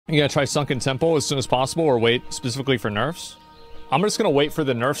You gotta try Sunken Temple as soon as possible or wait specifically for nerfs? I'm just gonna wait for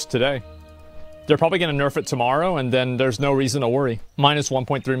the nerfs today. They're probably gonna nerf it tomorrow and then there's no reason to worry. Minus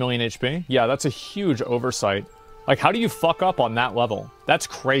 1.3 million HP. Yeah, that's a huge oversight. Like, how do you fuck up on that level? That's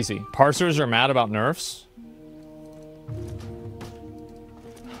crazy. Parsers are mad about nerfs.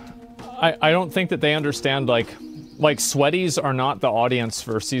 I don't think that they understand, like sweaties are not the audience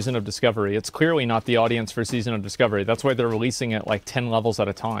for Season of Discovery. It's clearly not the audience for Season of Discovery. That's why they're releasing it like 10 levels at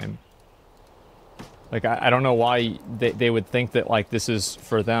a time. Like, I don't know why they would think that, like, this is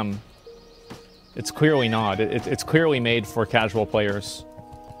for them. It's clearly not. It's clearly made for casual players.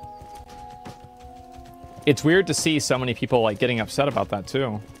 It's weird to see so many people, like, getting upset about that,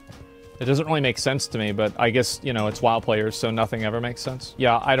 too. It doesn't really make sense to me, but I guess, you know, it's WoW players, so nothing ever makes sense.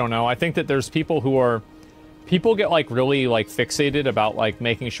 Yeah, I don't know. I think that there's people who are... People get, like, really, like, fixated about, like,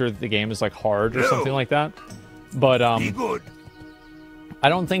 making sure that the game is, like, hard or something like that. But, I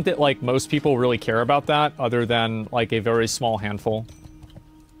don't think that, like, most people really care about that, other than, like, a very small handful.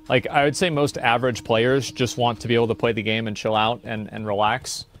 Like, I would say most average players just want to be able to play the game and chill out and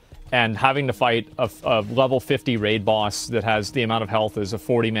relax. And having to fight a level 50 raid boss that has the amount of health as a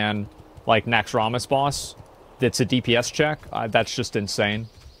 40-man, like, Naxxramas boss, that's a DPS check, that's just insane.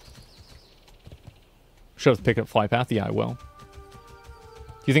 Should have picked up Flypath? Yeah, I will.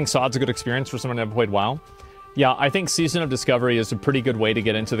 Do you think SOD's a good experience for someone who never played WoW? Yeah, I think Season of Discovery is a pretty good way to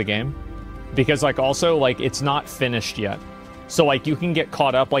get into the game. Because, like, also, like, it's not finished yet. So, like, you can get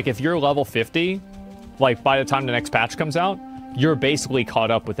caught up. Like, if you're level 50, like, by the time the next patch comes out, you're basically caught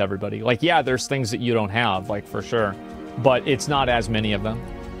up with everybody. Like, yeah, there's things that you don't have, like, for sure. But it's not as many of them.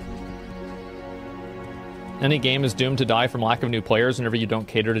 Any game is doomed to die from lack of new players whenever you don't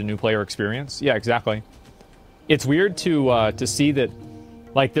cater to new player experience. Yeah, exactly. It's weird to see that,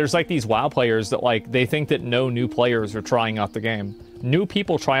 like, there's, like, these WoW players that, like, they think that no new players are trying out the game. New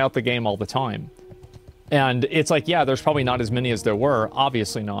people try out the game all the time. And it's like, yeah, there's probably not as many as there were.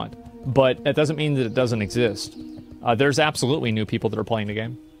 Obviously not. But that doesn't mean that it doesn't exist. There's absolutely new people that are playing the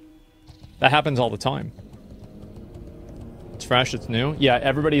game. That happens all the time. It's fresh, it's new. Yeah,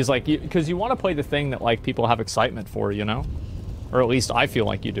 everybody's like, because you want to play the thing that, like, people have excitement for, you know? Or at least I feel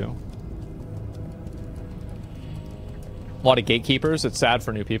like you do. A lot of gatekeepers. It's sad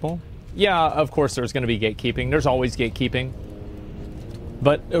for new people. Yeah, of course there's going to be gatekeeping. There's always gatekeeping.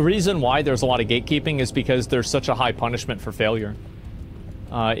 But the reason why there's a lot of gatekeeping is because there's such a high punishment for failure.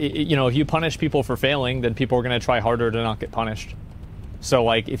 You know, if you punish people for failing, then people are going to try harder to not get punished. So,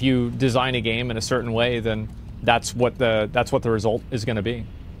 like, if you design a game in a certain way, then that's what the result is going to be.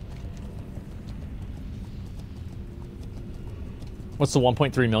 What's the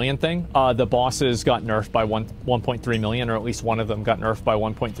 1.3 million thing? The bosses got nerfed by 1.3 million, or at least one of them got nerfed by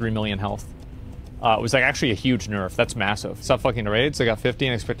 1.3 million health. It was, like, actually a huge nerf. That's massive. Stop fucking the raids. I got 50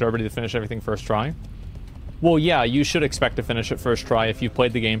 and expect everybody to finish everything first try. Well, yeah, you should expect to finish it first try if you've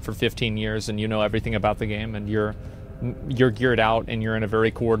played the game for 15 years and you know everything about the game and you're geared out and you're in a very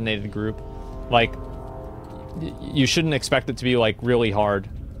coordinated group. Like, you shouldn't expect it to be, like, really hard.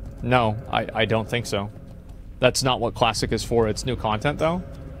 No, I don't think so. That's not what Classic is for. It's new content, though.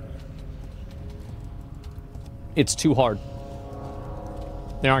 It's too hard.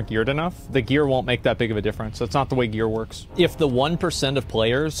 They aren't geared enough. The gear won't make that big of a difference. That's not the way gear works. If the 1% of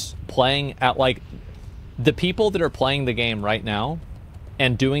players playing at, like, the people that are playing the game right now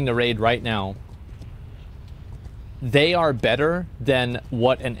and doing the raid right now, they are better than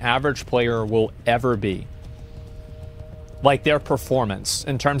what an average player will ever be. Like, their performance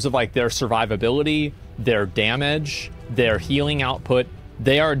in terms of, like, their survivability, their damage, their healing output,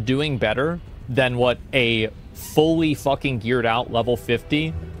 they are doing better than what a fully fucking geared out level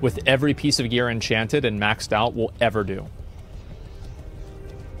 50 with every piece of gear enchanted and maxed out will ever do.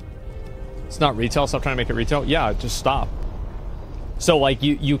 It's not retail. Stop trying to make it retail. Yeah, just stop. So, like,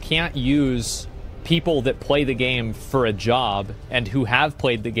 you can't use people that play the game for a job and who have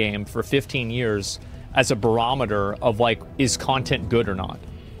played the game for 15 years as a barometer of, like, is content good or not.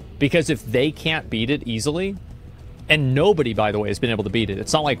 Because if they can't beat it easily, and nobody, by the way, has been able to beat it.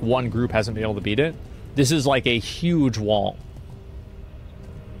 It's not like one group hasn't been able to beat it. This is like a huge wall.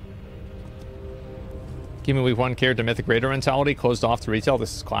 Give me week 1 character Mythic Raider mentality, closed off to retail.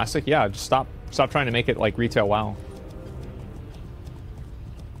 This is Classic. Yeah, just stop trying to make it like retail WoW.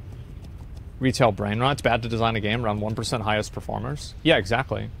 Retail brain rot. It's bad to design a game around 1% highest performers. Yeah,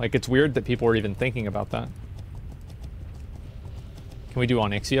 exactly. Like, it's weird that people are even thinking about that. Can we do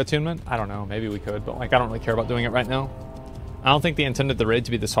Onyxia attunement? I don't know. Maybe we could, but, like, I don't really care about doing it right now. I don't think they intended the raid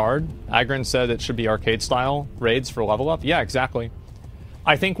to be this hard. Agrin said it should be arcade-style raids for level up. Yeah, exactly.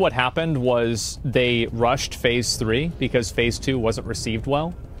 I think what happened was they rushed Phase 3 because Phase 2 wasn't received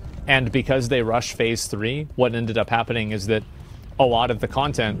well. And because they rushed phase 3, what ended up happening is that a lot of the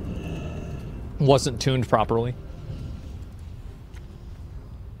content wasn't tuned properly.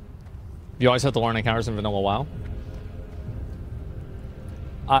 You always have to learn encounters in vanilla WoW.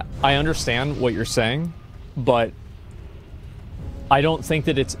 I understand what you're saying, but I don't think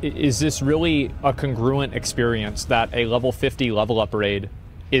that is this really a congruent experience that a level 50 level up raid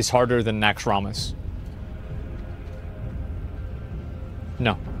is harder than Naxxramas?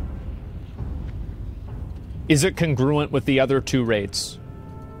 No. Is it congruent with the other 2 raids?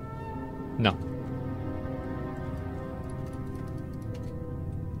 No.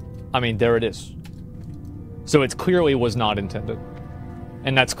 I mean, there it is. So it clearly was not intended.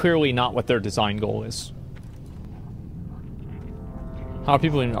 And that's clearly not what their design goal is. How are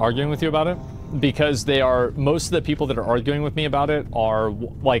people even arguing with you about it? Because they are, most of the people that are arguing with me about it are,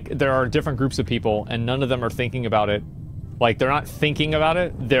 like, there are different groups of people, and none of them are thinking about it. Like, they're not thinking about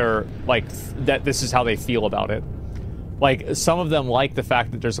it, they're, like, that this is how they feel about it. Like, some of them like the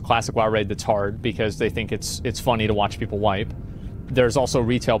fact that there's a classic WoW raid that's hard, because they think it's funny to watch people wipe. There's also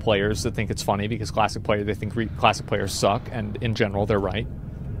retail players that think it's funny, because they think classic players suck, and in general, they're right.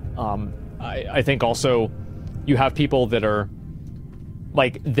 I think also, you have people that are,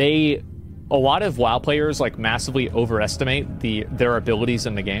 like, a lot of WoW players, like, massively overestimate their abilities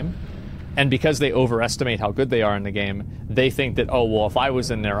in the game. And because they overestimate how good they are in the game, they think that, oh, well, if I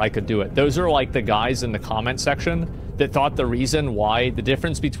was in there, I could do it. Those are like the guys in the comment section that thought the reason why the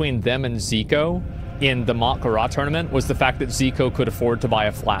difference between them and Zico in the Mont Garra tournament was the fact that Zico could afford to buy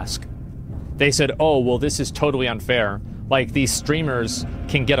a flask. They said, oh, well, this is totally unfair. Like, these streamers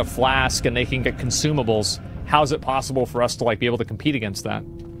can get a flask and they can get consumables. How is it possible for us to, like, be able to compete against that?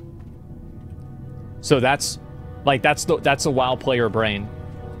 So that's a WoW player brain.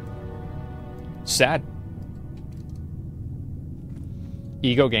 Sad.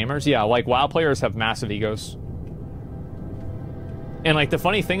 Ego gamers? Yeah, like, WoW players have massive egos. And, like, the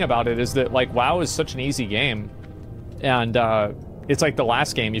funny thing about it is that, like, WoW is such an easy game. And, it's like the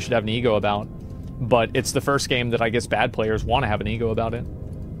last game you should have an ego about. But it's the first game that I guess bad players want to have an ego about it.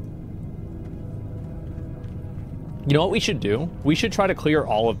 You know what we should do? We should try to clear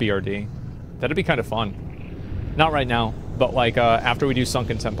all of BRD. That'd be kind of fun. Not right now, but, like, after we do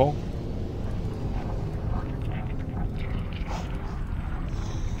Sunken Temple.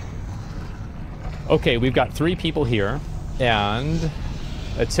 Okay, we've got 3 people here, and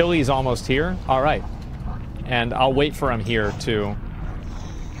Attili's almost here. All right. And I'll wait for him here, too.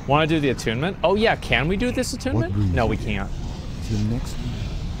 Want to do the attunement? Oh, yeah, can we do this attunement? No, we can't. Till next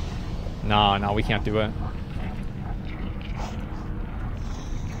week. No, we can't do it.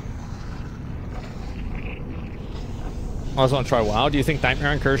 I also want to try WoW. Do you think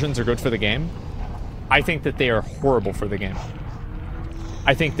Nightmare Incursions are good for the game? I think that they are horrible for the game.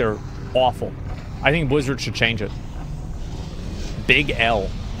 I think they're awful. I think Blizzard should change it. Big L.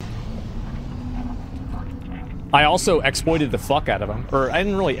 I also exploited the fuck out of them. Or, I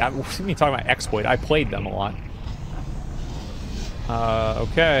didn't really... What are you talking about exploit? I played them a lot.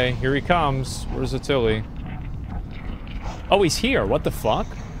 Okay. Here he comes. Where's Attili? Oh, he's here. What the fuck?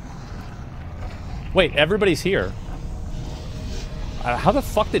 Wait, everybody's here. How the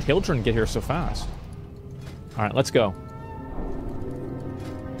fuck did Hildren get here so fast? Alright, let's go.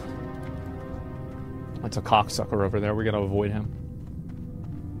 That's a cocksucker over there. We gotta avoid him.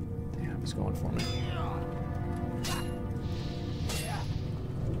 Damn, he's going for me.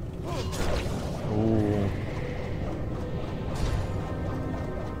 Ooh.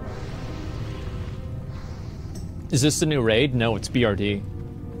 Is this the new raid? No, it's BRD.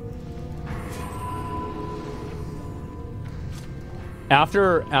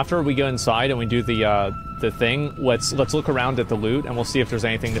 After we go inside and we do the thing, let's look around at the loot and we'll see if there's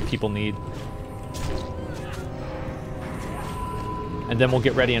anything that people need. And then we'll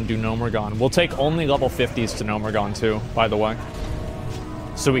get ready and do Gnomeregan. We'll take only level 50s to Gnomeregan too, by the way.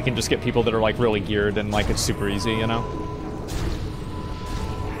 So we can just get people that are, like, really geared and, like, it's super easy, you know?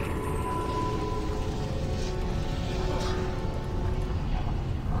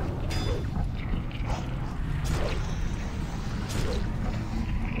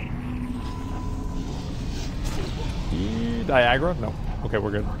 Diagra? No. Okay,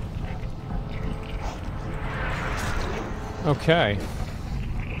 we're good. Okay.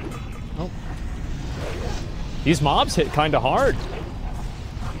 Oh. These mobs hit kind of hard.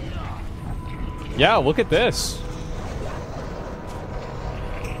 Yeah, look at this.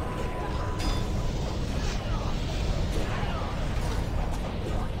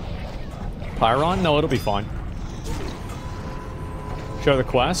 Pyron? No, it'll be fine. Show the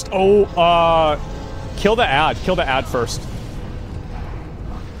quest. Oh, kill the ad. Kill the ad first.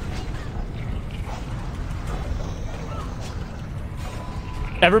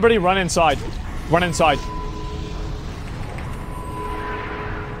 Everybody run inside. Run inside.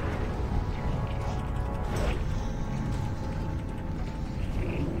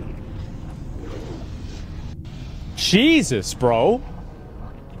 Jesus, bro.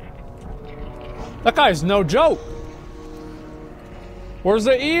 That guy's no joke. Where's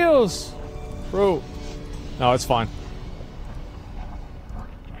the eels? Bro. No, it's fine.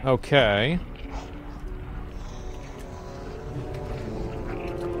 Okay.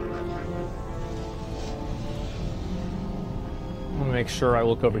 I'm gonna make sure I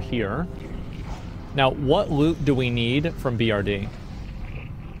look over here. Now, what loot do we need from BRD?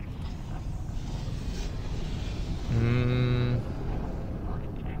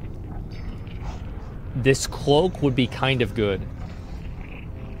 This cloak would be kind of good.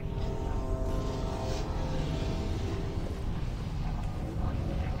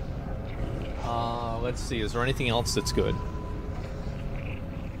 Let's see. Is there anything else that's good?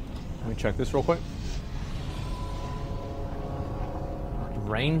 Let me check this real quick.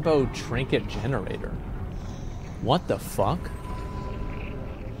 Rainbow trinket generator. What the fuck?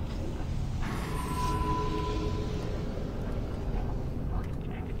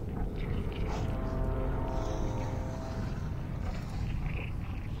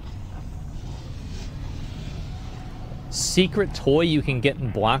 Secret toy you can get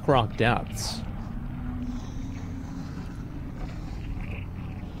in Blackrock Depths.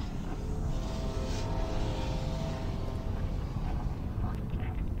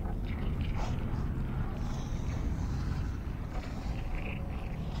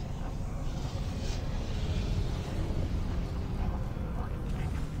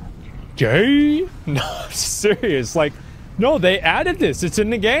 Gay? No, serious. Like, no, they added this. It's in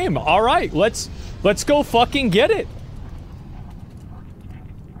the game. All right, let's go fucking get it.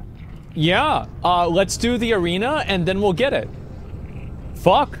 Yeah, let's do the arena and then we'll get it.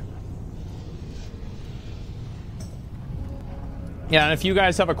 Fuck. Yeah, and if you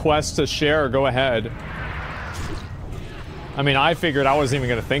guys have a quest to share, go ahead. I mean, I figured I wasn't even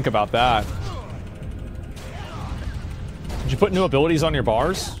gonna think about that. Did you put new abilities on your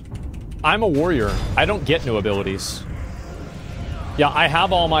bars? I'm a warrior. I don't get new abilities. Yeah, I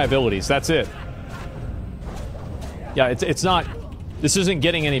have all my abilities. That's it. Yeah, it's not... This isn't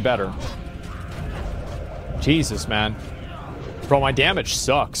getting any better. Jesus, man. Bro, my damage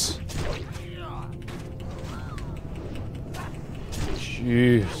sucks.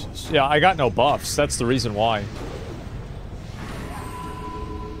 Jesus. Yeah, I got no buffs. That's the reason why.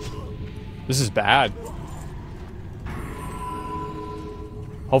 This is bad.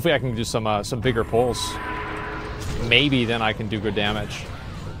 Hopefully I can do some bigger pulls. Maybe then I can do good damage.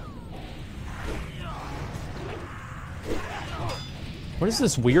 What is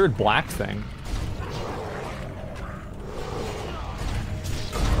this weird black thing?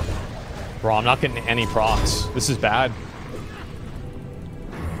 Bro, I'm not getting any procs. This is bad.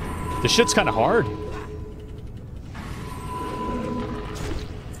 This shit's kind of hard.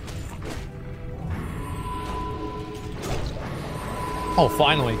 Oh,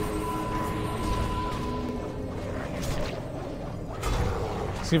 finally.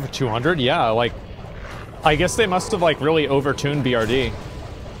 See for 200? Yeah, like... I guess they must have, like, really overtuned BRD.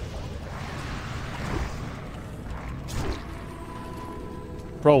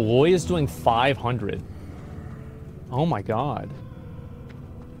 Bro, Loy is doing 500. Oh my god.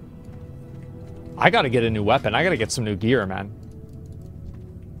 I gotta get a new weapon. I gotta get some new gear, man.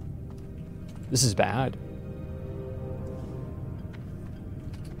 This is bad.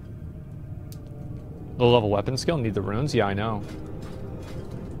 Low-level weapon skill? Need the runes? Yeah, I know.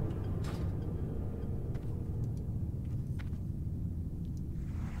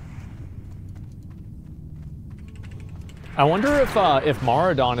 I wonder if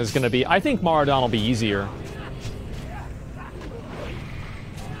Maraudon is going to be... I think Maraudon will be easier.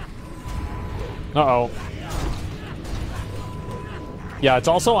 Uh-oh. Yeah, it's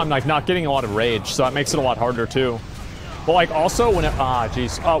also... I'm, like, not getting a lot of rage, so that makes it a lot harder, too. But, like, also, when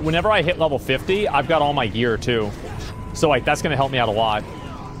whenever I hit level 50, I've got all my gear, too. So, like, that's going to help me out a lot.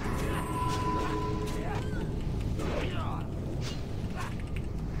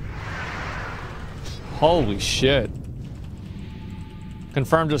 Holy shit.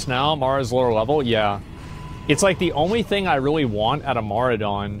 Confirmed just now, Mara's lower level? Yeah. It's like the only thing I really want out of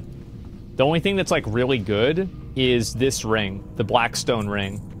Maraudon, the only thing that's like really good is this ring, the Blackstone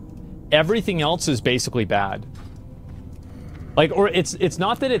ring. Everything else is basically bad. Like, or it's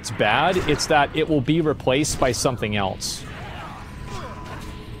not that it's bad, it's that it will be replaced by something else.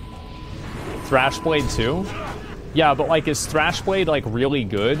 Thrashblade too? Yeah, but like, is Thrashblade like really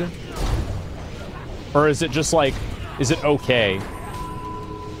good? Or is it just like, is it okay?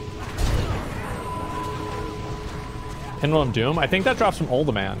 Pendulum Doom? I think that drops from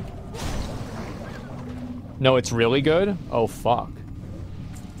Uldaman. No, it's really good? Oh, fuck.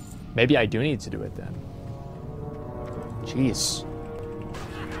 Maybe I do need to do it then. Jeez.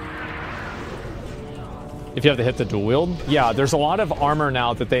 If you have to hit the dual wield? Yeah, there's a lot of armor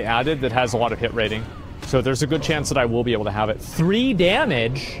now that they added that has a lot of hit rating. So there's a good chance that I will be able to have it. 3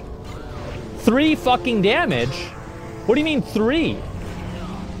 damage? 3 fucking damage? What do you mean 3?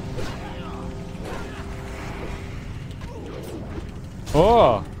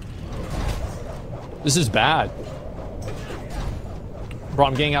 Oh. This is bad. Bro,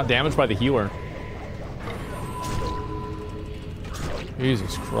 I'm getting out damaged by the healer.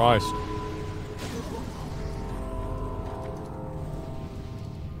 Jesus Christ.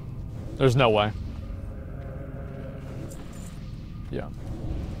 There's no way. Yeah.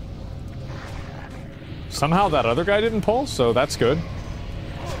 Somehow that other guy didn't pull, so that's good.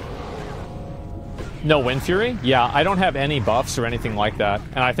 No Wind Fury? Yeah, I don't have any buffs or anything like that,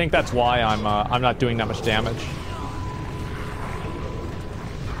 and I think that's why I'm not doing that much damage.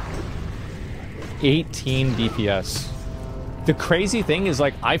 18 DPS. The crazy thing is,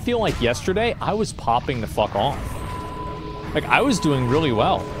 like, I feel like yesterday I was popping the fuck off. Like, I was doing really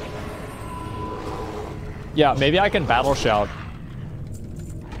well. Yeah, maybe I can battle shout.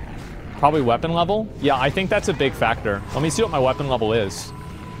 Probably weapon level? Yeah, I think that's a big factor. Let me see what my weapon level is.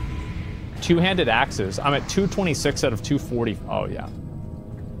 Two-handed axes. I'm at 226 out of 240. Oh, yeah.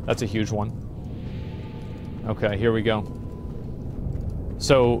 That's a huge one. Okay, here we go.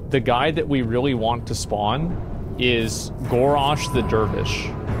 So, the guy that we really want to spawn is Gorosh the Dervish.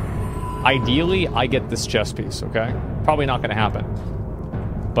 Ideally, I get this chest piece, okay? Probably not going to happen.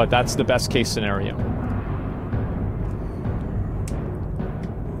 But that's the best case scenario.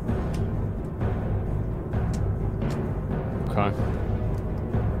 Okay.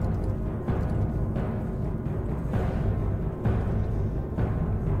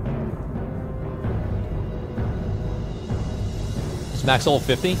 Is max level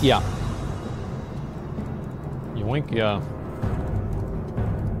 50? Yeah. Yoink, yeah.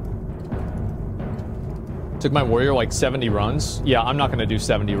 Took my warrior like 70 runs. Yeah, I'm not going to do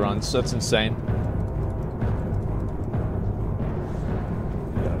 70 runs. That's insane.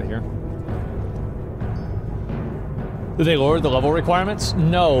 Get out of here. Did they lower the level requirements?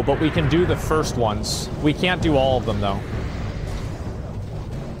 No, but we can do the first ones. We can't do all of them, though.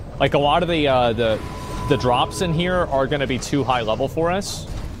 Like, a lot of the drops in here are going to be too high level for us,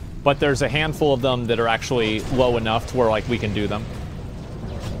 but there's a handful of them that are actually low enough to where, like, we can do them.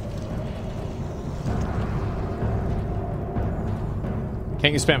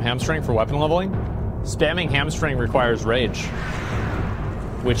 Can't you spam hamstring for weapon leveling? Spamming hamstring requires rage,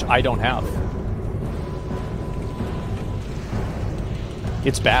 which I don't have.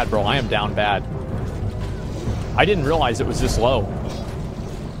 It's bad, bro. I am down bad. I didn't realize it was this low.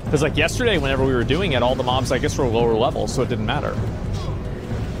 Because, like, yesterday, whenever we were doing it, all the mobs, I guess, were lower level, so it didn't matter.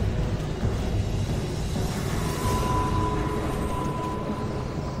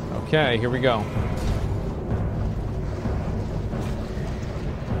 Okay, here we go.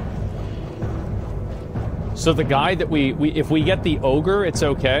 So the guy that if we get the ogre, it's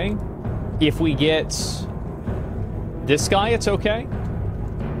okay. If we get this guy, it's okay.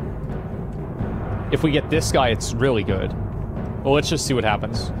 If we get this guy, it's really good. Well, let's just see what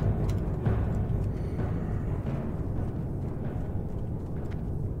happens.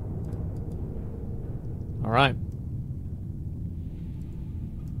 All right.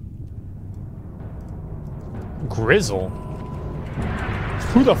 Grizzle?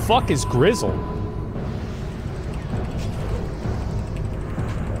 Who the fuck is Grizzle?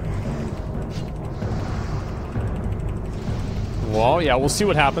 Well, yeah, we'll see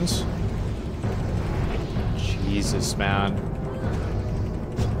what happens. Jesus, man.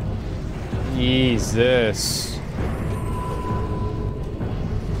 Jesus.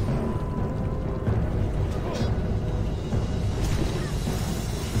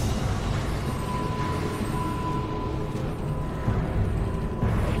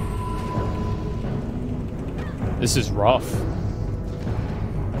 This is rough.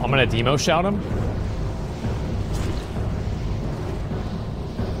 I'm gonna demo shout him.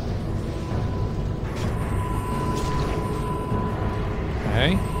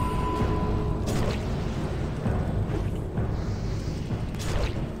 Okay.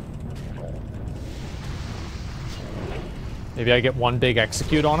 Maybe I get one big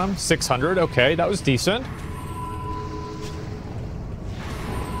execute on him. 600, okay, that was decent.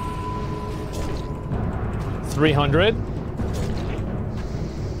 $300.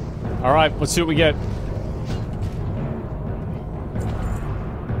 All right, let's see what we get.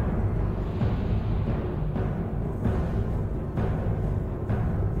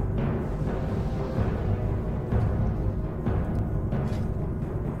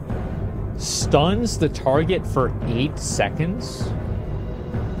 Stuns the target for 8 seconds?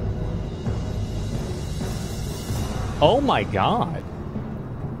 Oh my god.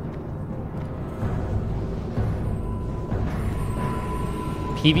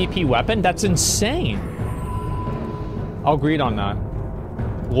 PvP weapon? That's insane. I'll agree on that.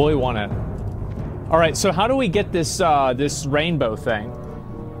 Loy won it. Alright, so how do we get this this rainbow thing?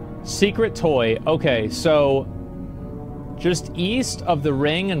 Secret toy. Okay, so just east of the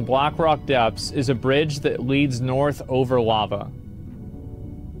ring and Blackrock Depths is a bridge that leads north over lava.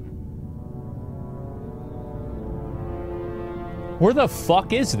 Where the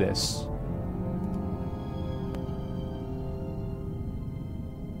fuck is this?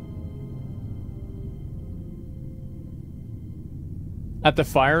 At the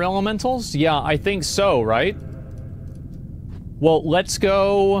fire elementals? Yeah, I think so, right? Well, let's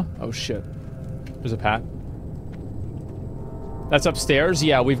go... Oh, shit. There's a pat. That's upstairs?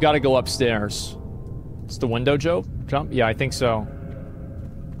 Yeah, we've got to go upstairs. It's the window jump? Yeah, I think so.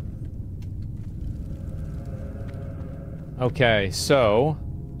 Okay, so...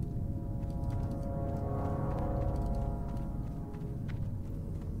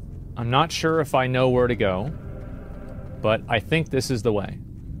 I'm not sure if I know where to go, but I think this is the way.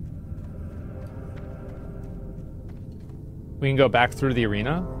 We can go back through the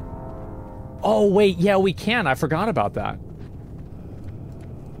arena? Oh, wait, yeah, we can. I forgot about that.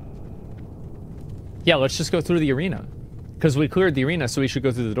 Yeah, let's just go through the arena. Because we cleared the arena, so we should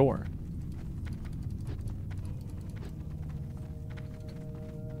go through the door.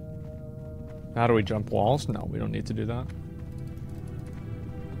 How do we jump walls? No, we don't need to do that.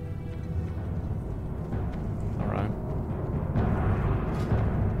 Alright.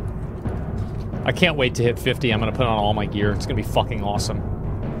 I can't wait to hit 50. I'm gonna put on all my gear. It's gonna be fucking awesome.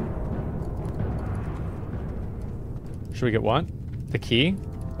 Should we get what? The key?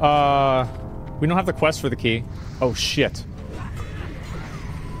 We don't have the quest for the key. Oh, shit.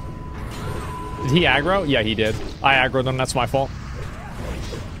 Did he aggro? Yeah, he did. I aggroed them. That's my fault.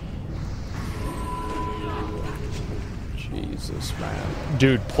 Jesus, man.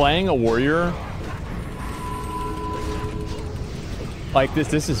 Dude, playing a warrior... like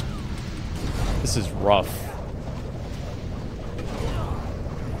this is rough.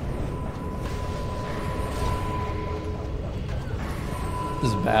 This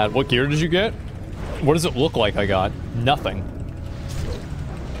is bad. What gear did you get? What does it look like I got? Nothing.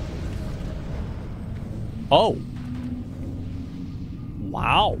 Oh.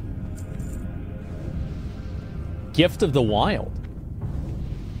 Wow. Gift of the Wild.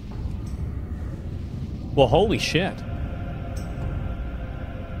 Well, holy shit.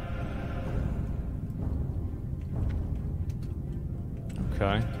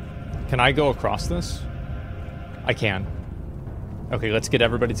 Okay. Can I go across this? I can. Okay, let's get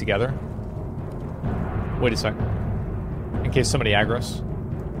everybody together. Wait a sec. In case somebody aggros.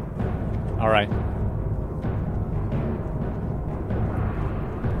 Alright.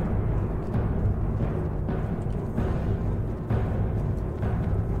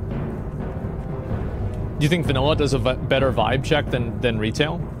 Do you think vanilla does a better vibe check than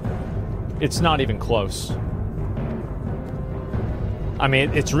retail? It's not even close. I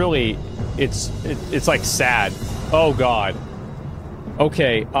mean, it's really... It's like sad. Oh, God.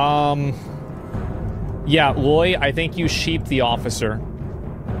 Okay, yeah, Loy, I think you sheep the officer.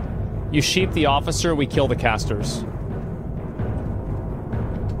 You sheep the officer, we kill the casters.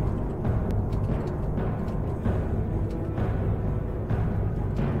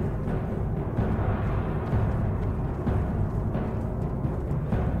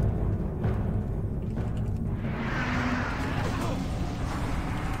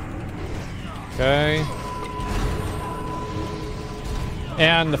 Okay.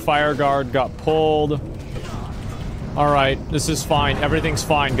 And the fire guard got pulled. Alright, this is fine. Everything's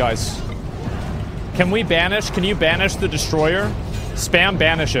fine, guys. Can we banish? Can you banish the destroyer? Spam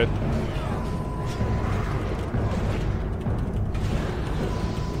banish it.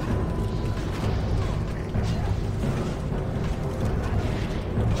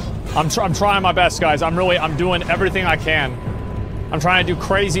 I'm trying my best, guys. I'm doing everything I can. I'm trying to do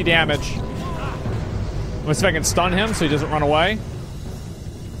crazy damage. Let's see if I can stun him so he doesn't run away.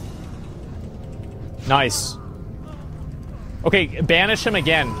 Nice. Okay, banish him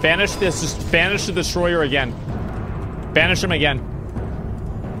again. Banish this. Just banish the destroyer again. Banish him again.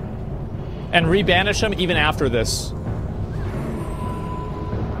 And re-banish him even after this.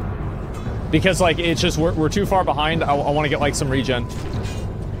 Because, like, it's just, we're too far behind. I want to get, like, some regen.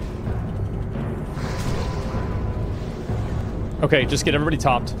 Okay, just get everybody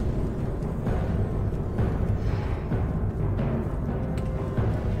topped.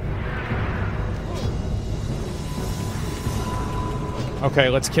 Okay,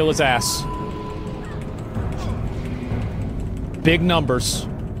 let's kill his ass. Big numbers.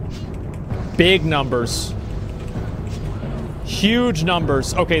 Big numbers. Huge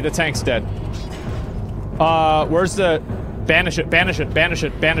numbers. Okay, the tank's dead. Where's the... Banish it, banish it, banish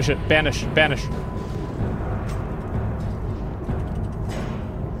it, banish it, banish, banish.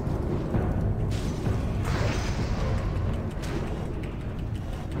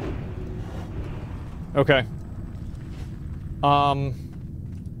 Okay.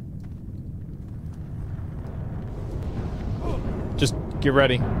 Just get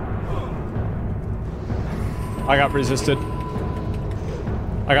ready. I got resisted.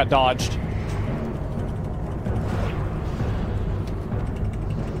 I got dodged.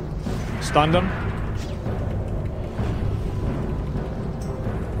 Stunned him.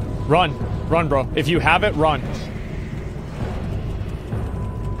 Run. Run, bro. If you have it, run.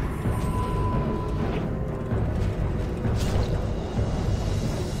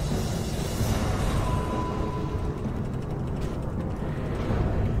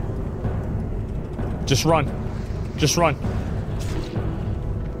 Just run. Just run.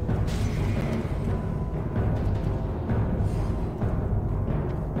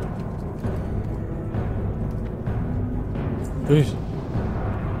 Please.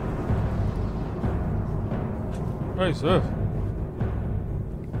 Hey, sir.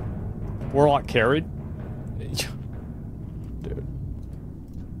 Warlock carried? Dude.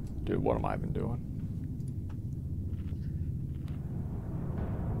 Dude, what am I even doing?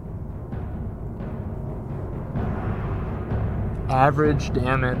 Average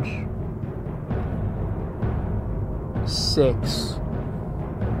damage. 6.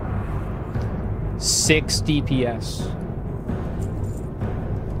 6 DPS.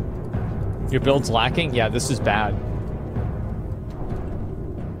 Your build's lacking? Yeah, this is bad.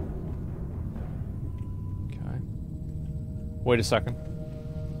 Okay. Wait a second.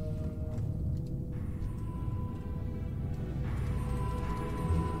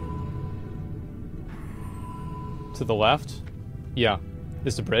 To the left? Yeah.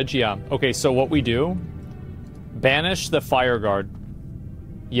 Is the bridge? Yeah. Okay, so what we do... Banish the fire guard.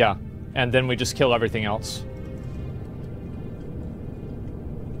 Yeah. And then we just kill everything else.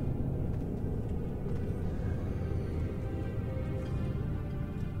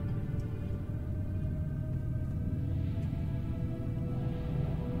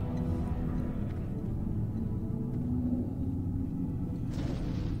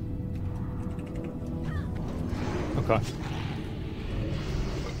 Okay.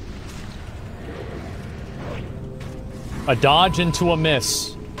 A dodge into a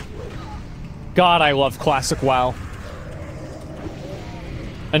miss. God, I love classic WoW.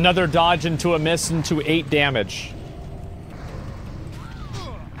 Another dodge into a miss into 8 damage.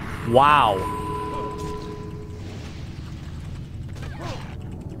 Wow.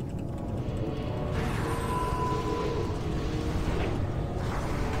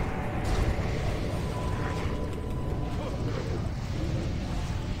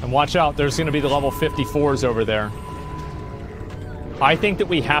 And watch out, there's going to be the level 54s over there. I think that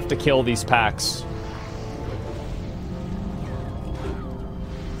we have to kill these packs.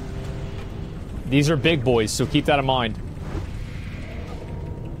 These are big boys, so keep that in mind.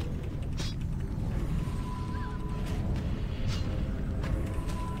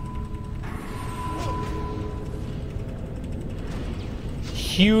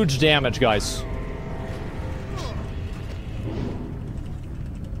 Huge damage, guys.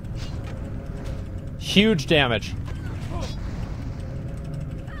 Huge damage.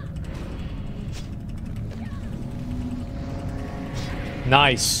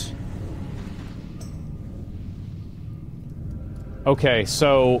 Nice. Okay,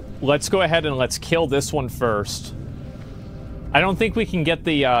 so let's go ahead and let's kill this one first. I don't think we can get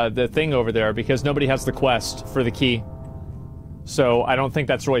the thing over there because nobody has the quest for the key. So I don't think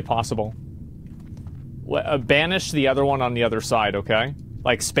that's really possible. Banish the other one on the other side, okay?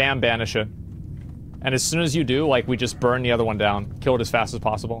 Like, spam banish it. And as soon as you do, like, we just burn the other one down. Kill it as fast as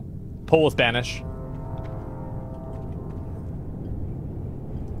possible. Pull with banish.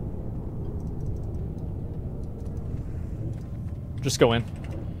 Just go in.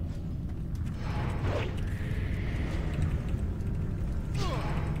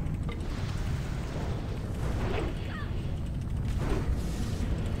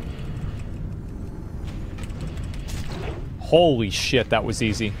 Holy shit, that was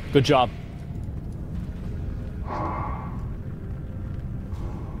easy. Good job.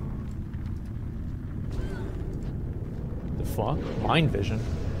 The fuck? Mind vision.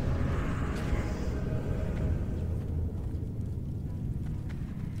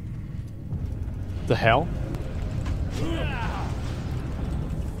 The hell?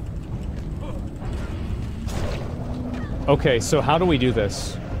 Okay, so how do we do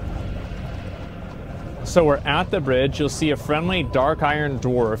this? So we're at the bridge. You'll see a friendly dark iron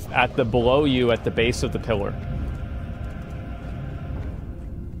dwarf at the below you at the base of the pillar.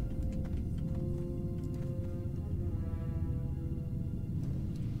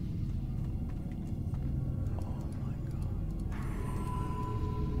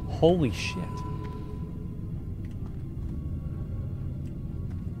 Holy shit.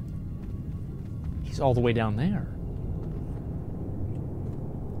 He's all the way down there.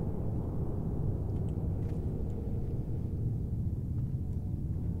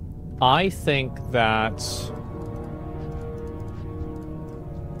 I think that...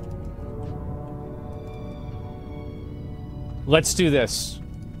 Let's do this.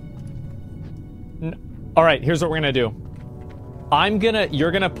 All right, here's what we're gonna do.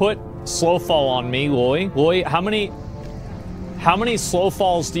 You're gonna put slow fall on me, Loy. Loy, how many slow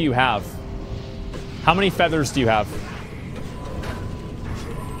falls do you have? How many feathers do you have?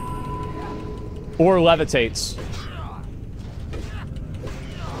 Or levitates?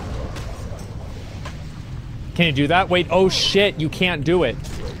 Can you do that? Wait, oh shit, you can't do it.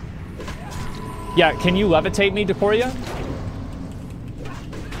 Yeah, can you levitate me, Deporia?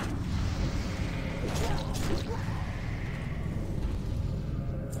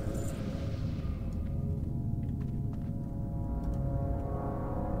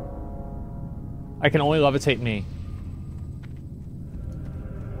 I can only levitate me.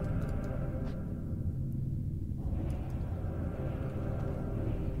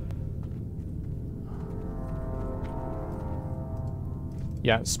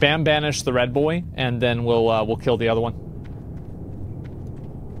 Yeah, spam banish the red boy, and then we'll kill the other one.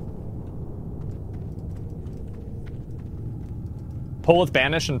 Pull with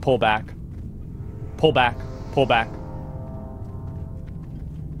banish and pull back. Pull back. Pull back.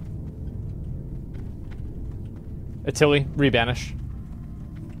 Attili, rebanish.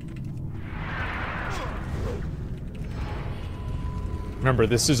 Remember,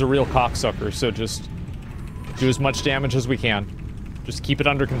 this is a real cocksucker, so just do as much damage as we can. Just keep it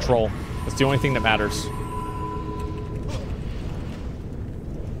under control. That's the only thing that matters.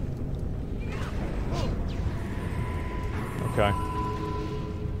 Okay.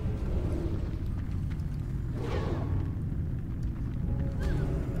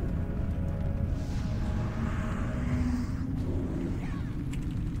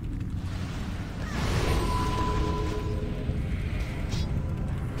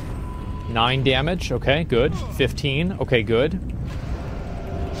 Nine damage. Okay, good. 15. Okay, good.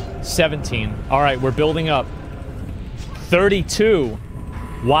 17. All right, we're building up. 32.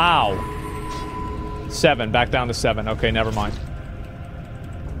 Wow. 7. Back down to 7. Okay, never mind.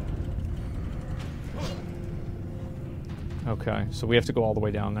 Okay, so we have to go all the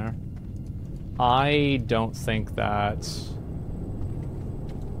way down there. I don't think that...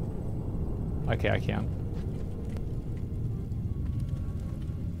 Okay, I can.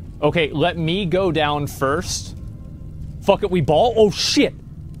 Okay, let me go down first. Fuck it, we ball? Oh, shit.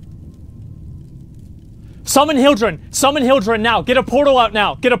 Summon Hildren! Summon Hildren now! Get a portal out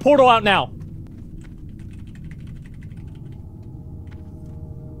now! Get a portal out now!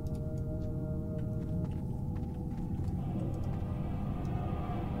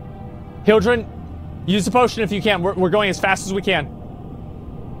 Hildren, use the potion if you can. We're going as fast as we can.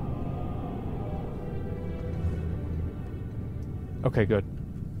 Okay, good.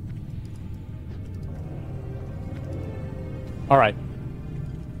 All right.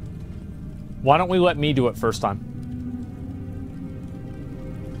 Why don't we let me do it first time?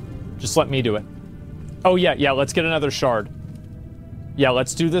 Just let me do it. Oh, yeah, let's get another shard. Yeah,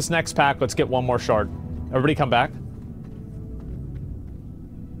 let's do this next pack. Let's get one more shard. Everybody come back.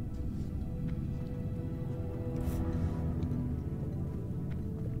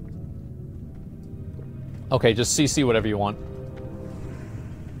 Okay, just CC whatever you want.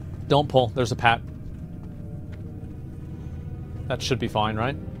 Don't pull. There's a pat. That should be fine,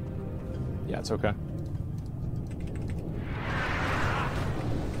 right? Yeah, it's okay.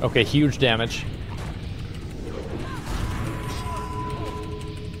 Okay, huge damage.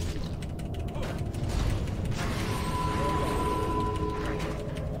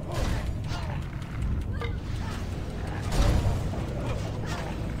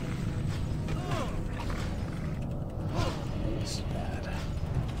 This is bad.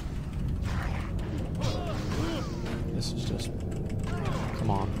 This is just... Come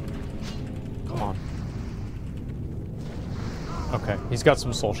on. Come on. Okay, he's got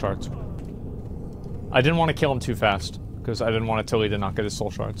some soul shards. I didn't want to kill him too fast, because I didn't want Tilly to not get his soul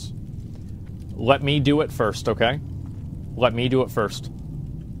shards. Let me do it first, okay? Let me do it first.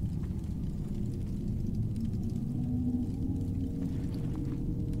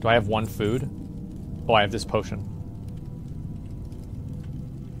 Do I have one food? Oh, I have this potion.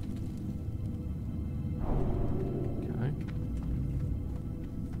 Okay.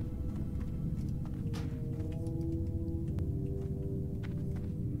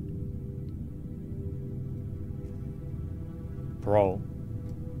 Bro.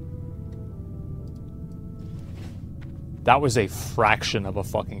 That was a fraction of a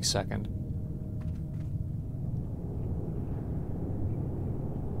fucking second.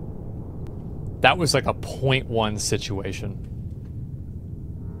 That was like a 0.1 situation.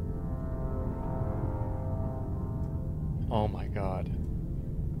 Oh my god.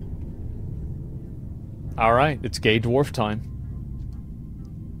 Alright, it's gay dwarf time.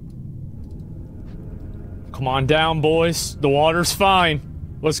 Come on down, boys. The water's fine.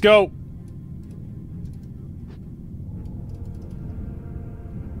 Let's go.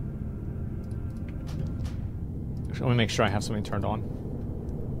 Let me make sure I have something turned on.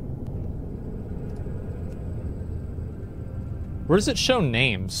 Where does it show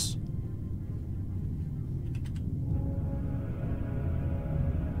names?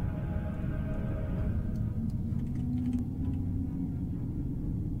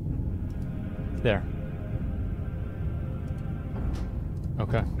 There.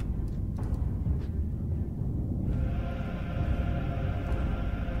 Okay.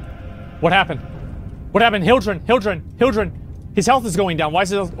 What happened? What happened? Hildren! His health is going down. Why is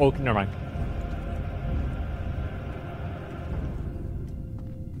his health? Oh, never mind.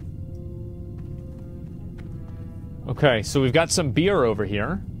 Okay, so we've got some beer over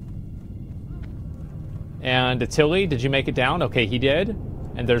here. And Tilly, did you make it down? Okay, he did.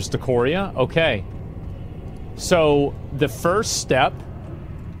 And there's Decoria. Okay. So, the first step...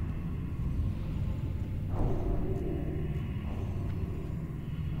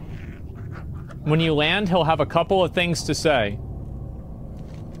 When you land, he'll have a couple of things to say.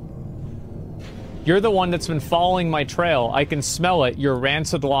 You're the one that's been following my trail. I can smell it. You're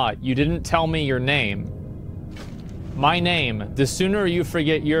rancid lot. You didn't tell me your name. My name. The sooner you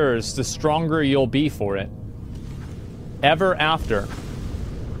forget yours, the stronger you'll be for it. Ever after.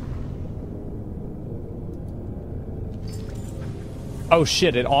 Oh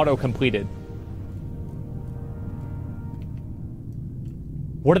shit, it auto-completed.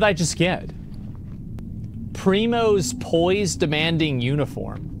 What did I just get? Primo's poise demanding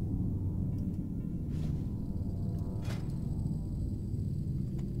uniform.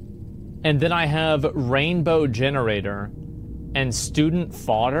 And then I have rainbow generator and student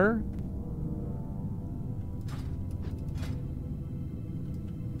fodder.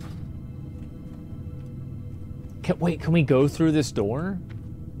 Wait, can we go through this door?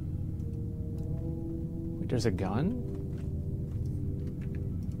 Wait, there's a gun?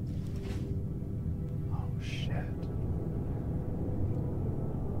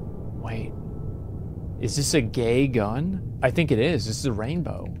 Wait, is this a gay gun? I think it is. This is a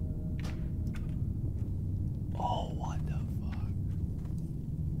rainbow. Oh, what the fuck?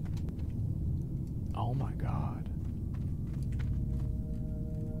 Oh my god.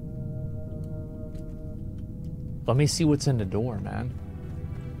 Let me see what's in the door, man.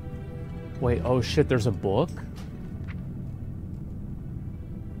 Wait, oh shit, there's a book?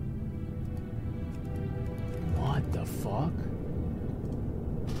 What the fuck?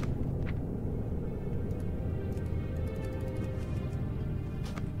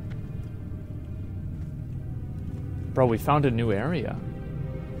 Bro, we found a new area.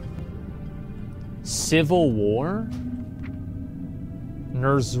 Civil War?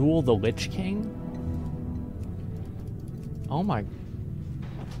 Ner'zhul the Lich King? Oh my...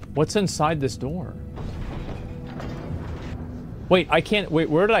 What's inside this door? Wait, I can't... Wait,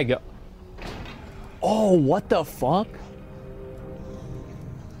 where did I go? Oh, what the fuck?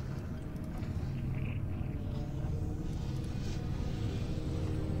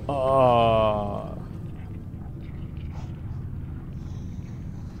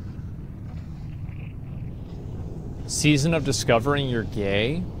 Season of discovering you're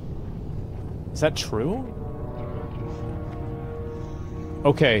gay? Is that true?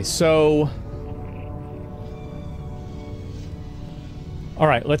 Okay, so...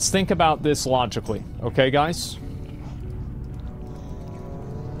 Alright, let's think about this logically. Okay, guys?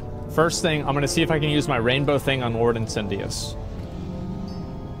 First thing, I'm gonna see if I can use my rainbow thing on Lord Incendius.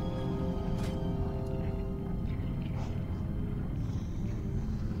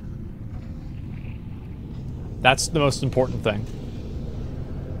 That's the most important thing.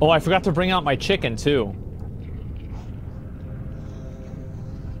 Oh, I forgot to bring out my chicken, too.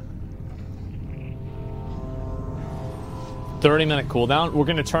 "30-minute cooldown? We're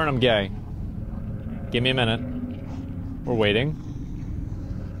gonna turn him gay. Give me a minute. We're waiting.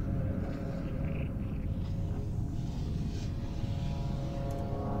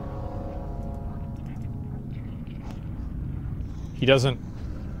 He doesn't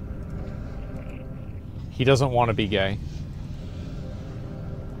want to be gay.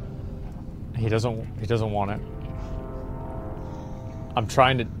 He doesn't want it. I'm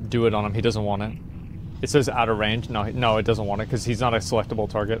trying to do it on him. He doesn't want it. It says out of range. No, it doesn't want it because he's not a selectable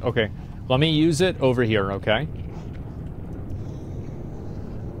target. Okay, let me use it over here, okay?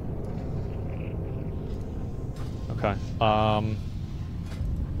 Okay,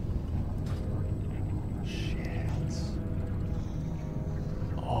 shit.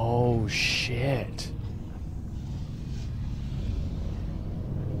 Oh, shit.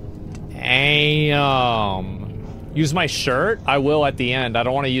 Damn. Use my shirt? I will at the end. I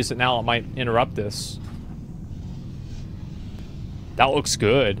don't want to use it now. It might interrupt this. That looks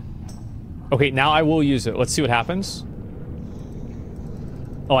good. Okay, now I will use it. Let's see what happens.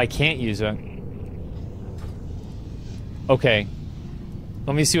 Oh, I can't use it. Okay.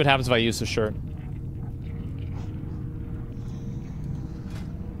 Let me see what happens if I use the shirt.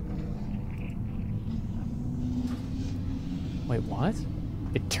 Wait, what?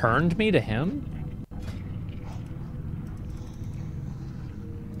 It turned me to him?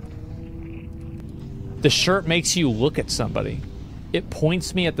 The shirt makes you look at somebody. It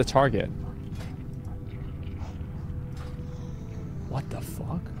points me at the target. What the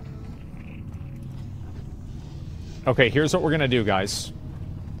fuck? Okay, here's what we're gonna do, guys.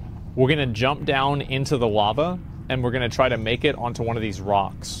 We're gonna jump down into the lava, and we're gonna try to make it onto one of these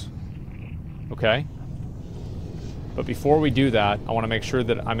rocks. Okay? But before we do that, I want to make sure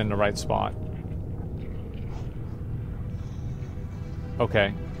that I'm in the right spot.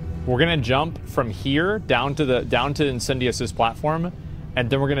 Okay. We're gonna jump from here down to Incendius's platform, and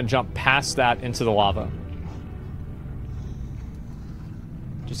then we're gonna jump past that into the lava.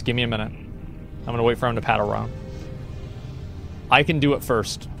 Just give me a minute. I'm gonna wait for him to paddle around. I can do it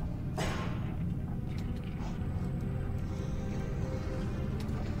first.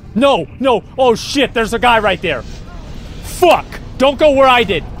 No! No! Oh shit, there's a guy right there! Fuck! Don't go where I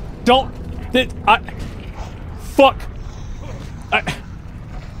did! Don't... Fuck!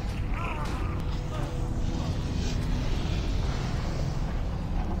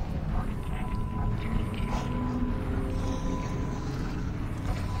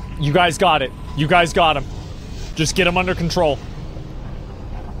 You guys got it. You guys got him. Just get him under control.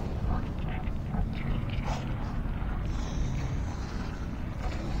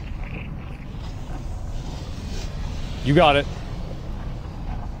 You got it.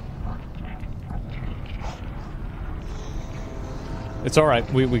 It's alright.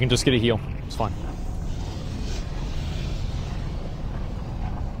 We can just get a heal. It's fine.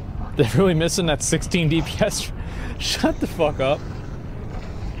 They're really missing that 16 DPS. Shut the fuck up.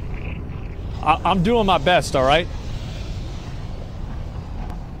 I'm doing my best, alright?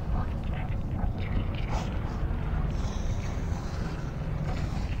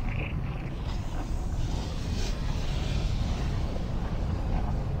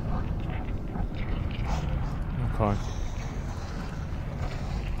 Okay.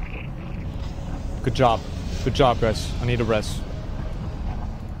 Good job. Good job, guys. I need a rest.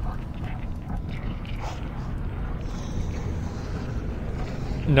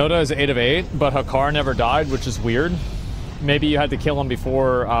 Noda is 8 of 8, but Hakar never died, which is weird. Maybe you had to kill him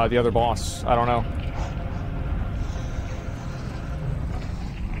before the other boss. I don't know.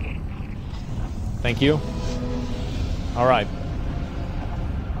 Thank you. Alright.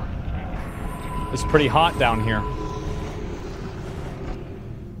 It's pretty hot down here.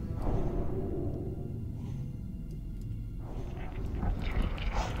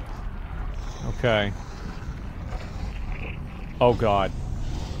 Okay. Oh god.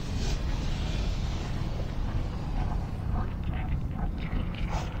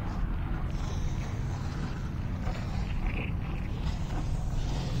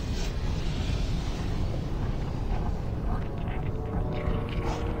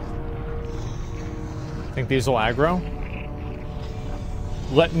 Think these will aggro?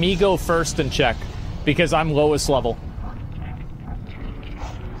 Let me go first and check, because I'm lowest level.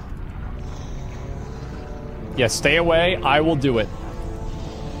 Yeah, stay away. I will do it.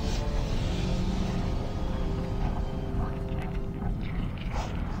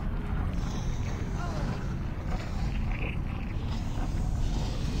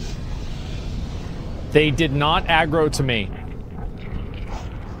 They did not aggro to me.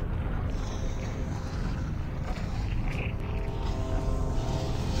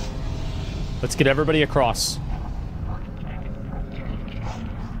 Let's get everybody across.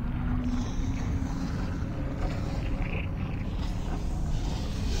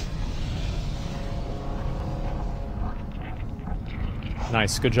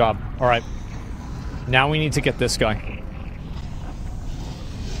 Nice, good job. All right. Now we need to get this guy.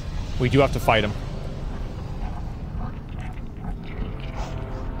 We do have to fight him.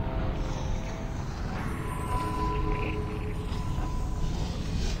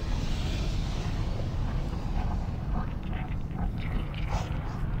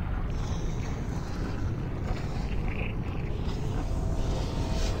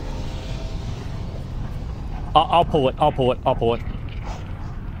 I'll pull it. I'll pull it. I'll pull it.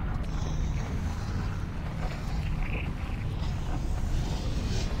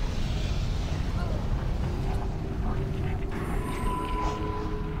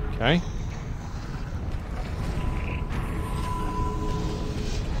 Okay.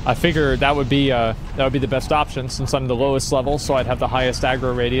 I figured that would be the best option since I'm the lowest level, so I'd have the highest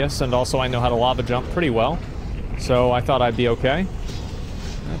aggro radius, and also I know how to lava jump pretty well. So I thought I'd be okay.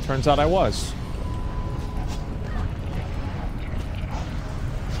 It turns out I was.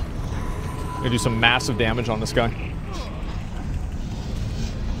 Gonna do some massive damage on this guy.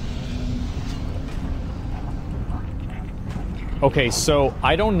 Okay, so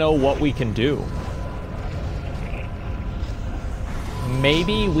I don't know what we can do.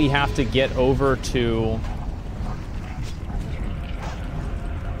 Maybe we have to get over to...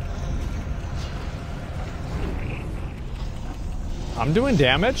 I'm doing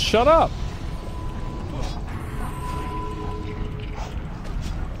damage? Shut up.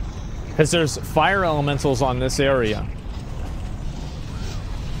 Because there's fire elementals on this area.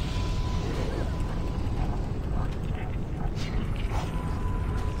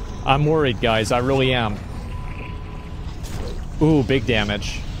 I'm worried, guys. I really am. Ooh, big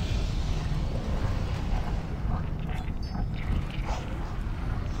damage.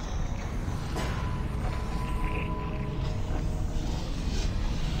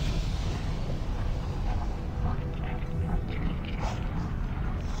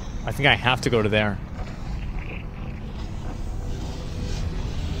 I think I have to go to there.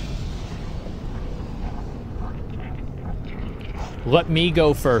 Let me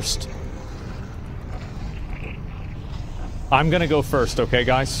go first. I'm gonna go first, okay,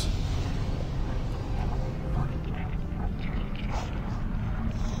 guys?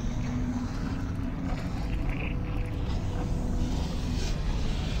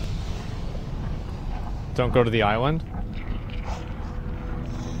 Don't go to the island.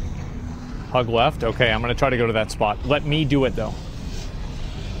 Hug left. Okay, I'm gonna try to go to that spot. Let me do it, though.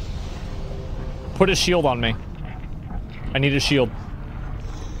 Put a shield on me. I need a shield.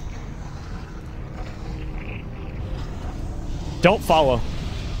 Don't follow.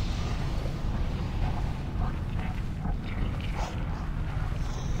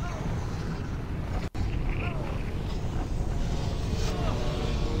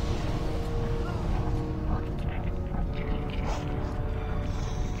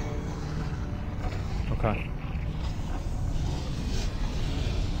 Okay.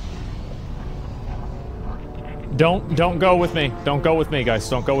 Don't go with me. Don't go with me, guys.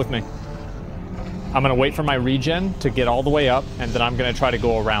 Don't go with me. I'm gonna wait for my regen to get all the way up, and then I'm gonna try to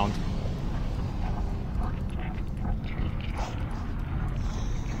go around.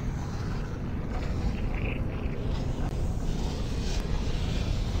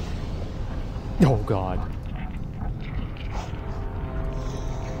 Oh, God.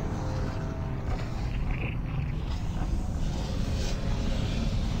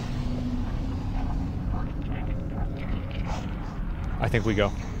 I think we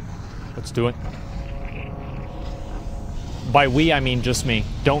go. Let's do it. By we, I mean just me.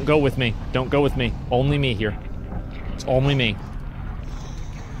 Don't go with me. Don't go with me. Only me here. It's only me.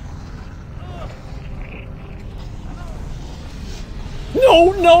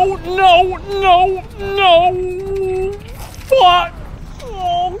 No, no, no, no, no! Fuck!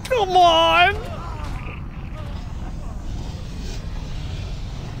 Oh, come on!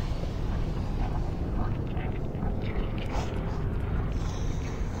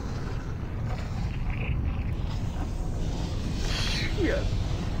 Shit.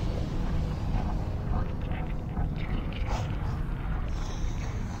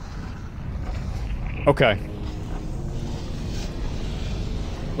 Okay.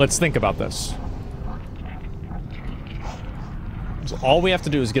 Let's think about this. So all we have to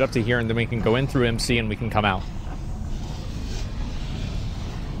do is get up to here, and then we can go in through MC and we can come out.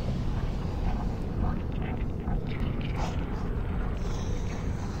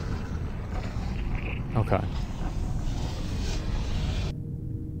 Okay.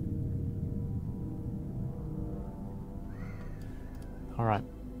 All right.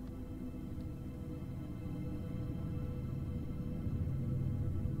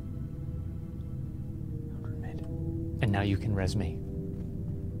 And now you can res me.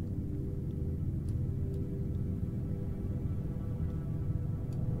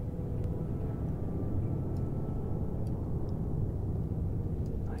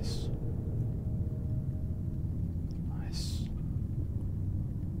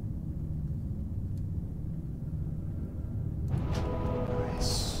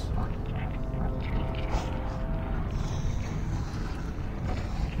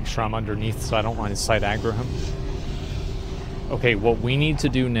 sure I'm underneath so I don't want to side aggro him. Okay, what we need to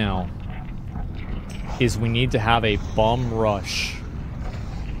do now is we need to have a bum rush.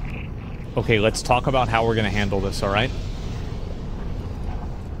 Okay, let's talk about how we're going to handle this, alright?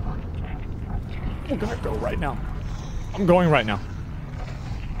 We're going to go right now. I'm going right now.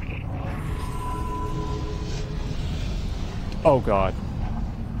 Oh, God.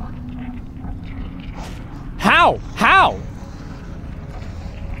 How? How?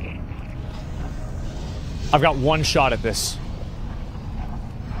 I've got one shot at this.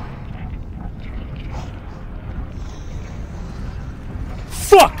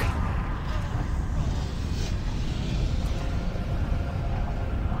 Fuck!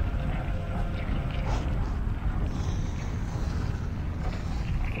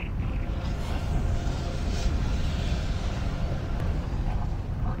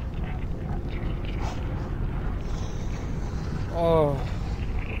 Oh.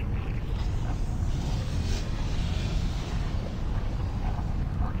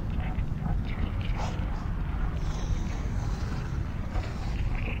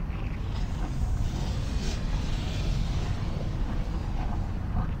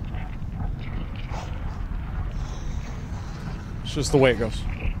 It's just the way it goes.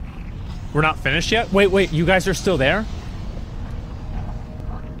 We're not finished yet? Wait, you guys are still there?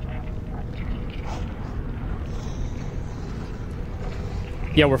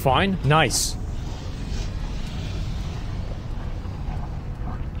 Yeah, we're fine? Nice.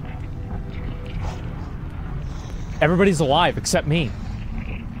 Everybody's alive except me.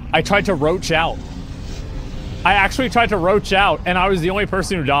 I tried to roach out. I actually tried to roach out, and I was the only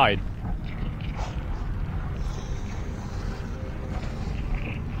person who died.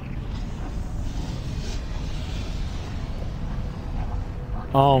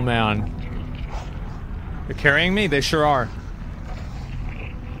 Oh, man. They're carrying me? They sure are.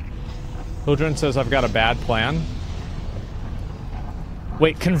 Hildren says I've got a bad plan.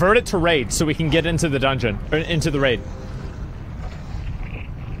 Wait, convert it to raid so we can get into the dungeon. Or into the raid.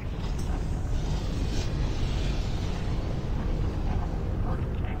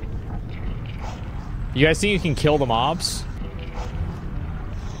 You guys think you can kill the mobs?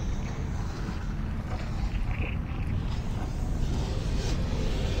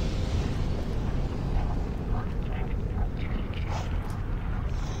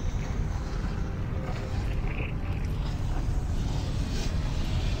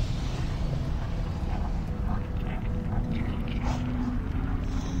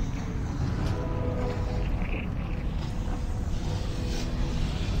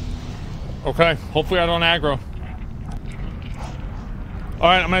 Okay, hopefully I don't aggro.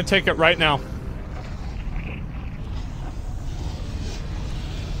 Alright, I'm gonna take it right now.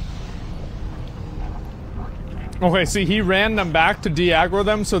 Okay, see, he ran them back to de-aggro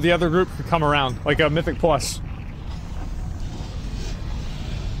them so the other group could come around, like a Mythic Plus.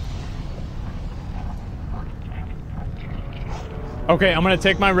 Okay, I'm gonna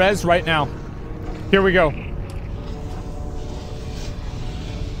take my res right now. Here we go.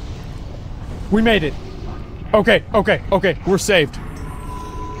 We made it. Okay, okay, okay. We're saved.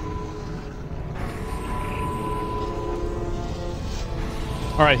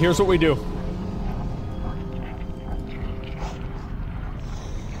 Alright, here's what we do.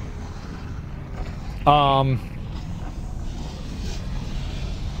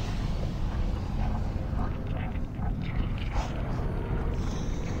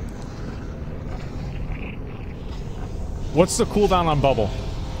 What's the cooldown on bubble?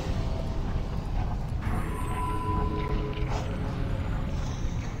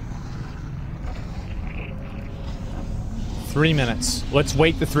 Three minutes. Let's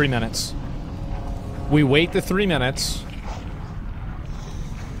wait the 3 minutes. We wait the 3 minutes.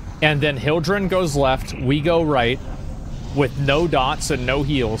 And then Hildren goes left, we go right, with no dots and no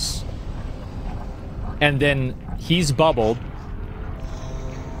heals. And then he's bubbled.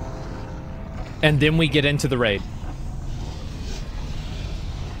 And then we get into the raid.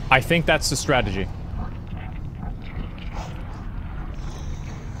 I think that's the strategy.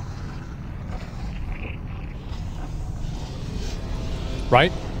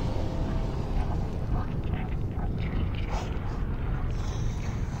 Right?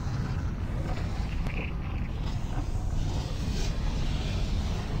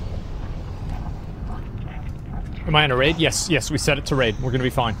 Am I in a raid? Yes, yes, we set it to raid. We're gonna be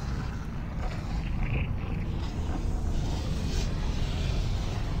fine.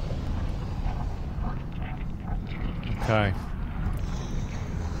 Okay.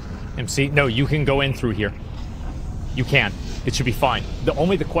 MC, no, you can go in through here. You can. It should be fine.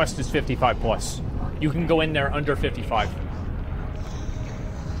 Only the quest is 55 plus. You can go in there under 55.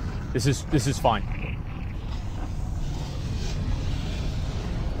 This is fine.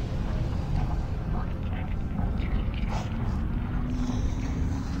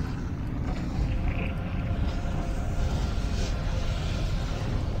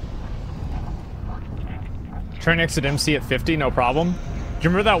 Try and exit MC at 50, no problem. Do you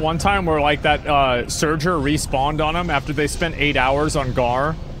remember that one time where, like, that Surger respawned on him after they spent 8 hours on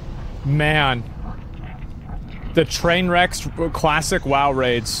Gar? Man. The train wrecks classic WoW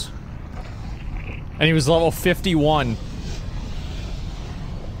raids. And he was level 51.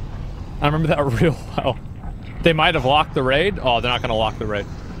 I remember that real well. They might have locked the raid. Oh, they're not going to lock the raid.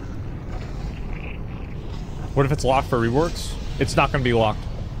 What if it's locked for reworks? It's not going to be locked.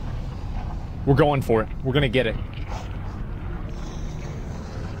 We're going for it. We're going to get it.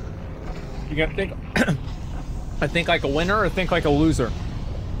 You got to think... I think like a winner or think like a loser?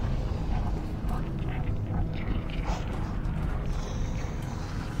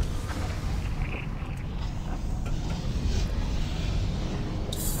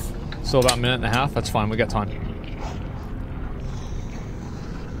 So about a minute and a half. That's fine. We got time.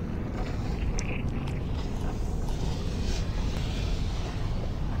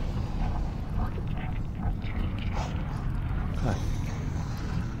 Okay.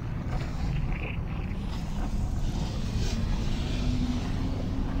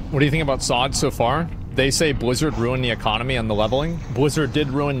 What do you think about SOD so far? They say Blizzard ruined the economy on the leveling. Blizzard did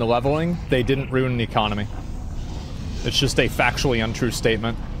ruin the leveling. They didn't ruin the economy. It's just a factually untrue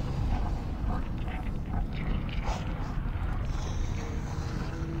statement.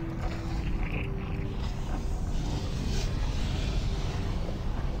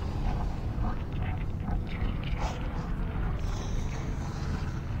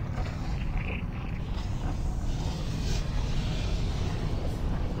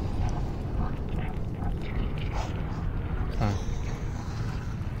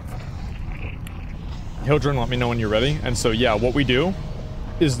 Hildren, let me know when you're ready. And so, yeah, what we do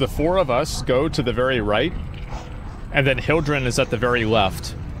is the four of us go to the very right, and then Hildren is at the very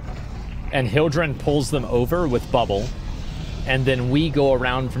left. And Hildren pulls them over with Bubble, and then we go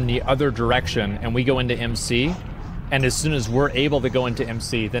around from the other direction, and we go into MC. And as soon as we're able to go into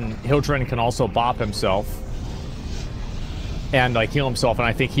MC, then Hildren can also bop himself and, like, heal himself, and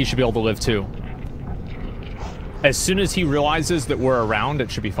I think he should be able to live too. As soon as he realizes that we're around, it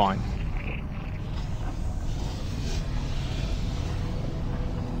should be fine.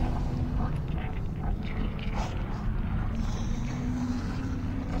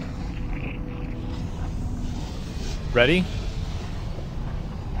 Ready?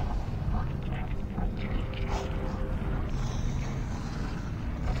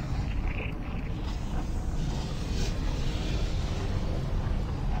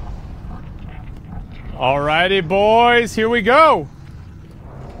 Alrighty, boys, here we go.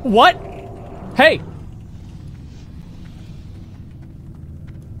 What? Hey.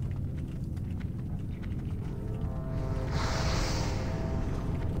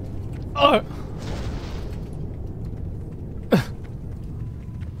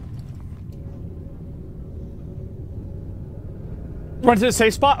 Run to the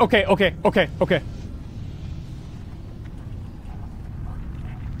safe spot? Okay.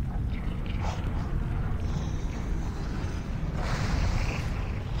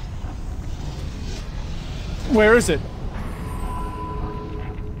 Where is it?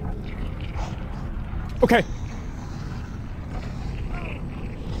 Okay.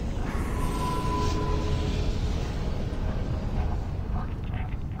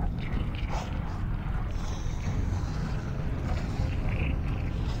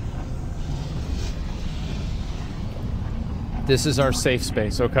 This is our safe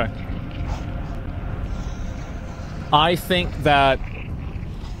space, okay. I think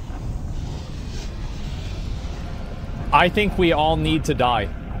we all need to die.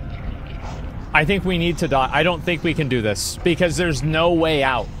 I think we need to die. I don't think we can do this because there's no way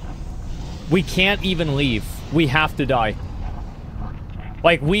out. We can't even leave. We have to die.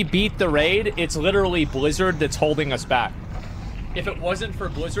 Like, we beat the raid. It's literally Blizzard that's holding us back. If it wasn't for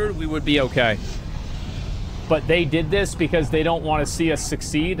Blizzard, we would be okay. But they did this because they don't want to see us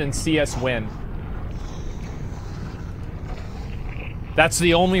succeed and see us win. That's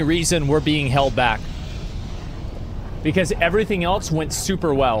the only reason we're being held back. Because everything else went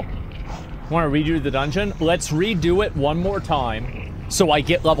super well. Want to redo the dungeon? Let's redo it one more time so I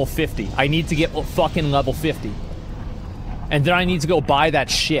get level 50. I need to get fucking level 50. And then I need to go buy that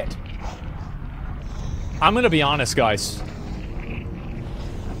shit. I'm gonna be honest, guys.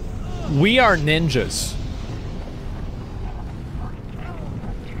 We are ninjas.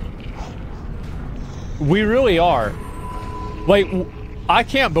 We really are. Like, I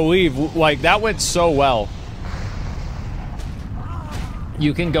can't believe, like, that went so well.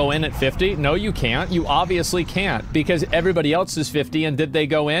 You can go in at 50? No, you can't. You obviously can't, because everybody else is 50, and did they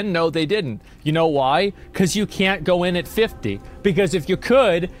go in? No, they didn't. You know why? Because you can't go in at 50. Because if you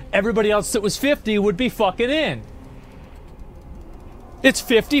could, everybody else that was 50 would be fucking in. It's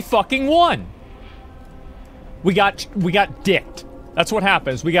 50 fucking 1. We got dicked. That's what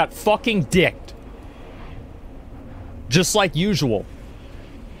happens. We got fucking dicked. Just like usual.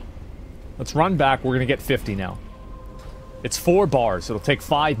 Let's run back. We're gonna get 50 now. It's 4 bars. It'll take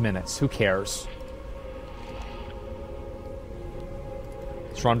 5 minutes. Who cares?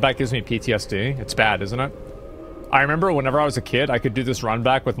 This run back gives me PTSD. It's bad, isn't it? I remember whenever I was a kid, I could do this run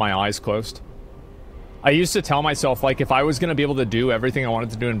back with my eyes closed. I used to tell myself, like, if I was going to be able to do everything I wanted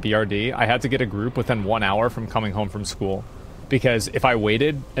to do in BRD, I had to get a group within 1 hour from coming home from school. Because if I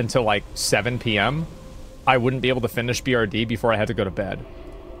waited until, like, 7 p.m., I wouldn't be able to finish BRD before I had to go to bed.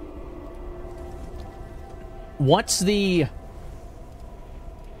 What's the...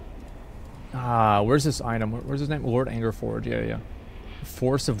 where's this item? Where's his name? Lord Angerforge. Yeah, yeah.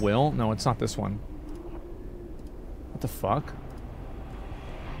 Force of Will? No, it's not this one. What the fuck?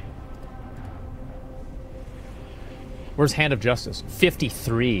 Where's Hand of Justice?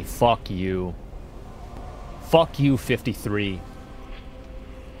 53. Fuck you. Fuck you, 53.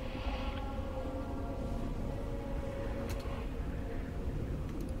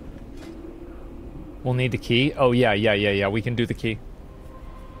 We'll need the key. Oh, yeah. We can do the key.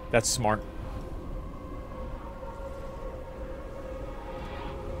 That's smart.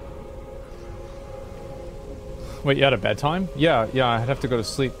 Wait, you had a bedtime? Yeah, I'd have to go to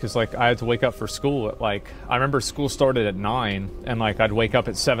sleep because, like, I had to wake up for school at, like... I remember school started at 9, and, like, I'd wake up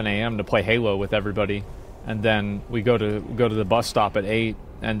at 7 a.m. to play Halo with everybody. And then we go to the bus stop at 8,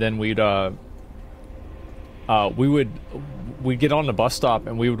 and then we'd get on the bus stop,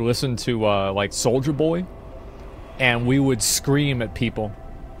 and we would listen to, like, Soulja Boy, and we would scream at people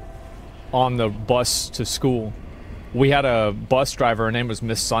on the bus to school. We had a bus driver, her name was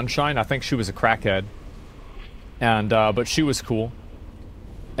Miss Sunshine. I think she was a crackhead. And, but she was cool.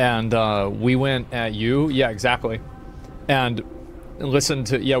 And, we went at you. Yeah, exactly. And listened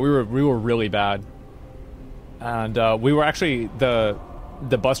to, yeah, we were really bad. And, we were actually the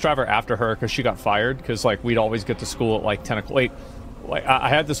bus driver after her because she got fired because, like, we'd always get to school at, like, 10 o'clock. Like, I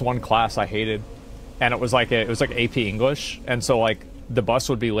had this one class I hated, and it was like AP English. And so, like, the bus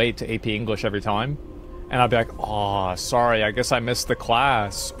would be late to AP English every time. And I'd be like, oh, sorry, I guess I missed the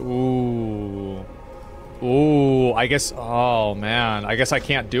class. Ooh, I guess, oh man, I guess I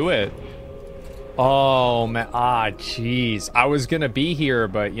can't do it. Oh man, jeez. I was gonna be here,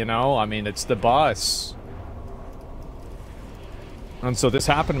 but you know, I mean, it's the bus. And so this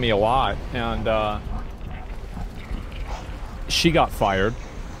happened to me a lot, and she got fired.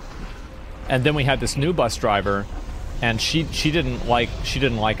 And then we had this new bus driver, and she didn't like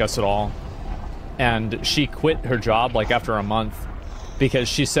us at all. And she quit her job like after a month because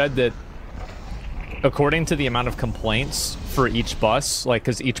she said that according to the amount of complaints for each bus, like,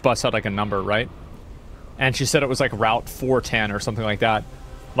 because each bus had, like, a number, right? And she said it was, like, Route 410 or something like that.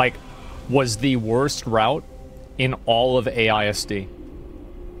 Like, was the worst route in all of AISD.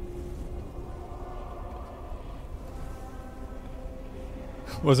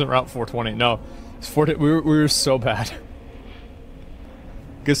 Wasn't Route 420. No. It's 4, we were so bad.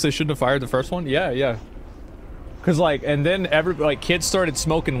 Guess they shouldn't have fired the first one? Yeah. Because, like, and then kids started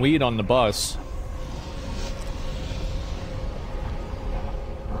smoking weed on the bus.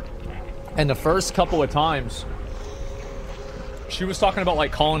 And the first couple of times, she was talking about,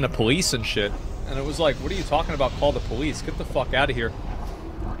 like, calling the police and shit. And it was like, what are you talking about, call the police? Get the fuck out of here.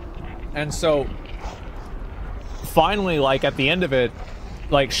 And so, finally, like, at the end of it,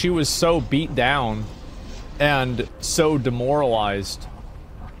 like, she was so beat down and so demoralized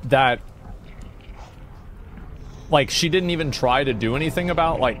that, like, she didn't even try to do anything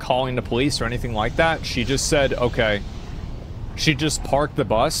about, like, calling the police or anything like that. She just said, okay. She'd just park the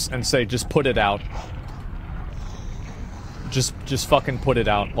bus and say, just put it out. Just fucking put it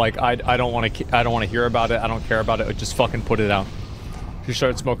out. Like, I don't want to hear about it. I don't care about it. Just fucking put it out. She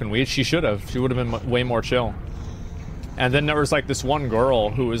started smoking weed. She should have. She would have been way more chill. And then there was, like, this one girl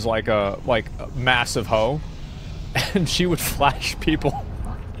who was like a massive hoe, and she would flash people.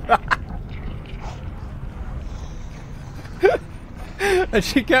 And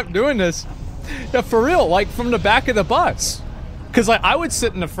she kept doing this. Yeah, for real, like, from the back of the bus. Because, like, I would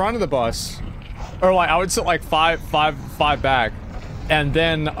sit in the front of the bus, or, like, I would sit, like, five back, and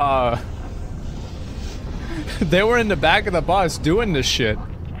then, they were in the back of the bus doing this shit.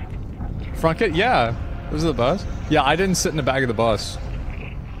 Front kit? Yeah. This is the bus? Yeah, I didn't sit in the back of the bus.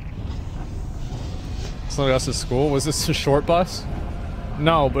 Somebody else's school? Was this a short bus?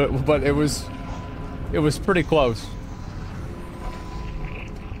 No, but it was pretty close.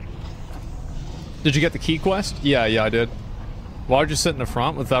 Did you get the key quest? Yeah, I did. Why would you sit in the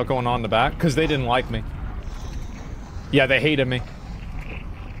front without going on the back? Because they didn't like me. Yeah, they hated me.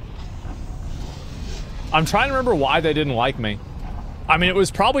 I'm trying to remember why they didn't like me. I mean, it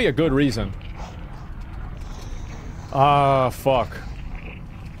was probably a good reason. Fuck.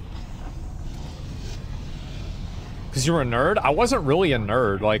 Because you were a nerd? I wasn't really a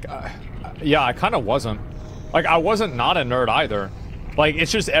nerd. Like, yeah, I kind of wasn't. Like, I wasn't not a nerd either. Like,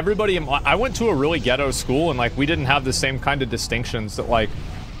 it's just everybody in I went to a really ghetto school, and, like, we didn't have the same kind of distinctions that, like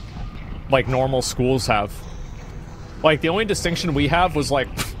normal schools have. Like, the only distinction we have was, like,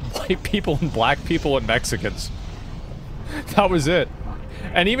 white people and black people and Mexicans. That was it.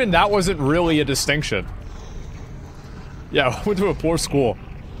 And even that wasn't really a distinction. Yeah, I went to a poor school.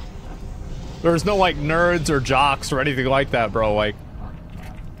 There was no, like, nerds or jocks or anything like that, bro. Like,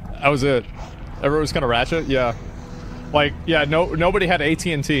 that was it. Everyone was kind of ratchet? Yeah. Like, yeah, nobody had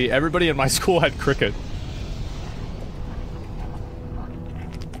AT&T. Everybody in my school had Cricket.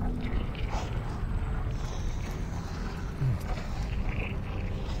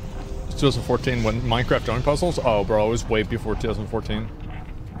 It's 2014 when Minecraft joined puzzles? Oh, bro, it was way before 2014.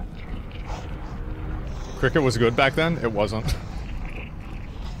 Cricket was good back then? It wasn't.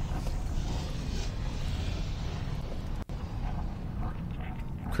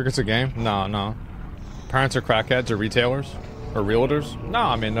 Cricket's a game? No. Parents are crackheads or retailers? Or realtors? No,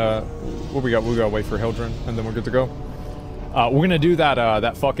 I mean, what we got? We gotta wait for Hildren, and then we're good to go. We're gonna do that,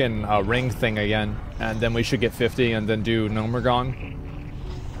 that fucking, ring thing again, and then we should get 50, and then do Gnomeregan.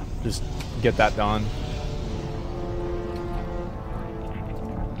 Just get that done.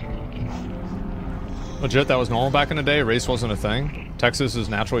 Legit, that was normal back in the day? Race wasn't a thing? Texas is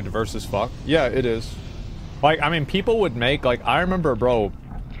naturally diverse as fuck? Yeah, it is. Like, I mean, people would make, like, I remember, bro,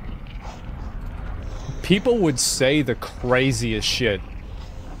 people would say the craziest shit.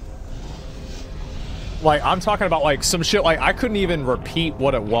 Like, I'm talking about, like, some shit, like, I couldn't even repeat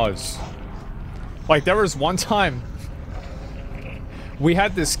what it was. Like, there was one time, we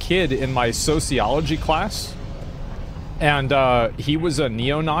had this kid in my sociology class, and, he was a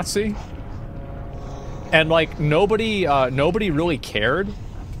neo-Nazi. And, like, nobody really cared.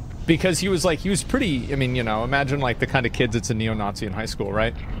 Because he was pretty, I mean, you know, imagine, like, the kind of kid that's a neo-Nazi in high school,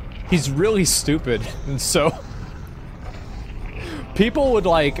 right? He's really stupid, and so people would,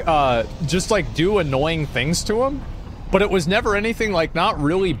 like, just, like, do annoying things to him, but it was never anything, like, not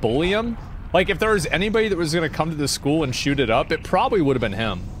really bully him. Like, if there was anybody that was gonna come to the school and shoot it up, it probably would have been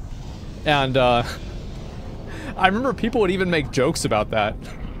him. And, I remember people would even make jokes about that.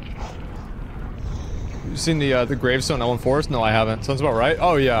 You seen the gravestone Ellen Forest? No, I haven't. Sounds about right.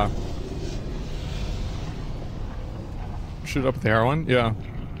 Oh, yeah. Shoot up with the heroin? Yeah.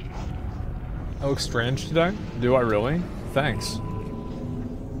 I look strange today? Do I really? Thanks.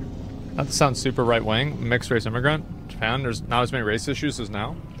 That sounds super right-wing. Mixed race immigrant. Japan, there's not as many race issues as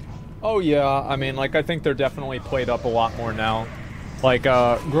now. Oh yeah, I mean, like, I think they're definitely played up a lot more now. Like,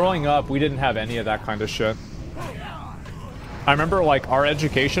 growing up, we didn't have any of that kind of shit. I remember, like, our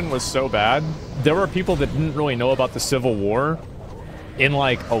education was so bad, there were people that didn't really know about the Civil War in,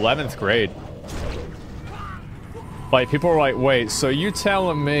 like, 11th grade. Like, people were like, wait, so you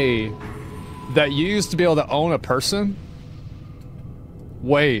telling me that you used to be able to own a person?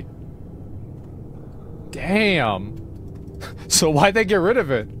 Wait. Damn. So why'd they get rid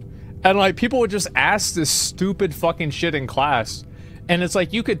of it? And, like, people would just ask this stupid fucking shit in class. And it's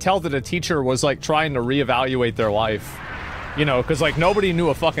like, you could tell that a teacher was, like, trying to reevaluate their life. You know, because, like, nobody knew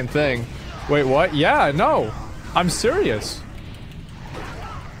a fucking thing. Wait, what? Yeah, no. I'm serious.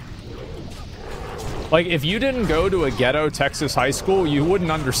 Like, if you didn't go to a ghetto Texas high school, you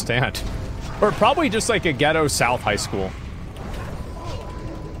wouldn't understand. Or probably just, like, a ghetto South high school.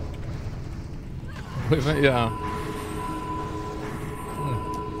 Yeah.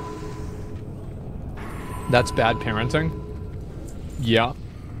 That's bad parenting? Yeah.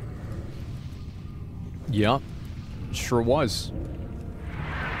 Yeah. Sure was.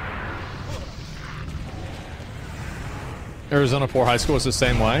 Arizona Poor High School was the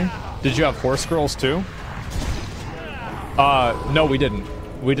same way. Did you have horse girls too? No, we didn't.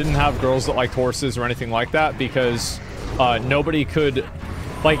 We didn't have girls that liked horses or anything like that because nobody could...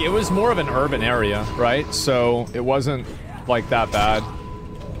 Like, it was more of an urban area, right? So it wasn't, like, that bad.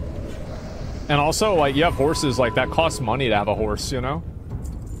 And also, like, you have horses, like, that costs money to have a horse, you know?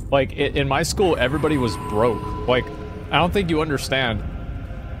 Like, in my school, everybody was broke. Like, I don't think you understand.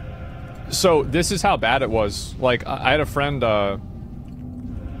 So, this is how bad it was. Like, I had a friend,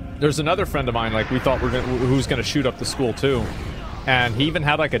 there's another friend of mine, like, we thought who was gonna shoot up the school, too. And he even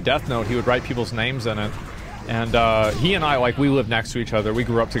had, like, a death note. He would write people's names in it. And, he and I, like, we lived next to each other. We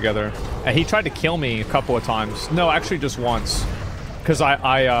grew up together. And he tried to kill me a couple of times. No, actually just once. Because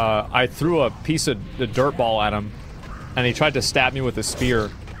I threw a piece of the dirt ball at him. And he tried to stab me with a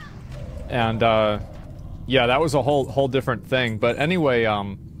spear. And, yeah, that was a whole different thing. But anyway,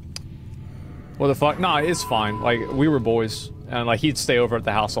 what the fuck? Nah, it's fine. Like, we were boys. And, like, he'd stay over at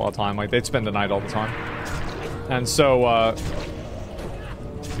the house all the time. Like, they'd spend the night all the time. And so,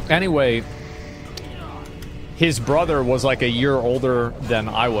 anyway, his brother was, like, a year older than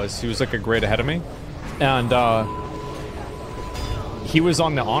I was. He was, like, a grade ahead of me. And, he was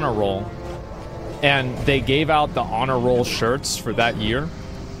on the honor roll. And they gave out the honor roll shirts for that year.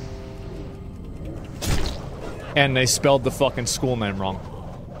 And they spelled the fucking school name wrong.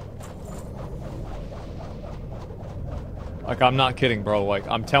 Like, I'm not kidding, bro. Like,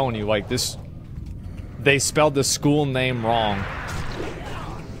 I'm telling you, like, this... They spelled the school name wrong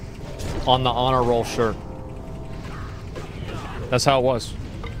on the honor roll shirt. That's how it was.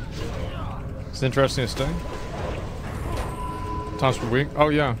 It's interesting to stay. Times per week? Oh,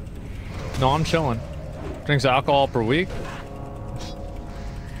 yeah. No, I'm chilling. Drinks alcohol per week?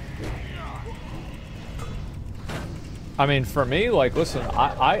 I mean, for me, like, listen,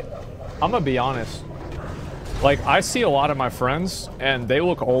 I'm gonna be honest. Like, I see a lot of my friends, and they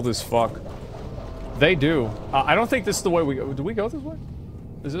look old as fuck. They do. I don't think this is the way we go. Do we go this way?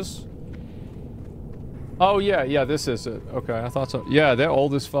 Is this? Oh, yeah, this is it. Okay, I thought so. Yeah, they're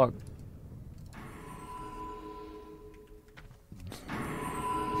old as fuck.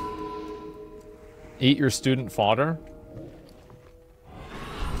 Eat your student fodder?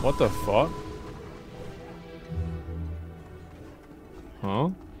 What the fuck? Huh?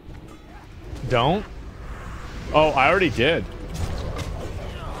 Don't? Oh, I already did.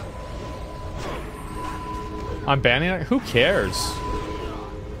 I'm banning it? Who cares?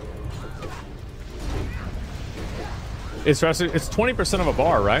 It's 20% of a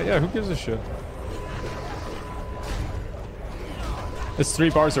bar, right? Yeah, who gives a shit? It's 3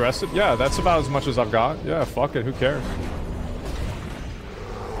 bars arrested? Yeah, that's about as much as I've got. Yeah, fuck it, who cares?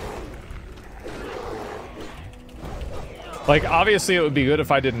 Like, obviously it would be good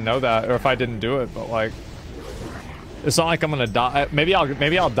if I didn't know that, or if I didn't do it, but like... It's not like I'm gonna die. Maybe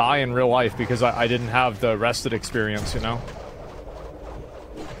I'll die in real life because I didn't have the rested experience, you know?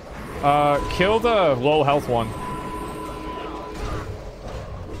 Kill the low health one.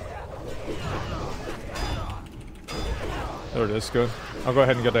 There it is, good. I'll go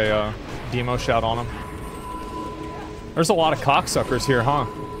ahead and get a demo shout on him. There's a lot of cocksuckers here, huh?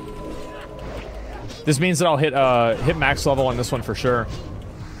 This means that I'll hit max level on this one for sure.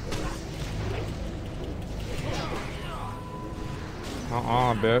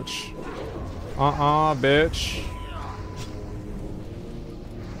 Bitch. Bitch.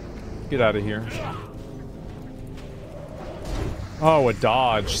 Get out of here. Oh, a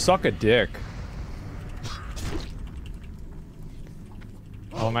dodge. Suck a dick.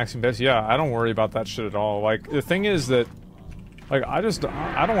 Oh, maxing best? Yeah, I don't worry about that shit at all. Like, the thing is that... Like, I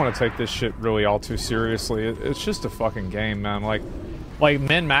don't want to take this shit really all too seriously. It's just a fucking game, man. Like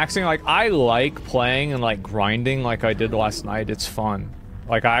min-maxing, like, I like playing and, like, grinding like I did last night. It's fun.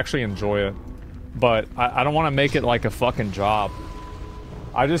 Like, I actually enjoy it. But I don't want to make it like a fucking job.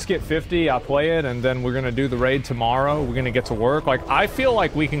 I just get 50, I play it, and then we're gonna do the raid tomorrow. We're gonna get to work. Like, I feel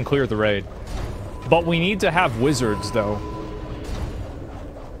like we can clear the raid. But we need to have wizards, though.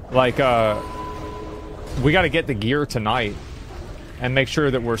 Like, we gotta get the gear tonight. And make sure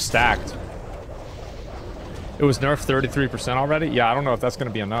that we're stacked. It was nerfed 33% already? Yeah, I don't know if that's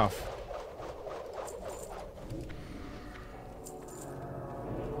gonna be enough.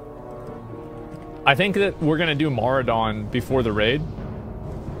 I think that we're gonna do Maraudon before the raid.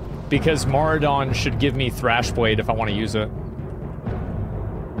 Because Maraudon should give me Thrash Blade if I want to use it.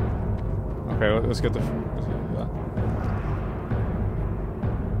 Okay, let's get the...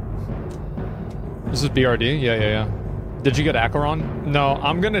 This is BRD? Yeah. Did you get Acheron? No,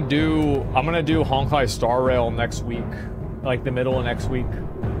 I'm gonna do Honkai Star Rail next week. Like the middle of next week.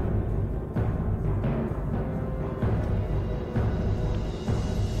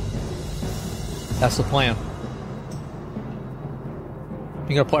 That's the plan.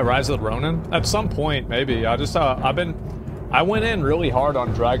 You gonna play Rise of the Ronin? At some point, maybe. I went in really hard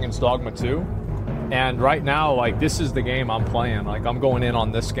on Dragon's Dogma 2. And right now, like, this is the game I'm playing. Like, I'm going in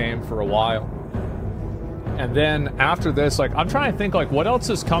on this game for a while. And then after this, like, I'm trying to think, like, what else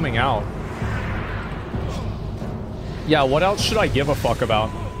is coming out? Yeah, what else should I give a fuck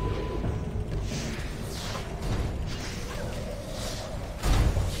about?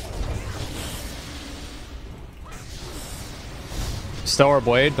 Stellar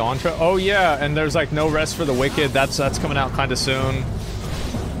Blade, Dawntra. Oh yeah, and there's like No Rest for the Wicked. That's coming out kind of soon.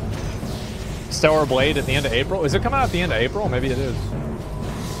 Stellar Blade at the end of April. Is it coming out at the end of April? Maybe it is.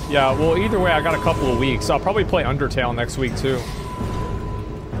 Yeah, well, either way, I got a couple of weeks. I'll probably play Undertale next week, too.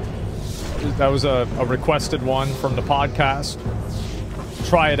 That was a requested one from the podcast.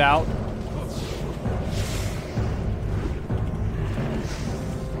 Try it out.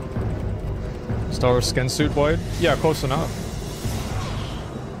 Star Wars Skin Suit Blade? Yeah, close enough.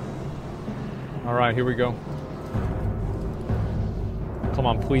 Alright, here we go. Come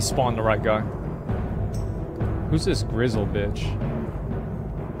on, please spawn the right guy. Who's this grizzle bitch?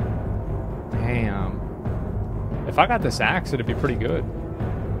 Damn. If I got this axe, it'd be pretty good.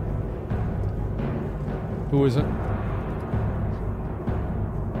 Who is it?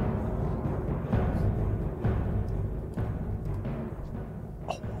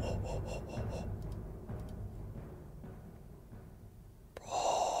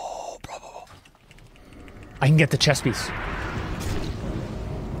 Bro. I can get the chess piece.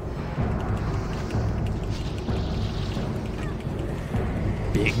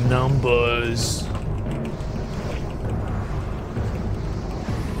 Big numbers.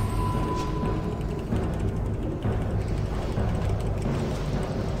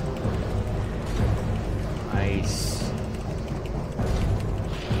 Nice.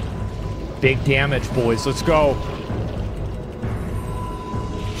 Big damage, boys. Let's go.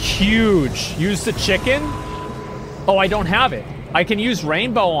 Huge. Use the chicken? Oh, I don't have it. I can use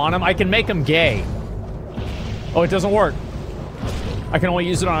rainbow on him. I can make him gay. Oh, it doesn't work. I can only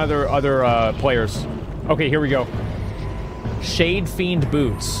use it on other players. Okay, here we go. Shade Fiend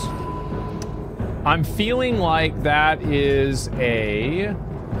Boots. I'm feeling like that is a...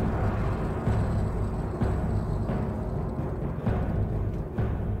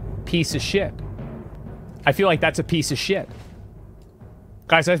 piece of shit. I feel like that's a piece of shit.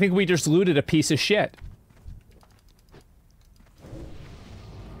 Guys, I think we just looted a piece of shit.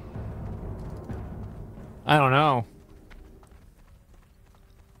 I don't know.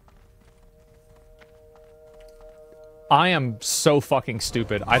 I am so fucking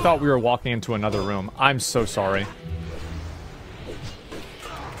stupid. I thought we were walking into another room. I'm so sorry.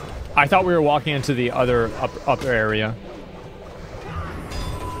 I thought we were walking into the other upper area.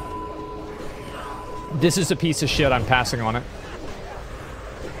 This is a piece of shit. I'm passing on it.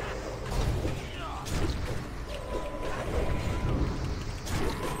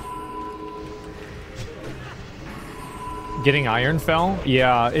 Getting Iron Fell?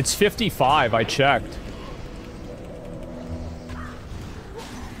 Yeah, it's 55. I checked.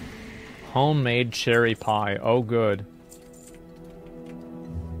 Homemade cherry pie. Oh, good.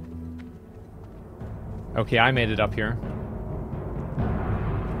 Okay, I made it up here.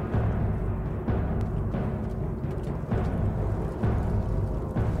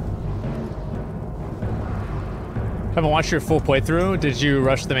 Haven't watched your full playthrough. Did you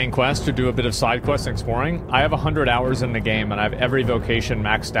rush the main quest or do a bit of side quest and exploring? I have 100 hours in the game and I have every vocation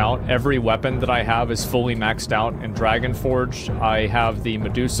maxed out. Every weapon that I have is fully maxed out. In Dragonforge, I have the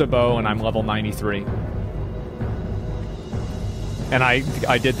Medusa bow and I'm level 93. And I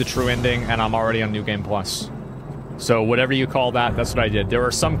did the true ending and I'm already on New Game Plus. So whatever you call that, that's what I did. There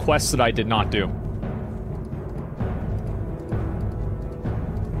are some quests that I did not do.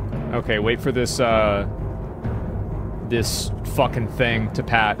 Okay, wait for this this fucking thing to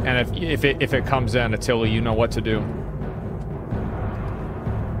pat, and if it comes in, Attila, you know what to do.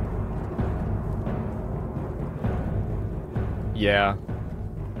 Yeah.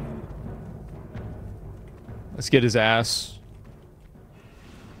 Let's get his ass.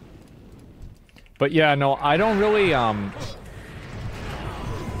 But yeah, no, I don't really,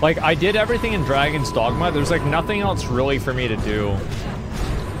 like, I did everything in Dragon's Dogma. There's, like, nothing else really for me to do.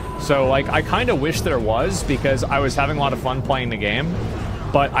 So, like, I kind of wish there was, because I was having a lot of fun playing the game,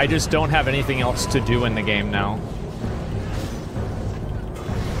 but I just don't have anything else to do in the game now.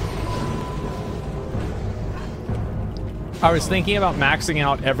 I was thinking about maxing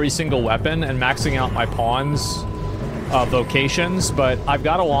out every single weapon and maxing out my pawns' vocations, but I've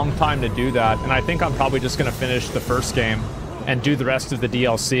got a long time to do that, and I think I'm probably just going to finish the first game and do the rest of the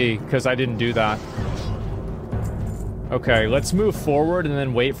DLC, because I didn't do that. Okay, let's move forward and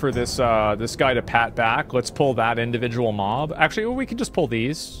then wait for this this guy to pat back. Let's pull that individual mob. Actually, well, we can just pull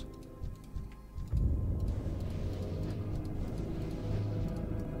these.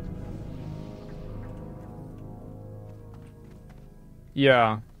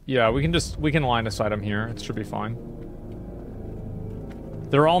 Yeah, we can line aside them here. It should be fine.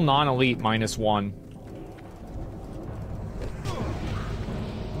 They're all non-elite -1.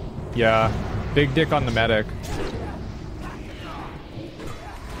 Yeah, big dick on the medic.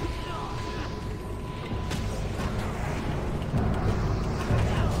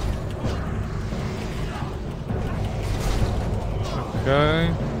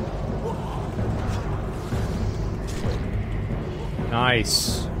 Okay.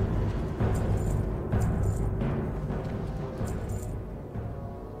 Nice.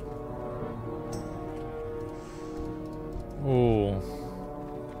 Ooh.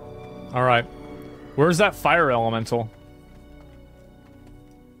 All right. Where's that fire elemental?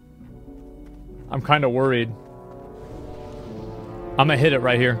 I'm kind of worried. I'm gonna hit it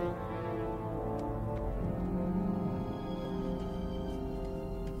right here.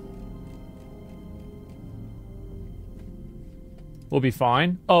 We'll be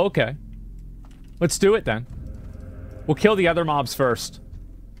fine. Oh, okay. Let's do it then. We'll kill the other mobs first.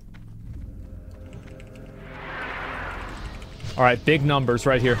 All right, big numbers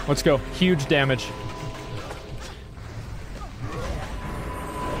right here. Let's go. Huge damage.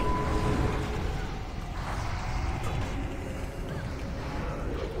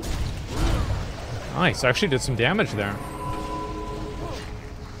 Nice. I actually did some damage there.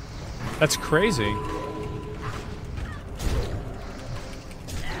 That's crazy.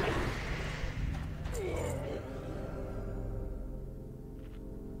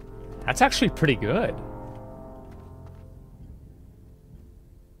 That's actually pretty good.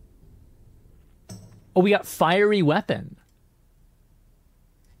 Oh, we got fiery weapon.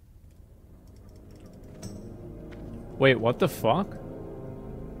 Wait, what the fuck?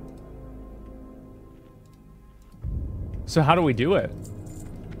 So how do we do it?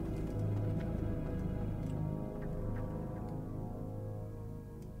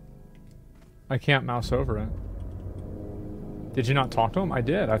 I can't mouse over it. Did you not talk to him? I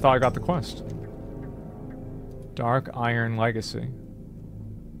did. I thought I got the quest. Dark Iron Legacy.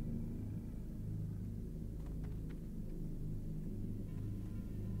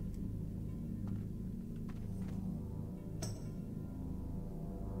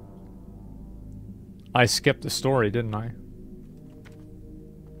 I skipped the story, didn't I?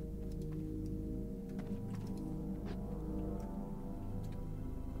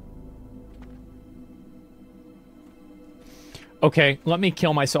 Okay, let me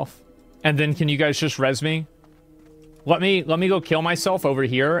kill myself. And then can you guys just res me? Let me go kill myself over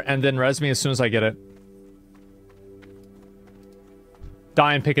here and then res me as soon as I get it.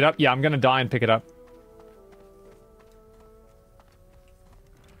 Die and pick it up? Yeah, I'm gonna die and pick it up.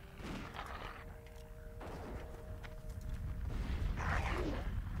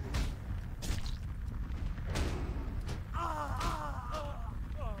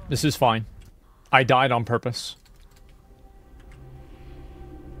 This is fine. I died on purpose.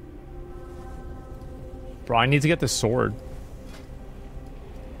 Bro, I need to get this sword.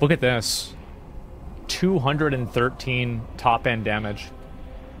 Look at this. 213 top end damage.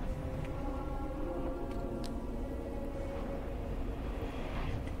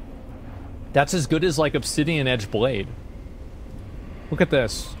 That's as good as like Obsidian Edge Blade. Look at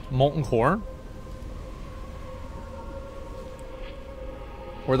this. Molten Core.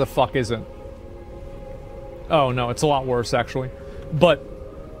 Where the fuck is it? Oh no, it's a lot worse actually. But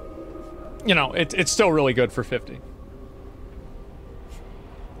you know, it's still really good for 50.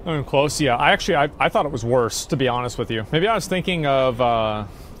 I'm close, yeah. I thought it was worse, to be honest with you. Maybe I was thinking of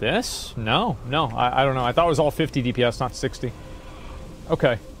this? No, I don't know. I thought it was all 50 DPS, not 60.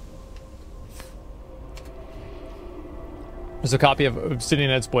 Okay. There's a copy of Obsidian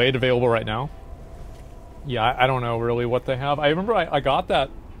Edge Blade available right now. Yeah, I don't know really what they have. I remember I got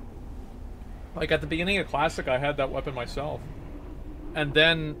that. Like at the beginning of Classic, I had that weapon myself. And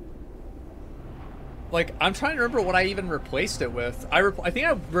then, like, I'm trying to remember what I even replaced it with. I think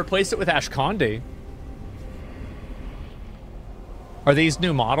I replaced it with Ashkandi. Are these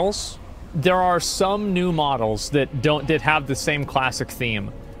new models? There are some new models that have the same classic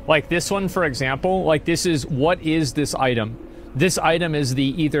theme. Like this one, for example, like what is this item? This item is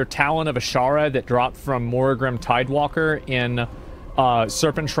the either Talon of Ashara that dropped from Morgrim Tidewalker in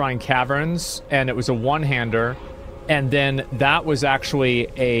Serpent Shrine Caverns, and it was a one-hander, and then that was actually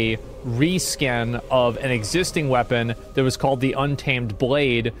a reskin of an existing weapon that was called the Untamed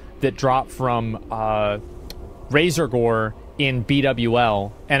Blade that dropped from Razorgore in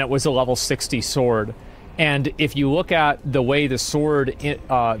BWL, and it was a level 60 sword. And if you look at the way the sword,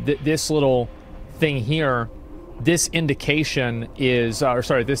 this little thing here, this indication is, or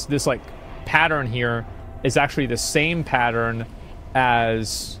sorry, this like pattern here is actually the same pattern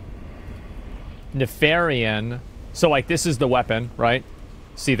as Nefarian. So like this is the weapon, right?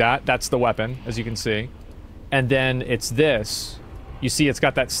 See that? That's the weapon, as you can see. And then it's this. You see it's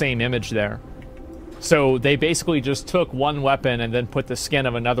got that same image there. So they basically just took one weapon and then put the skin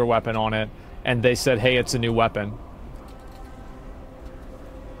of another weapon on it, and they said, hey, it's a new weapon.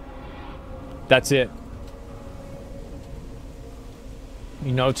 That's it.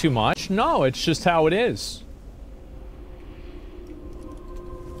 You know too much? No, it's just how it is.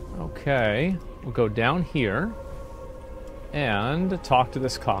 Okay, we'll go down here and talk to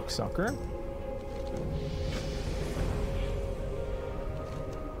this cocksucker.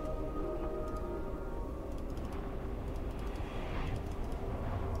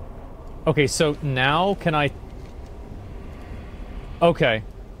 Okay, so now can I... Okay.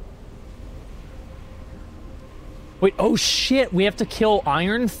 Wait, oh shit, we have to kill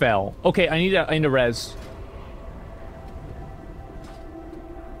Ironfell. Okay, I need a res.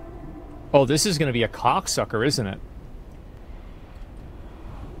 Oh, this is gonna be a cocksucker, isn't it?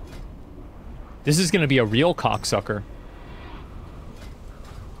 This is gonna be a real cocksucker.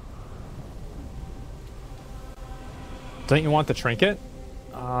 Don't you want the trinket?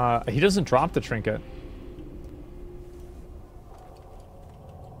 He doesn't drop the trinket.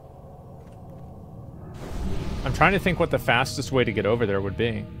 I'm trying to think what the fastest way to get over there would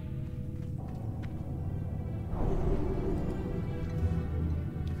be.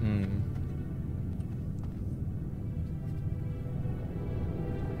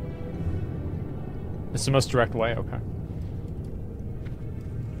 It's the most direct way? Okay.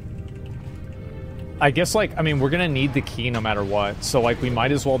 I guess, like, I mean, we're gonna need the key no matter what, so, like, we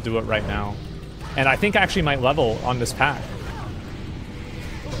might as well do it right now. And I think I actually might level on this pack.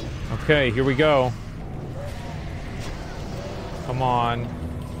 Okay, here we go. Come on.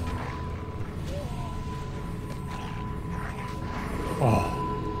 Oh.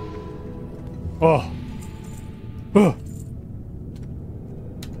 Oh. Oh.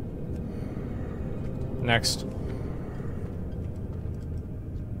 Next.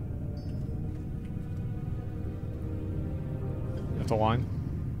 That's a line.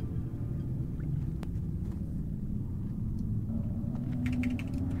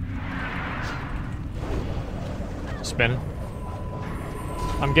 Spin.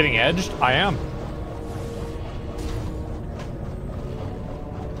 I'm getting edged? I am.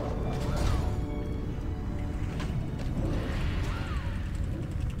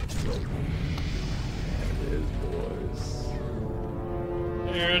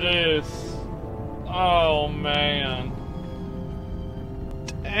 Oh, man.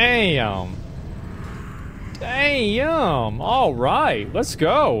 Damn. Damn. All right. Let's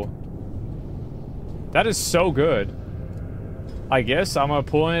go. That is so good. I guess I'm going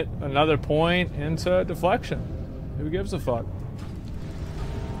to point another point into deflection. Who gives a fuck?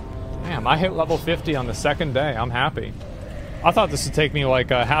 Damn, I hit level 50 on the second day. I'm happy. I thought this would take me like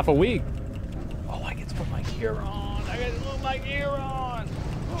half a week. Oh, I get to put my gear on. I get to put my gear on.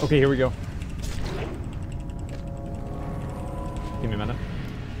 Okay, here we go. Give me a minute.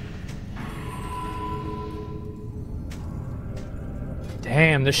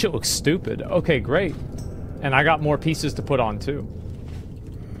 Damn, this shit looks stupid. Okay, great. And I got more pieces to put on, too.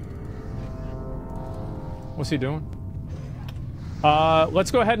 What's he doing? Let's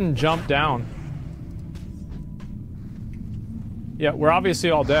go ahead and jump down. Yeah, we're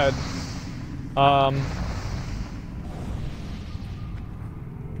obviously all dead.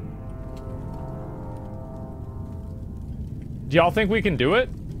 Do y'all think we can do it?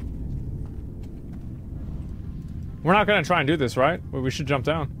 We're not gonna try and do this, right? Well, we should jump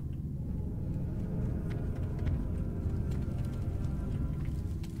down.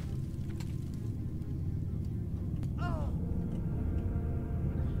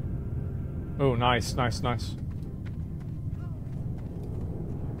 Oh, nice, nice, nice.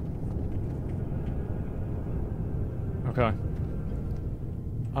 Okay.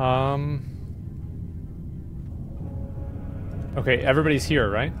 Okay, everybody's here,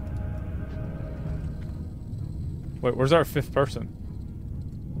 right? Wait, where's our fifth person?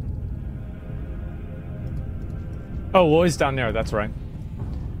 Oh, Loy's down there, that's right.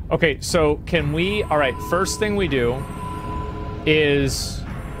 Okay, so can we... Alright, first thing we do is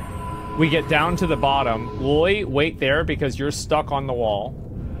we get down to the bottom. Loy, wait there because you're stuck on the wall.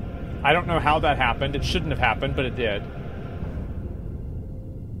 I don't know how that happened. It shouldn't have happened, but it did.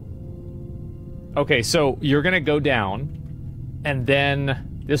 Okay, so you're gonna go down, and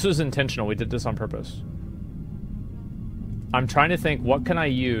then... This was intentional. We did this on purpose. I'm trying to think, what can I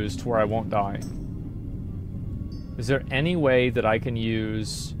use to where I won't die? Is there any way that I can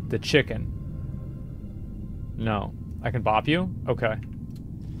use the chicken? No. I can bop you? Okay.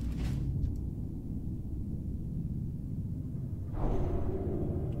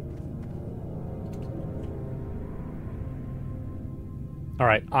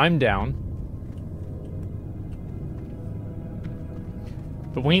 Alright, I'm down.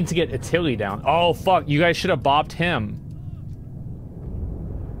 But we need to get Attili down. Oh, fuck. You guys should have bopped him.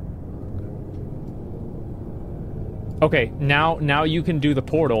 Okay, now you can do the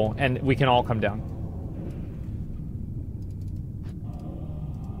portal, and we can all come down.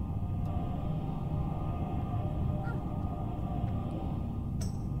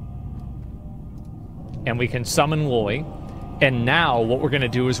 And we can summon Loy. And now what we're going to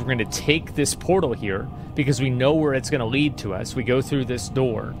do is we're going to take this portal here, because we know where it's going to lead to us. We go through this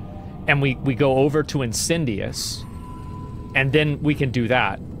door, and we go over to Incendious, and then we can do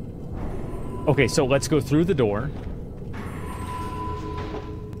that. Okay, so let's go through the door.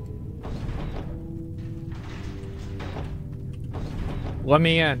 Let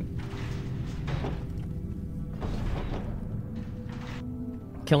me in.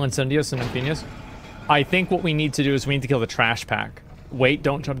 Kill Incendious and Infineous. I think what we need to do is we need to kill the trash pack. Wait,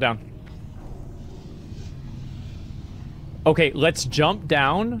 don't jump down. Okay, let's jump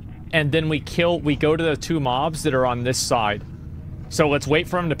down, and then we go to the 2 mobs that are on this side. So let's wait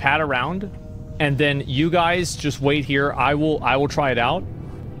for them to pad around, and then you guys just wait here. I will try it out.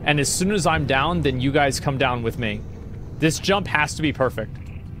 And as soon as I'm down, then you guys come down with me. This jump has to be perfect.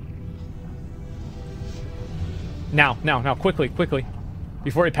 Now, quickly.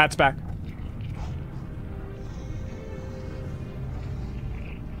 Before he pats back.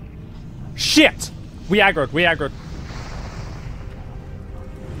 Shit! We aggroed.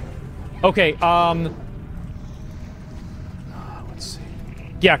 Okay, let's see.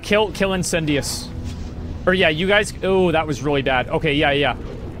 Yeah, kill Incendious. Or yeah, you guys... Oh, that was really bad. Okay, yeah.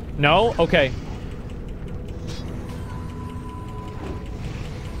 No? Okay.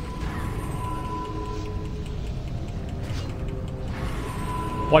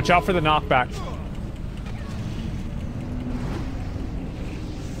 Watch out for the knockback.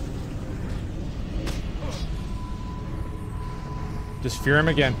 Just fear him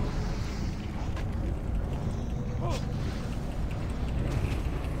again.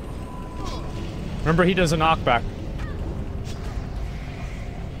 Remember, he does a knockback.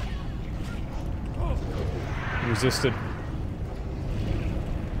 Resisted.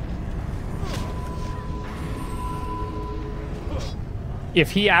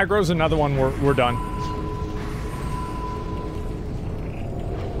 If he aggroes another one, we're done.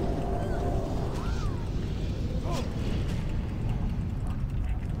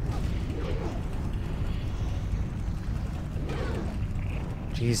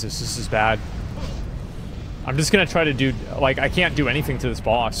 Jesus, this is bad. I'm just gonna try to do... Like, I can't do anything to this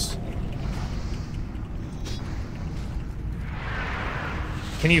boss.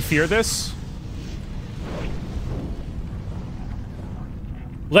 Can you fear this?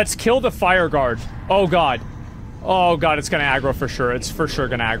 Let's kill the fire guard. Oh god. Oh god, it's gonna aggro for sure. It's for sure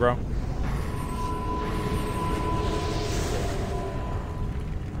gonna aggro.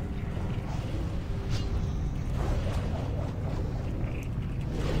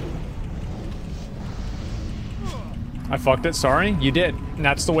 I fucked it, sorry. You did. And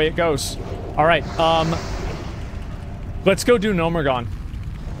that's the way it goes. Alright, let's go do Gnomeregan.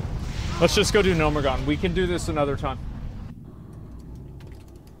 Let's just go do Gnomeregan. We can do this another time.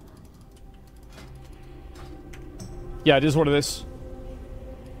 Yeah, it is what it is.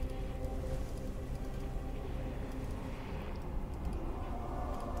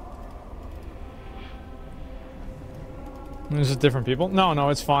 Is it different people? No,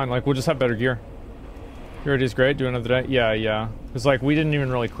 it's fine. Like, we'll just have better gear. Purity is great. Do another day. Yeah. Because, like, we didn't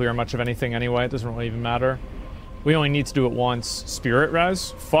even really clear much of anything anyway. It doesn't really even matter. We only need to do it once. Spirit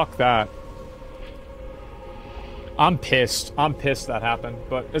res? Fuck that. I'm pissed. I'm pissed that happened.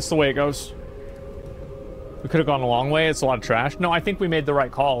 But it's the way it goes. We could have gone a long way. It's a lot of trash. No, I think we made the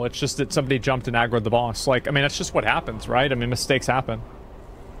right call. It's just that somebody jumped and aggroed the boss. Like, I mean, that's just what happens, right? I mean, mistakes happen.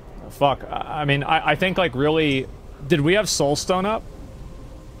 Fuck. I mean, I think, like, really... Did we have Soulstone up?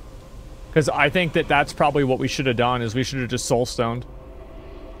 Because I think that that's probably what we should have done, is we should have just Soulstoned.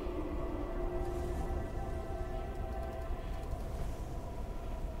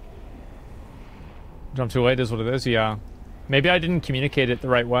 Jump too late is what it is, yeah. Maybe I didn't communicate it the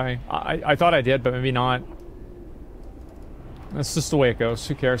right way. I thought I did, but maybe not. That's just the way it goes.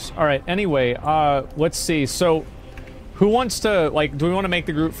 Who cares? Alright, anyway, let's see. So, who wants to, like, do we want to make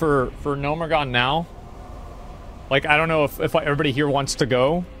the group for Gnomeregan now? Like, I don't know if everybody here wants to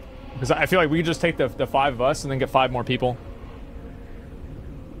go. Because I feel like we could just take the 5 of us and then get 5 more people.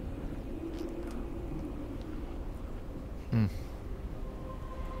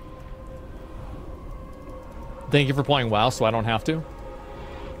 Thank you for playing WoW, so I don't have to.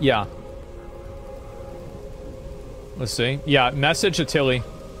 Yeah. Let's see. Yeah, message Attili.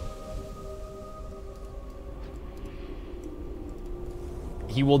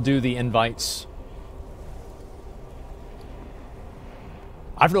 He will do the invites.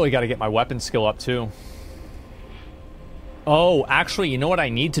 I've really got to get my weapon skill up, too. Oh, actually, you know what I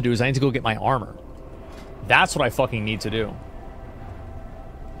need to do is I need to go get my armor. That's what I fucking need to do.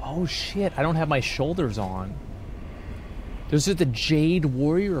 Oh, shit. I don't have my shoulders on. Those are the Jade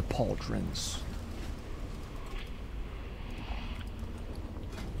Warrior pauldrons.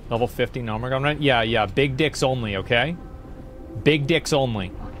 Level 50 Gnomeregan, right? Yeah, yeah. Big dicks only, okay? Big dicks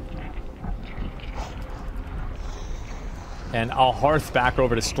only. And I'll hearth back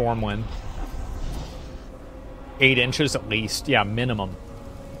over to Stormwind. 8 inches at least. Yeah, minimum.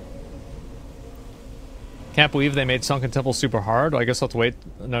 Can't believe they made Sunken Temple super hard. I guess I'll have to wait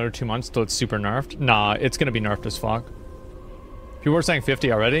another 2 months till it's super nerfed. Nah, it's gonna be nerfed as fuck. People were saying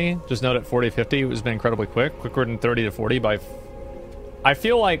 50 already. Just note at 40 to 50 it was been incredibly quick. Quicker than 30 to 40 by... I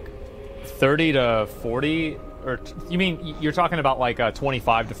feel like 30 to 40... Or you mean you're talking about like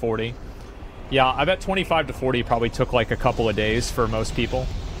 25 to 40? Yeah, I bet 25 to 40 probably took like a couple of days for most people.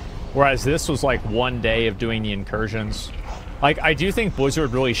 Whereas this was like 1 day of doing the incursions. Like, I do think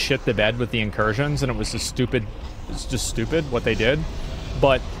Blizzard really shit the bed with the incursions, and it was just stupid. It's just stupid what they did.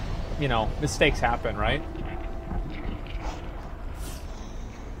 But, you know, mistakes happen, right?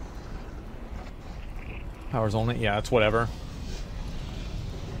 Powers only? Yeah, it's whatever.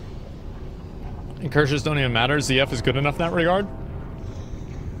 Incursions don't even matter. ZF is good enough in that regard.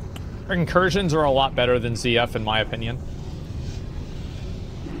 Incursions are a lot better than ZF, in my opinion.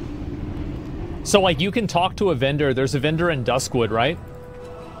 So, like, you can talk to a vendor. There's a vendor in Duskwood, right?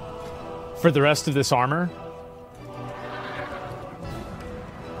 For the rest of this armor.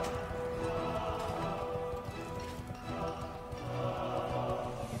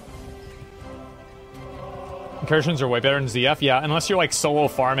 Incursions are way better than ZF, yeah. Unless you're, like, solo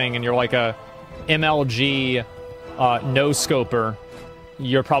farming and you're, like, a MLG no-scoper,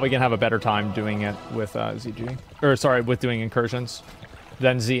 you're probably going to have a better time doing it with ZG. Or, sorry, with doing incursions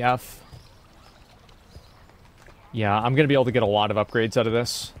than ZF. Yeah, I'm going to be able to get a lot of upgrades out of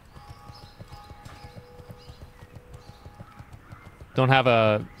this. Don't have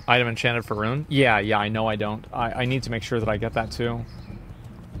a item enchanted for rune? Yeah, I know I don't. I need to make sure that I get that too.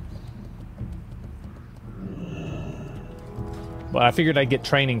 But I figured I'd get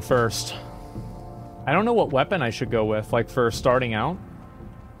training first. I don't know what weapon I should go with, like for starting out.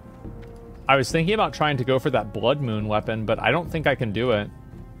 I was thinking about trying to go for that Blood Moon weapon, but I don't think I can do it.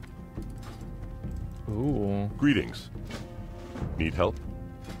 Ooh. Greetings. Need help?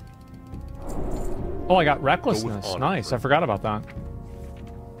 Oh, I got Recklessness. Nice. I forgot about that.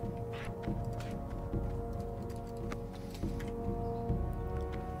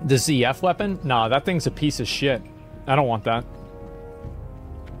 The ZF weapon? Nah, that thing's a piece of shit. I don't want that.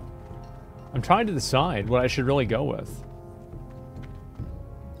 I'm trying to decide what I should really go with.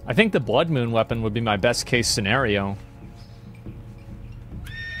 I think the Blood Moon weapon would be my best case scenario.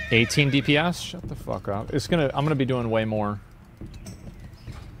 18 DPS? Shut the fuck up. I'm gonna be doing way more.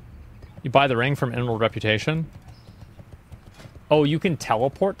 You buy the ring from Emerald Reputation? Oh, you can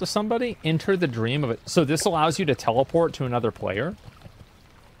teleport to somebody? Enter the dream of it. So this allows you to teleport to another player?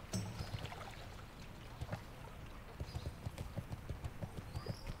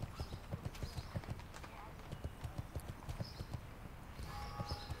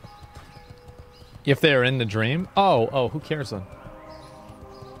 If they're in the dream? Oh, who cares then?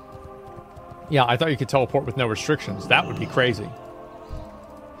 Yeah, I thought you could teleport with no restrictions. That would be crazy.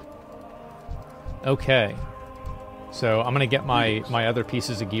 Okay. So I'm going to get my other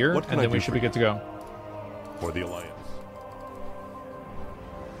pieces of gear, and then we should be good to go. For the Alliance.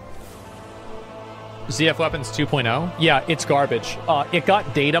 ZF Weapons 2.0? Yeah, it's garbage. It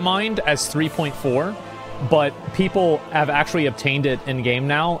got data mined as 3.4, but people have actually obtained it in-game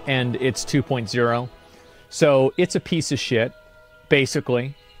now, and it's 2.0. So it's a piece of shit,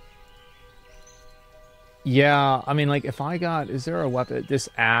 basically. Yeah, I mean, like, if I got... Is there a weapon? This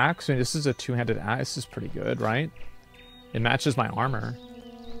axe? I mean, this is a two-handed axe. This is pretty good, right? It matches my armor.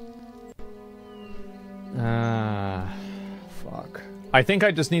 Fuck. I think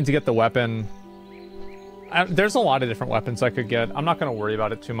I just need to get the weapon... there's a lot of different weapons I could get. I'm not going to worry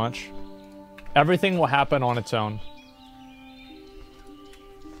about it too much. Everything will happen on its own.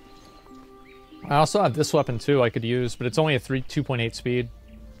 I also have this weapon, too, I could use, but it's only a 2.8 speed.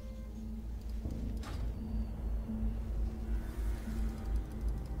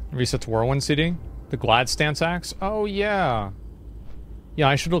 Resets Whirlwind CD? The Glad Stance Axe? Oh, yeah. Yeah,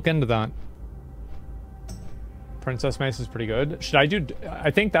 I should look into that. Princess Mace is pretty good. Should I do...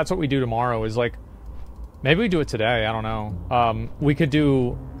 I think that's what we do tomorrow, is like... Maybe we do it today, I don't know. We could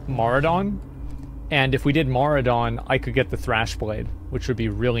do Maradon, and if we did Maradon, I could get the Thrash Blade, which would be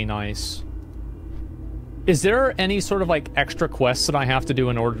really nice. Is there any sort of, like, extra quests that I have to do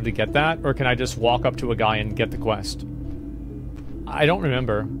in order to get that, or can I just walk up to a guy and get the quest? I don't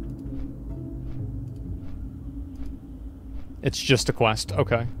remember. It's just a quest.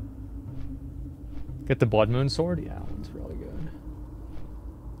 Okay. Get the Blood Moon Sword? Yeah, that's really good.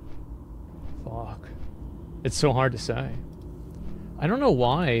 Fuck. It's so hard to say. I don't know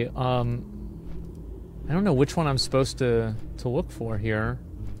why. I don't know which one I'm supposed to look for here.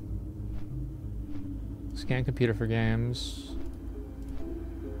 Scan computer for games.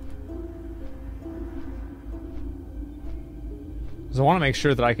 Because I want to make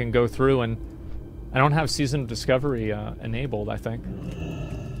sure that I can go through, and I don't have Season of Discovery enabled, I think.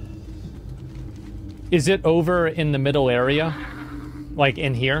 Is it over in the middle area? Like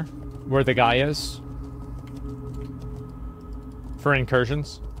in here? Where the guy is? For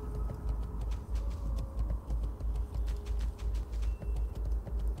incursions?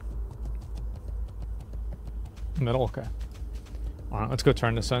 Middle, okay. Alright, let's go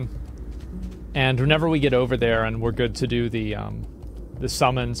turn this in. And whenever we get over there and we're good to do the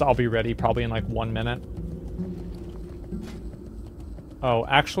summons, I'll be ready probably in like 1 minute. Oh,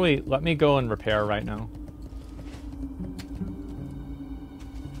 actually, let me go and repair right now.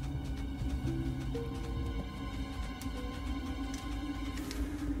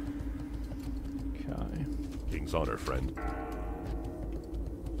 Okay. King's honor, friend.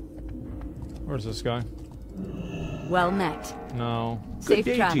 Where's this guy? Well met. No. Safe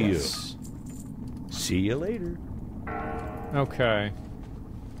Good day travels. to you. See you later. Okay.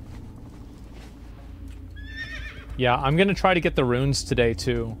 Yeah, I'm gonna try to get the runes today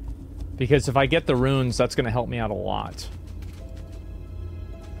too. Because if I get the runes, that's gonna help me out a lot.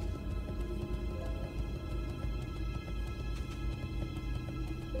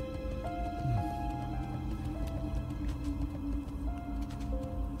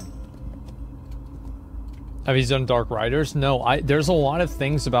 Have you done Dark Riders? No, there's a lot of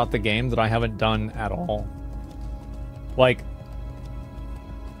things about the game that I haven't done at all. Like,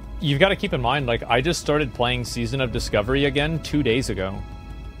 you've got to keep in mind, like, I just started playing Season of Discovery again 2 days ago.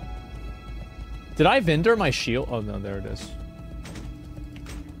 Did I vendor my shield? Oh, no, there it is.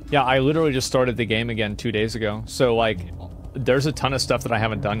 Yeah, I literally just started the game again 2 days ago. So, like, there's a ton of stuff that I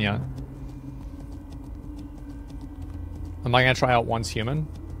haven't done yet. Am I going to try out Once Human?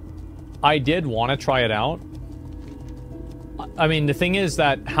 I did want to try it out. I mean, the thing is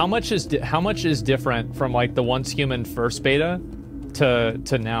that how much is different from like the Once Human first beta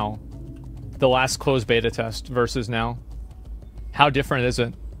to now, the last closed beta test versus now? How different is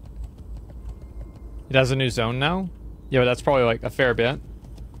it? It has a new zone now? Yeah, but that's probably like a fair bit.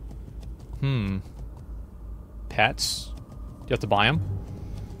 Pets? Do you have to buy them?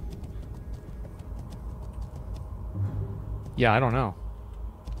 Yeah, I don't know.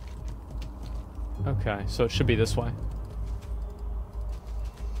 Okay, so it should be this way.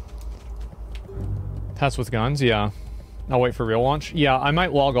 Pets with guns, yeah. I'll wait for real launch. Yeah, I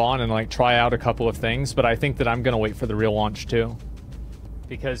might log on and like try out a couple of things, but I think that I'm gonna wait for the real launch too.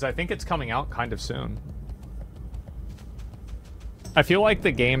 Because I think it's coming out kind of soon. I feel like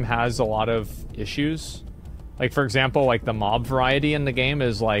the game has a lot of issues. Like, for example, like the mob variety in the game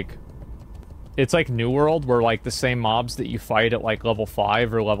is like... It's like New World, where like the same mobs that you fight at like level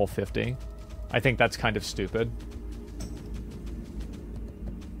 5 or level 50. I think that's kind of stupid.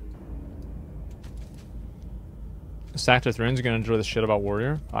 Stacked with runes, you're gonna enjoy the shit about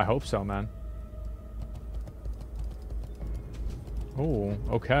Warrior? I hope so, man. Oh,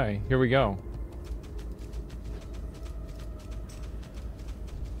 okay. Here we go.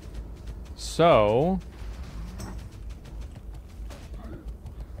 So...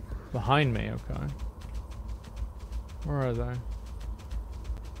 Behind me, okay. Where are they?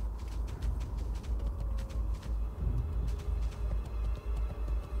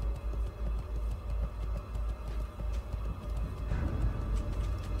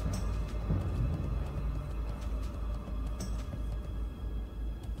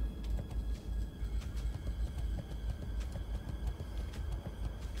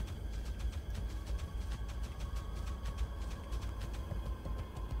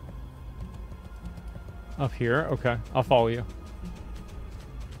 Up here? Okay, I'll follow you.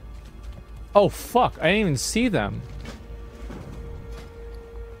 Oh, fuck. I didn't even see them.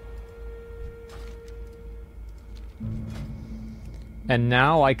 And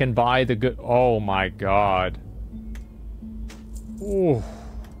now I can buy the good... Oh, my God. Oh.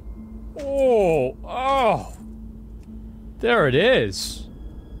 Oh. Oh. There it is.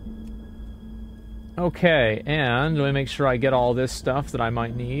 Okay, and let me make sure I get all this stuff that I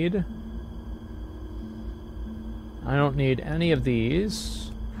might need. I don't need any of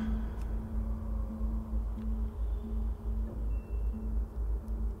these.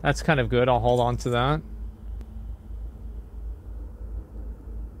 That's kind of good. I'll hold on to that.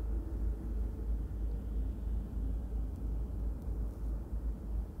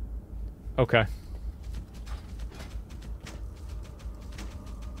 Okay.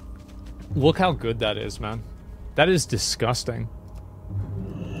 Look how good that is, man. That is disgusting.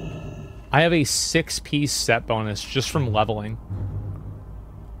 I have a 6-piece set bonus just from leveling.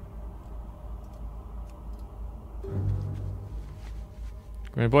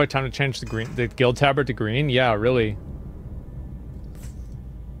 Green boy, time to change the guild tabard to green? Yeah, really.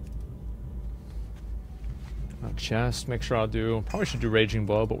 Chest, make sure I'll do... Probably should do Raging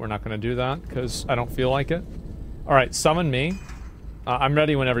Blow, but we're not going to do that because I don't feel like it. Alright, summon me. I'm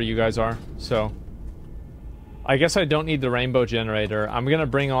ready whenever you guys are, so... I guess I don't need the Rainbow Generator. I'm going to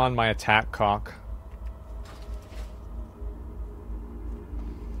bring on my attack cock.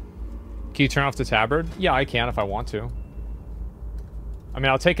 Can you turn off the tabard? Yeah, I can if I want to. I mean,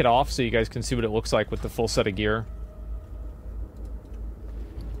 I'll take it off so you guys can see what it looks like with the full set of gear.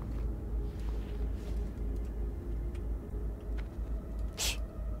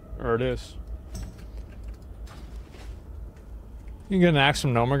 There it is. You can get an axe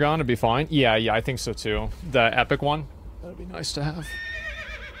from Gnomeregan, it'd be fine. Yeah, I think so too. The epic one. That'd be nice to have.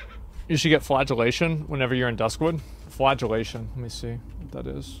 You should get Flagellation whenever you're in Duskwood. Flagellation, let me see what that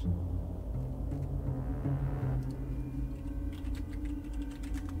is.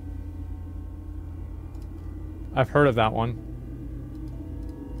 I've heard of that one.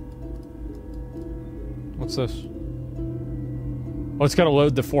 What's this? Oh, it's got to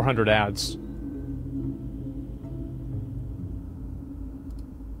load the 400 ads.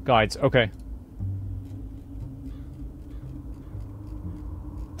 Guides, okay.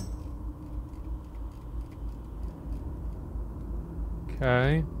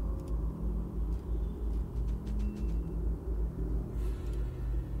 Okay.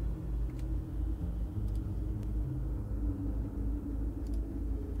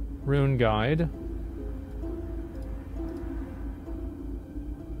 Rune guide.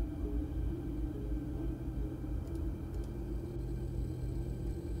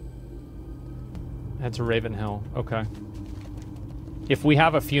 Head to Ravenhill. Okay. If we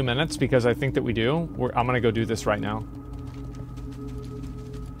have a few minutes, because I think that we do, I'm gonna go do this right now.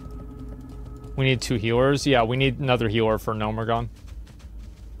 We need 2 healers. Yeah, we need another healer for Gnomeregan.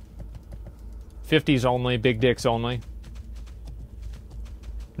 50s only, big dicks only.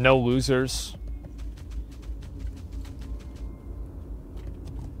 No losers.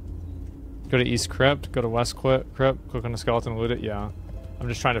 Go to East Crypt, go to West Crypt, click on the skeleton, loot it. Yeah. I'm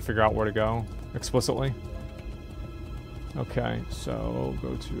just trying to figure out where to go explicitly. Okay, so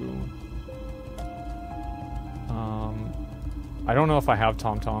go to... I don't know if I have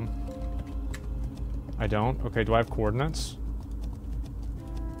TomTom. I don't. Okay, do I have coordinates?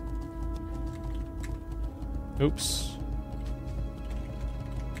 Oops.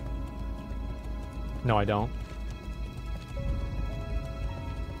 No, I don't.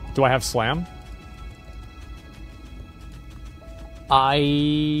 Do I have Slam?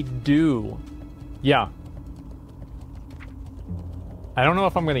 I do. Yeah. I don't know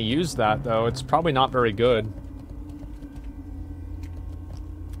if I'm going to use that, though. It's probably not very good.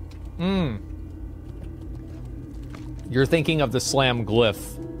 You're thinking of the Slam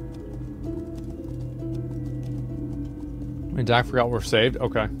glyph. My Dak forgot we're saved?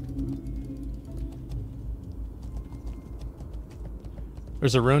 Okay.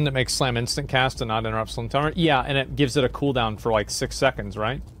 There's a rune that makes Slam instant cast and not interrupt Slam timer. Yeah, and it gives it a cooldown for like 6 seconds,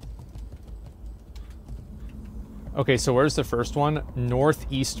 right? Okay, so where's the first one?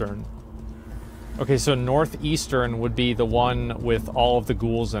 Northeastern. Okay, so northeastern would be the one with all of the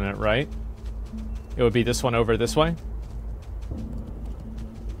ghouls in it, right? It would be this one over this way?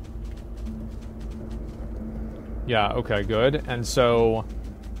 Yeah, okay, good. And so,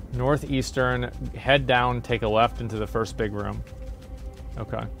 northeastern, head down, take a left into the first big room.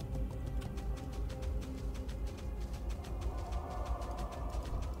 Okay.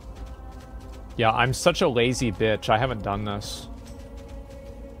 Yeah, I'm such a lazy bitch. I haven't done this.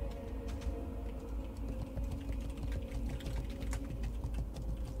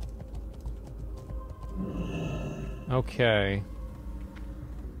 Okay.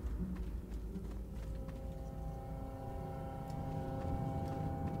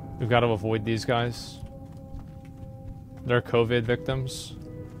 We've got to avoid these guys. They're COVID victims.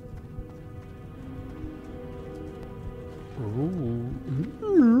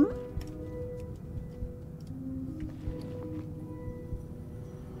 Ooh.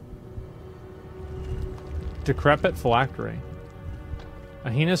 Decrepit phylactery.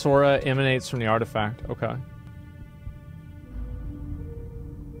 A heinous aura emanates from the artifact. Okay.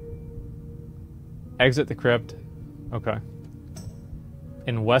 Exit the crypt. Okay.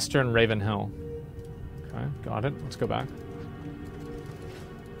 In western Ravenhill. Okay, got it. Let's go back.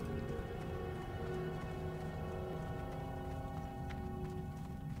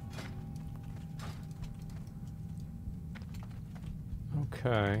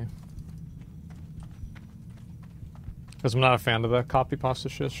 Okay. Because I'm not a fan of the copy pasta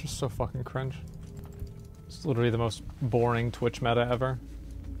shit. It's just so fucking cringe. It's literally the most boring Twitch meta ever.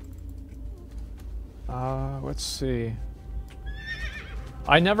 Let's see.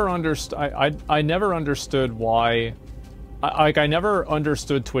 I never understood. I never understood why. I never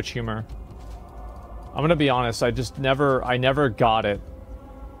understood Twitch humor. I'm gonna be honest. I never got it.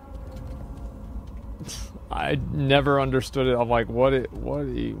 I never understood it. I'm like, what are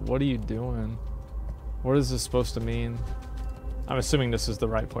you doing? What is this supposed to mean? I'm assuming this is the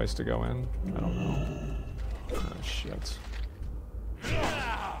right place to go in. I don't know. Oh, shit.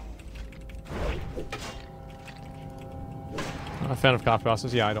 I'm a fan of copy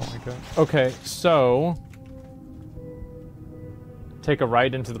bosses. Yeah, I don't like it. Okay, so... take a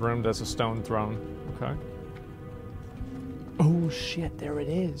right into the room. There's a stone throne. Okay. Oh, shit. There it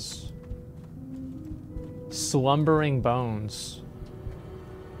is. Slumbering bones.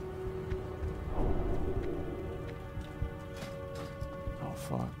 Oh,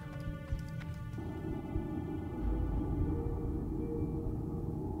 fuck.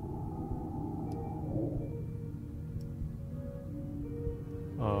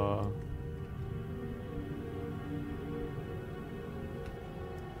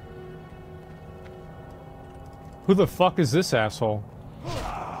 Who the fuck is this asshole?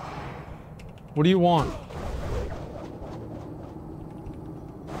 What do you want?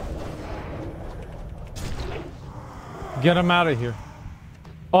 Get him out of here.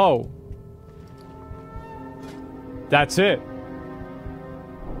 Oh. That's it.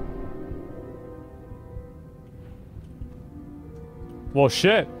 Well,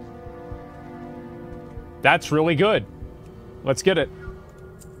 shit. That's really good. Let's get it.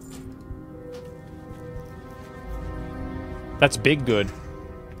 That's big good.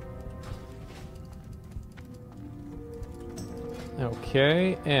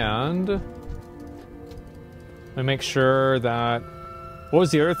 Okay, and... let me make sure that... what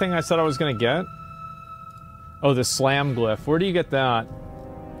was the other thing I said I was gonna get? Oh, the slam glyph. Where do you get that?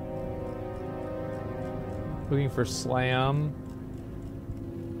 Looking for slam.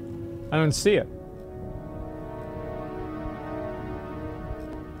 I don't see it.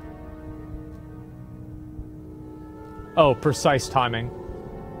 Oh, precise timing.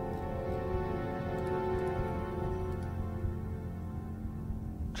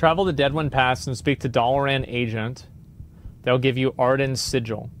 Travel to Deadwind Pass and speak to Dalaran Agent. They'll give you Arden's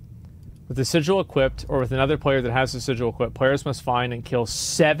Sigil. With the sigil equipped, or with another player that has the sigil equipped, players must find and kill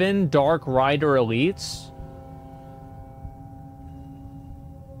 7 Dark Rider elites.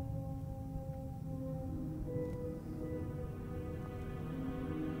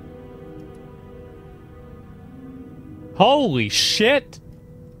 Holy shit!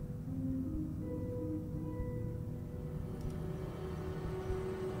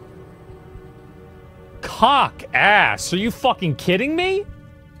 Cock ass. Are you fucking kidding me?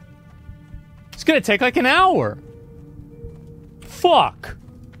 It's gonna take like an hour. Fuck.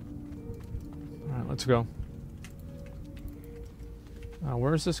 Alright, let's go.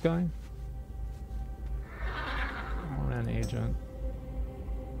 Where's this guy? Oh, an agent.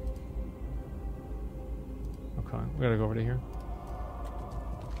 Okay, we gotta go over to here.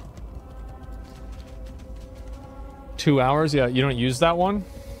 2 hours? Yeah, you don't use that one?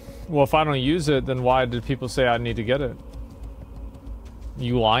 Well, if I don't use it, then why did people say I need to get it?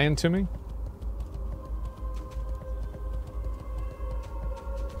 You lying to me?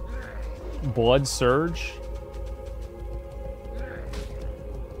 Blood Surge?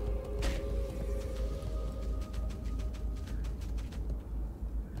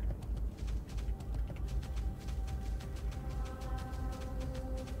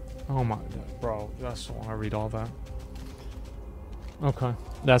 Oh my god, bro, that's the one I read all that. Okay,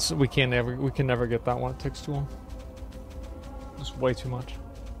 we can never get that one. It takes too long. It's way too much.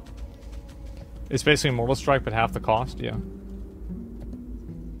 It's basically Mortal Strike, but half the cost. Yeah.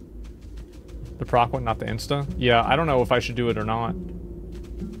 The proc one, not the insta. Yeah, I don't know if I should do it or not.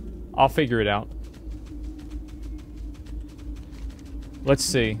 I'll figure it out. Let's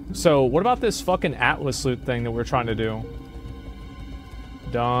see. So, what about this fucking Atlas loot thing that we're trying to do?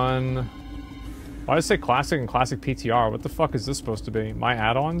 Done. Why did I say classic and classic PTR? What the fuck is this supposed to be? My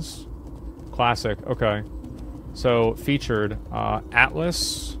add-ons? Classic. Okay. So, featured.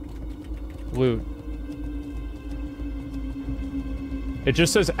 Atlas. Loot. It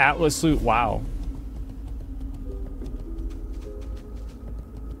just says Atlas loot. Wow.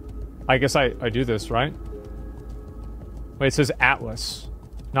 I guess I do this, right? Wait, it says Atlas.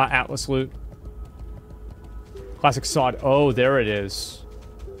 Not Atlas loot. Classic sod. Oh, there it is.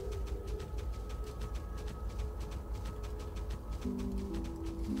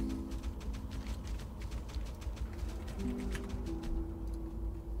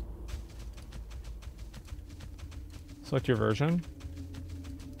 Select your version.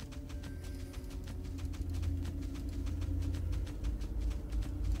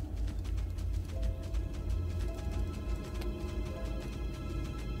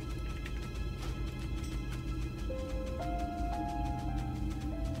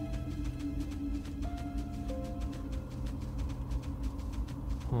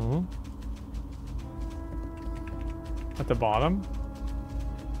 At the bottom.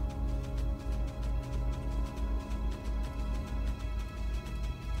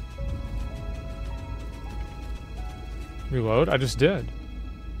 Reload? I just did.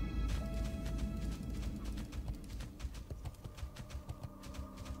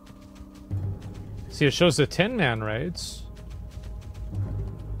 See, it shows the Tin Man raids.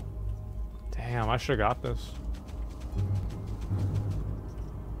 Damn, I should have got this.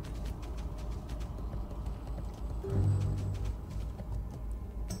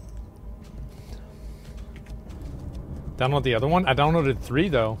 Download the other one? I downloaded 3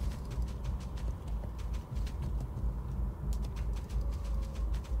 though.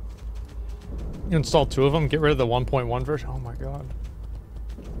 Install 2 of them, get rid of the 1.1 version. Oh my god.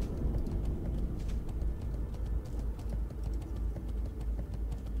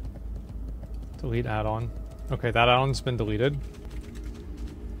 Delete add-on. Okay, that add-on's been deleted.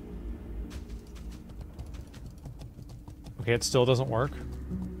 Okay, it still doesn't work.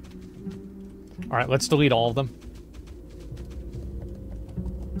 Alright, let's delete all of them.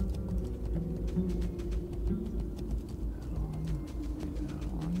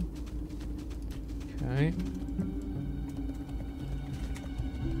 Okay.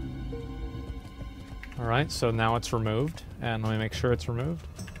 Alright, so now it's removed. And let me make sure it's removed.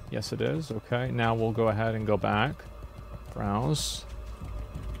 Yes, it is. Okay, now we'll go ahead and go back. Browse.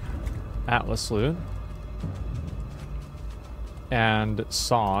 Atlas loot. And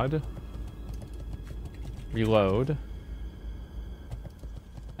sod. Reload.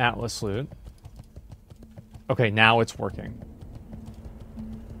 Atlas loot. Okay, now it's working.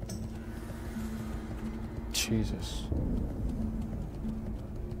 Jesus.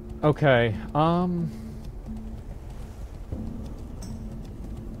 Okay,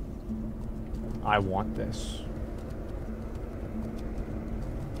 I want this.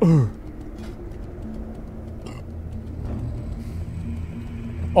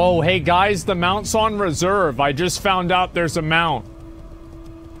 Oh, hey guys, the mount's on reserve. I just found out there's a mount.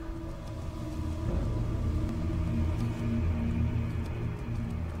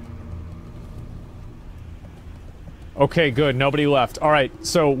 Okay, good. Nobody left. All right,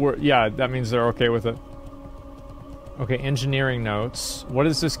 so we're, yeah, that means they're okay with it. Okay, engineering notes. What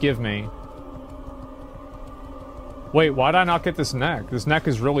does this give me? Wait, why did I not get this neck? This neck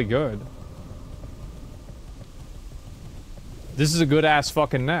is really good. This is a good-ass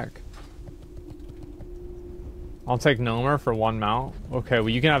fucking neck. I'll take Gnomer for 1 mount. Okay, well,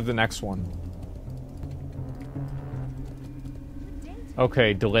 you can have the next one.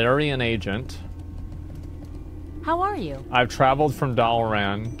 Okay, Delarian Agent. How are you? I've traveled from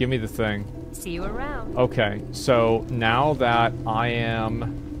Dalaran. Give me the thing. See you around. Okay, so now that I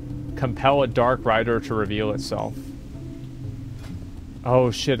am... Compel a Dark Rider to reveal itself. Oh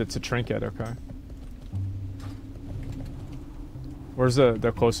shit, it's a trinket, okay. Where's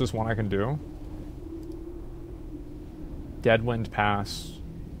the closest one I can do? Deadwind Pass.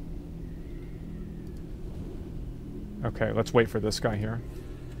 Okay, let's wait for this guy here.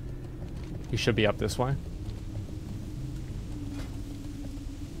 He should be up this way.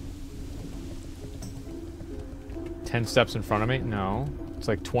 Ten steps in front of me? No. It's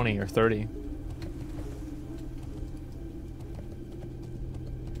like 20 or 30.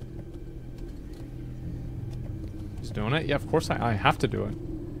 He's doing it? Yeah, of course I have to do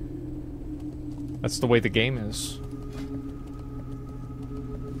it. That's the way the game is.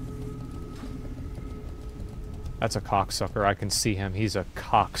 That's a cocksucker. I can see him. He's a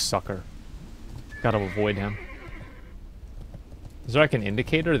cocksucker. Gotta avoid him. Is there like an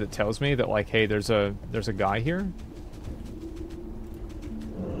indicator that tells me that like, hey, there's a guy here?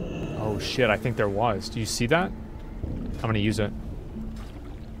 Oh shit, I think there was. Do you see that? I'm gonna use it.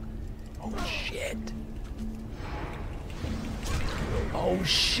 Oh shit. Oh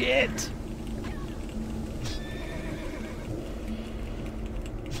shit.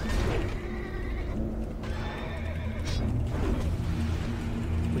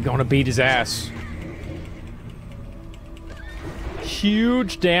 We're gonna beat his ass.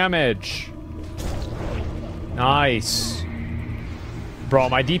 Huge damage. Nice. Bro,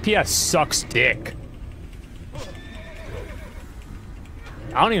 my DPS sucks dick.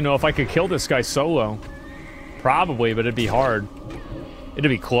 I don't even know if I could kill this guy solo. Probably, but it'd be hard. It'd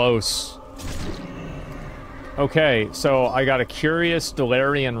be close. Okay, so I got a curious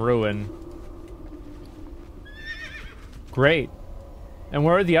Delarian ruin. Great. And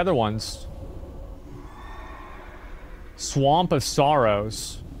where are the other ones? Swamp of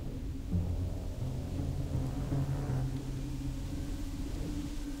Sorrows.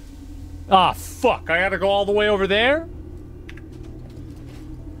 Ah, fuck. I gotta go all the way over there?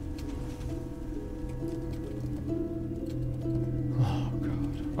 Oh,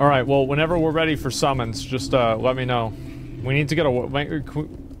 God. Alright, well, whenever we're ready for summons, just let me know. We need to get a...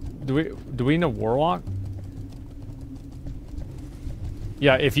 Do we need a Warlock?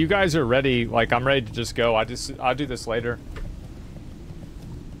 Yeah, if you guys are ready, like, I'm ready to just go. I'll do this later.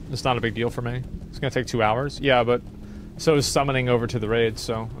 It's not a big deal for me. It's gonna take 2 hours. Yeah, but so is summoning over to the raid,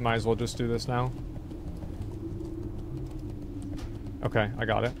 so I might as well just do this now. Okay, I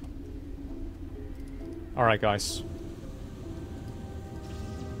got it. Alright, guys.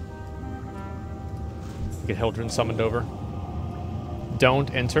 Get Hildren summoned over.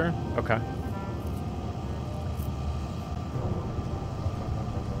 Don't enter? Okay.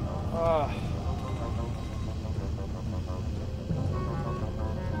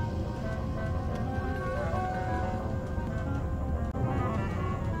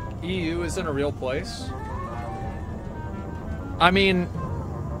 EU isn't a real place? I mean,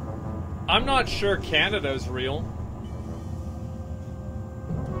 I'm not sure Canada's real.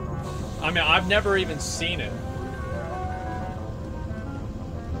 I mean, I've never even seen it.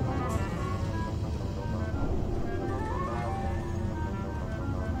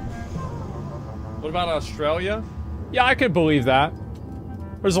 What about Australia? Yeah, I could believe that.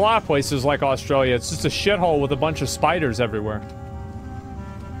 There's a lot of places like Australia. It's just a shithole with a bunch of spiders everywhere.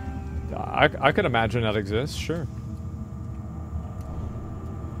 I could imagine that exists, sure.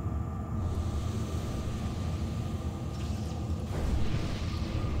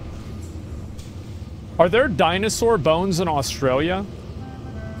 Are there dinosaur bones in Australia?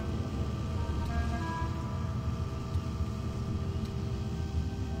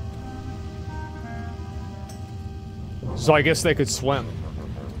 So I guess they could swim.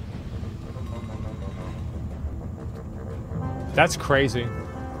 That's crazy.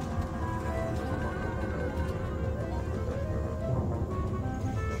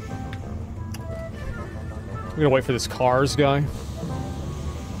 I'm gonna wait for this cars guy.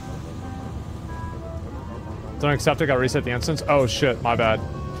 Don't accept it, gotta reset the instance. Oh shit, my bad.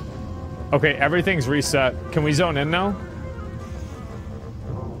 Okay, everything's reset. Can we zone in now?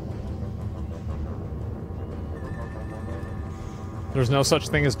 There's no such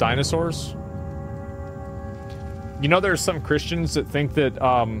thing as dinosaurs? You know, there's some Christians that think that,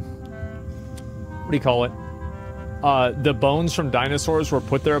 what do you call it? The bones from dinosaurs were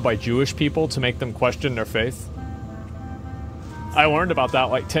put there by Jewish people to make them question their faith. I learned about that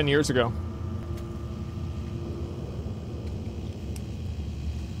like 10 years ago.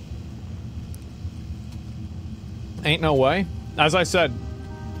 Ain't no way. As I said,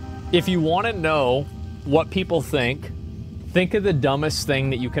 if you want to know what people think of the dumbest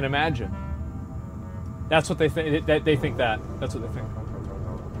thing that you can imagine. That's what they think. They think that. That's what they think.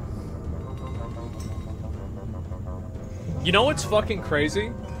 You know what's fucking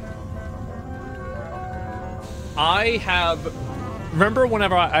crazy? I have... Remember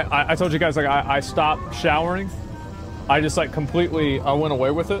whenever I told you guys, like, I stopped showering? I just, like, completely... I went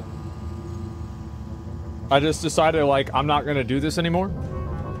away with it. I just decided, like, I'm not gonna do this anymore.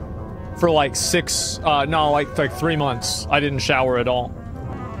 For, like, 3 months, I didn't shower at all.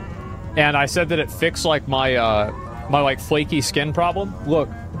 And I said that it fixed, like, my, like, flaky skin problem. Look.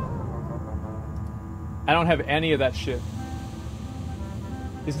 I don't have any of that shit.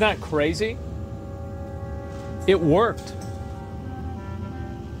 Isn't that crazy? It worked.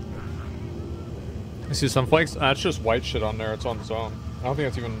 I see some flakes. That's just white shit on there. It's on its own. I don't think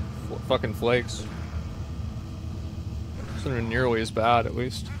it's even fucking flakes. It's not even nearly as bad, at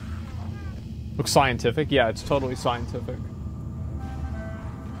least. Looks scientific. Yeah, it's totally scientific.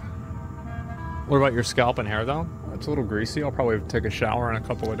 What about your scalp and hair, though? It's a little greasy. I'll probably take a shower in a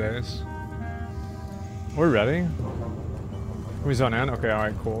couple of days. We're ready. Can we zone in? Okay,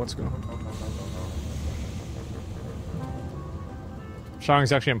 alright, cool. Let's go. Showering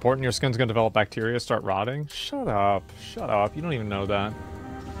is actually important. Your skin's gonna develop bacteria, start rotting. Shut up. Shut up. You don't even know that.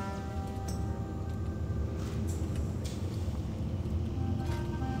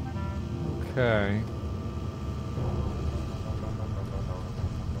 Okay.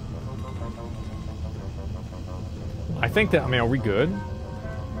 I think that, I mean, are we good?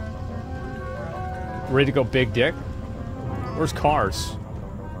 Ready to go big dick? Where's cars?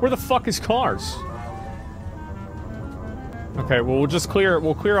 Where the fuck is cars? Okay, well,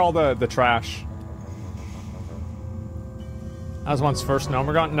 we'll clear all the trash. Asmon's first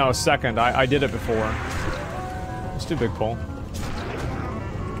Gnomeregan? No, second. I did it before. Let's do big pull.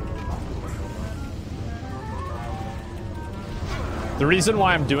 The reason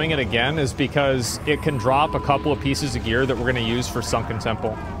why I'm doing it again is because it can drop a couple of pieces of gear that we're going to use for Sunken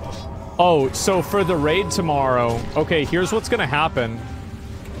Temple. Oh, so for the raid tomorrow, okay, here's what's going to happen.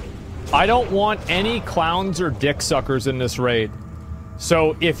 I don't want any clowns or dick suckers in this raid.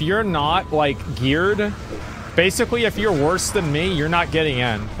 So if you're not, like, geared, basically if you're worse than me, you're not getting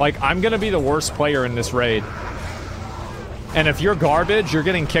in. Like, I'm going to be the worst player in this raid. And if you're garbage, you're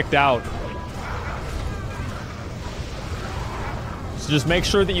getting kicked out. So just make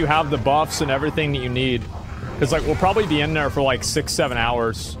sure that you have the buffs and everything that you need. Because, like, we'll probably be in there for, like, 6-7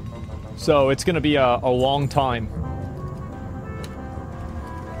 hours. So it's going to be a long time.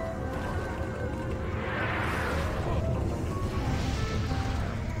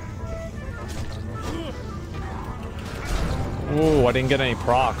 Ooh, I didn't get any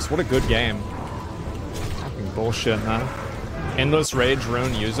procs. What a good game. Fucking bullshit, man. Endless Rage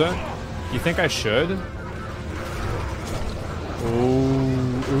Rune, use it? You think I should? Ooh.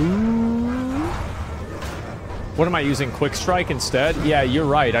 What am I using? Quick Strike instead? Yeah, you're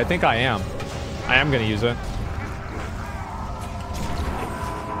right. I think I am. I am going to use it.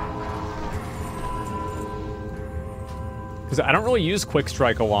 Because I don't really use Quick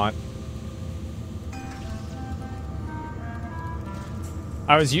Strike a lot.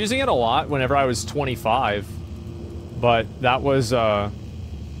 I was using it a lot whenever I was 25. But that was,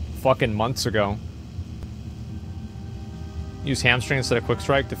 fucking months ago. Use Hamstring instead of Quick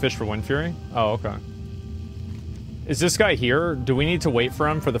Strike to fish for Wind Fury? Oh, okay. Is this guy here? Do we need to wait for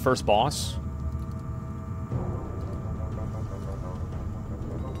him for the first boss?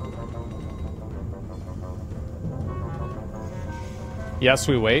 Yes,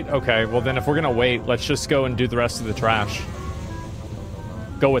 we wait? Okay, well then if we're gonna wait, let's just go and do the rest of the trash.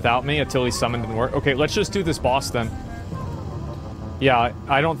 Go without me until he's summoned and work. Okay, let's just do this boss then. Yeah,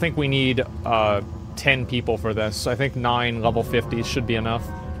 I don't think we need 10 people for this. I think 9 level 50s should be enough.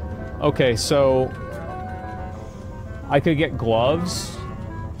 Okay, so I could get gloves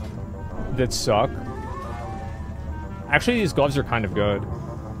that suck. Actually, these gloves are kind of good.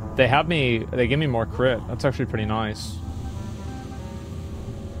 They give me more crit. That's actually pretty nice.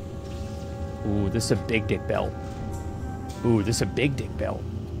 Ooh, this is a big dick belt. Ooh, this is a big dick belt.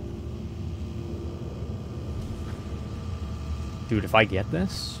 Dude, if I get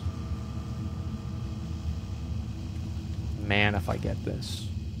this... Man, if I get this.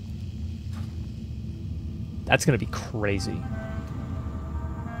 That's gonna be crazy.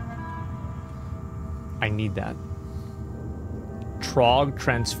 I need that. Trog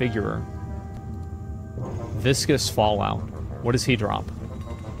Transfigurer. Viscous Fallout. What does he drop?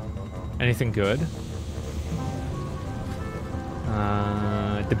 Anything good?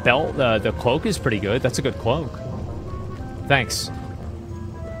 The belt, the cloak is pretty good. That's a good cloak. Thanks.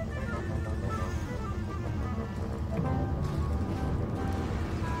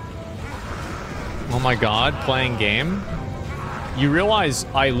 Oh my god, playing game? You realize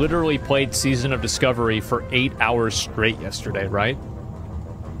I literally played Season of Discovery for 8 hours straight yesterday, right?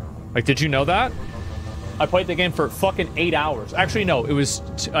 Like, did you know that? I played the game for fucking 8 hours. Actually, no, it was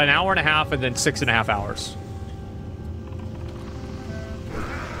an hour and a half and then 6.5 hours.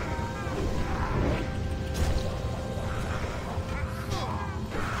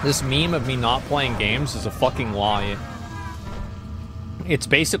 This meme of me not playing games is a fucking lie. It's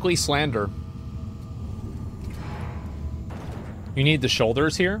basically slander. You need the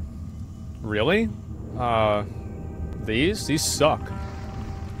shoulders here? Really? These suck.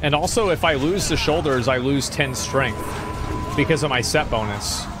 And also, if I lose the shoulders, I lose 10 strength because of my set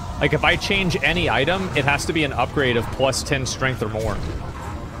bonus. Like, if I change any item, it has to be an upgrade of plus 10 strength or more.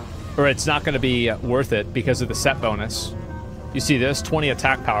 Or it's not going to be worth it because of the set bonus. You see this? 20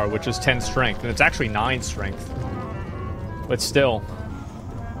 attack power, which is 10 strength. And it's actually 9 strength. But still.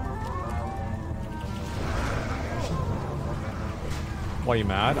 Why are you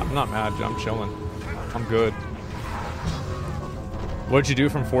mad? I'm not mad, I'm chilling. I'm good. What did you do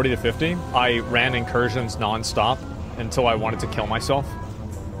from 40 to 50? I ran incursions non-stop until I wanted to kill myself.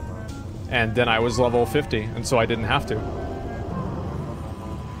 And then I was level 50, and so I didn't have to.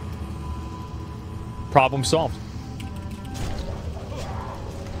 Problem solved.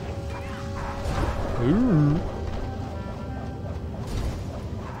 Ooh.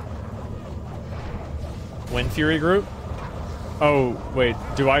 Wind Fury group? Oh, wait,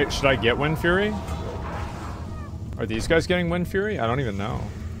 should I get Wind Fury? Are these guys getting Wind Fury? I don't even know.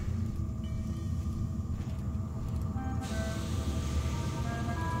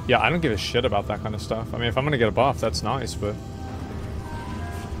 Yeah, I don't give a shit about that kind of stuff. I mean, if I'm gonna get a buff, that's nice, but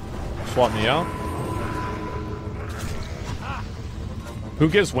Swap me out. Who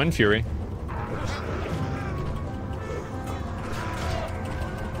gives Wind Fury?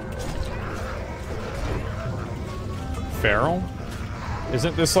 Feral?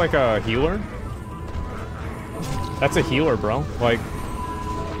 Isn't this like a healer? That's a healer, bro. Like...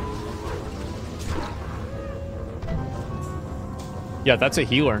 Yeah, that's a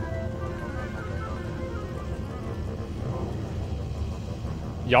healer.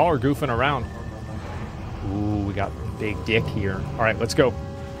 Y'all are goofing around. Ooh, we got big dick here. Alright, let's go.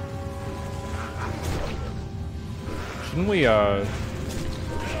 Shouldn't we,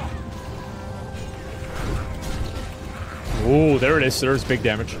 Ooh, there it is. There's big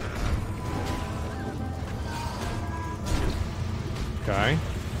damage. Okay.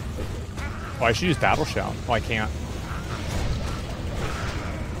 Oh, I should use Battle Shout. Oh, I can't.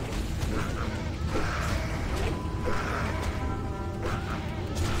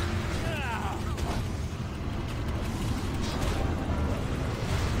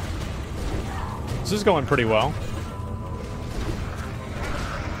 This is going pretty well.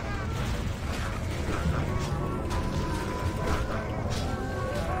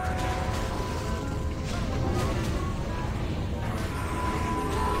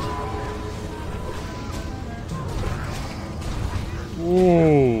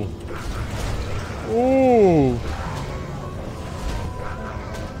 Ooh. Ooh.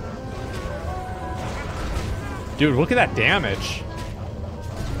 Dude, look at that damage.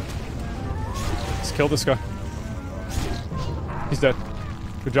 Let's kill this guy. He's dead.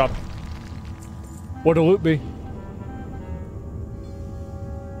 Good job. What'd a loot be?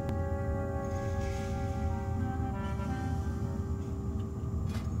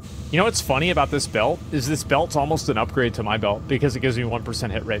 You know what's funny about this belt? Is this belt's almost an upgrade to my belt because it gives me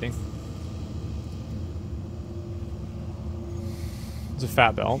 1% hit rating. It's a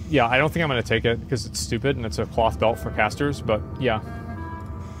fat belt. Yeah, I don't think I'm going to take it because it's stupid and it's a cloth belt for casters, but yeah.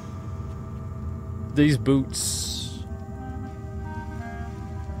 These boots.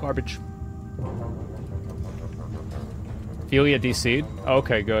 Garbage. Helia DC'd?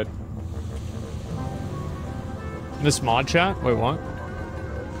 Okay, good. This mod chat? Wait, what?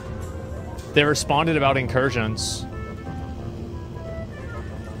 They responded about incursions.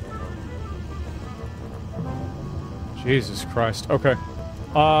 Jesus Christ. Okay.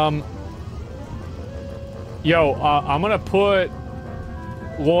 Yo, I'm gonna put...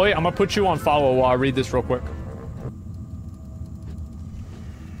 Loy, I'm gonna put you on follow while I read this real quick.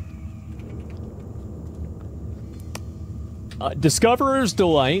 Discoverer's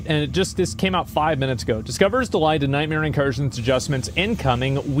Delight, and this came out 5 minutes ago. Discoverer's Delight and Nightmare Incursions adjustments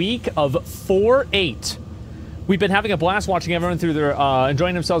incoming week of 4/8. We've been having a blast watching everyone through their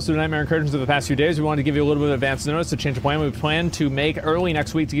enjoying themselves through Nightmare Incursions over the past few days. We wanted to give you a little bit of advance notice to change the plan. We plan to make early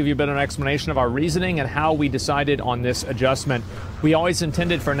next week to give you a bit of an explanation of our reasoning and how we decided on this adjustment. We always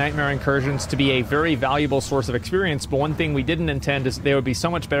intended for Nightmare Incursions to be a very valuable source of experience, but one thing we didn't intend is they would be so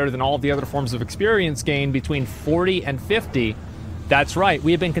much better than all of the other forms of experience gained between 40 and 50. That's right,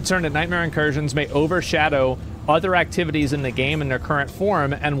 we have been concerned that Nightmare Incursions may overshadow other activities in the game in their current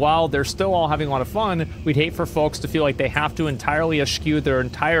form, and while they're still all having a lot of fun, we'd hate for folks to feel like they have to entirely eschew their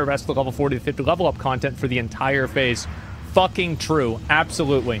entire rest of the level 40 to 50 level up content for the entire phase. Fucking true,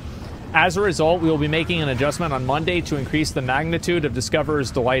 absolutely. As a result, we will be making an adjustment on Monday to increase the magnitude of Discoverer's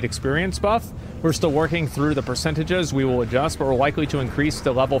Delight experience buff. We're still working through the percentages we will adjust, but we're likely to increase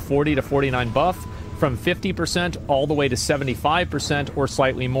the level 40 to 49 buff from 50% all the way to 75% or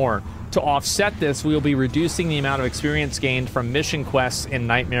slightly more. To offset this, we will be reducing the amount of experience gained from mission quests in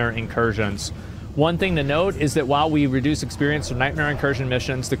Nightmare Incursions. One thing to note is that while we reduce experience from Nightmare Incursion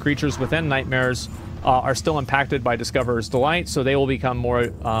missions, the creatures within Nightmares are still impacted by Discoverer's Delight, so they will become more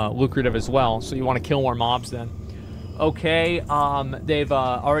lucrative as well. So you want to kill more mobs then. Okay, they've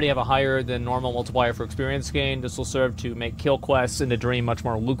already have a higher than normal multiplier for experience gain. This will serve to make kill quests in the Dream much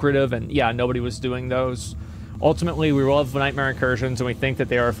more lucrative, and yeah, nobody was doing those. Ultimately, we love Nightmare Incursions, and we think that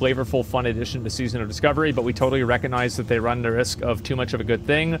they are a flavorful, fun addition to Season of Discovery, but we totally recognize that they run the risk of too much of a good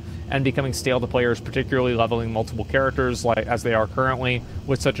thing and becoming stale to players, particularly leveling multiple characters like as they are currently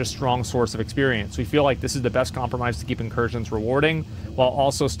with such a strong source of experience. We feel like this is the best compromise to keep Incursions rewarding, while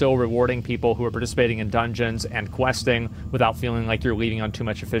also still rewarding people who are participating in dungeons and questing without feeling like you're leaving on too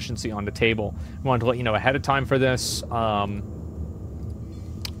much efficiency on the table. We wanted to let you know ahead of time for this. Bro,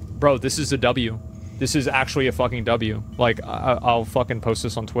 this is a W. This is actually a fucking W. Like, I'll fucking post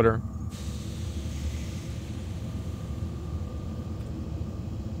this on Twitter.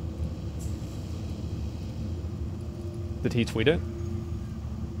 Did he tweet it?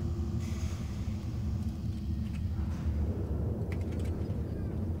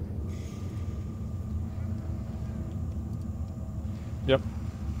 Yep.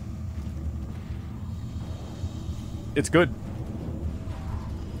 It's good.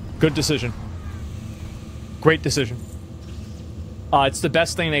 Good decision. Great decision. It's the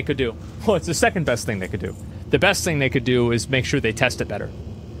best thing they could do. Well, it's the second best thing they could do. The best thing they could do is make sure they test it better.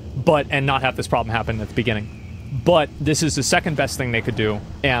 And not have this problem happen at the beginning. But this is the second best thing they could do,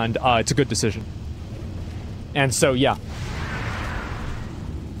 and it's a good decision. And so, yeah.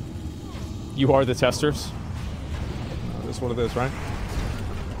 You are the testers. That's what it is, right?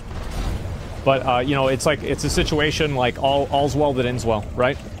 But, you know, it's like, it's a situation like all's well that ends well,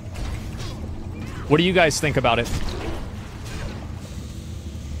 right? What do you guys think about it?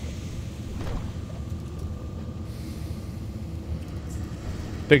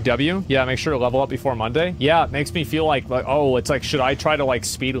 Big W? Yeah, make sure to level up before Monday. Yeah, it makes me feel like, oh, it's like, should I try to, like,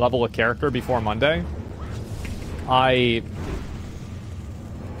 speed level a character before Monday? I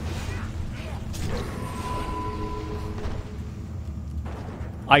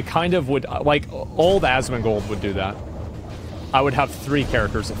kind of would, like, old Asmongold would do that. I would have 3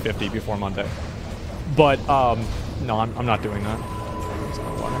 characters at 50 before Monday. But, no, I'm not doing that.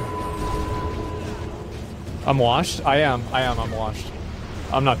 I'm washed? I'm washed.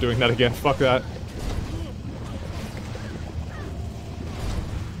 I'm not doing that again. Fuck that.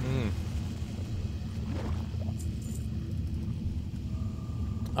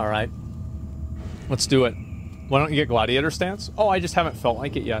 Alright. Let's do it. Why don't you get Gladiator stance? Oh, I just haven't felt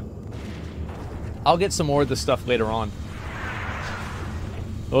like it yet. I'll get some more of this stuff later on.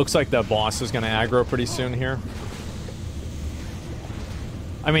 It looks like the boss is going to aggro pretty soon here.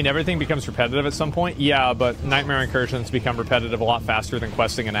 I mean, everything becomes repetitive at some point. Yeah, but Nightmare Incursions become repetitive a lot faster than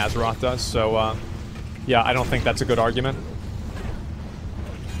questing in Azeroth does. So, yeah, I don't think that's a good argument.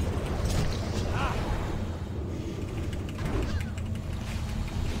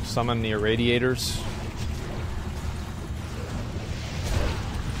 Summon the Irradiators.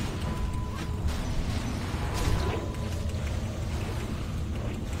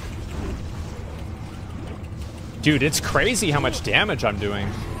 Dude, it's crazy how much damage I'm doing.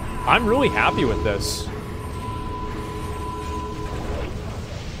 I'm really happy with this.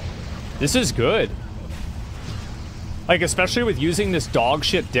 This is good. Like, especially with using this dog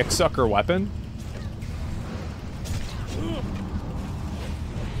shit dick sucker weapon.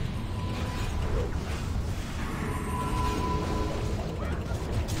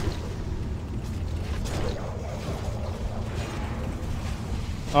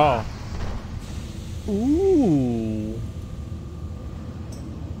 Oh. Ooh.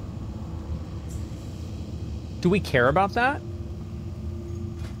 Do we care about that?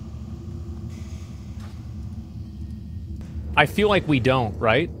 I feel like we don't,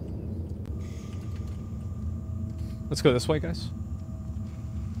 right? Let's go this way, guys.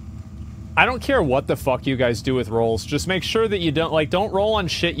 I don't care what the fuck you guys do with rolls. Just make sure that you don't, like, don't roll on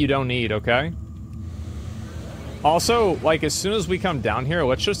shit you don't need, okay? Also, like, as soon as we come down here,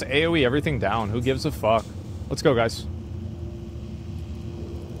 let's just AoE everything down. Who gives a fuck? Let's go, guys.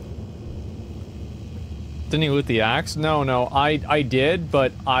 Didn't he loot the axe? No, I did,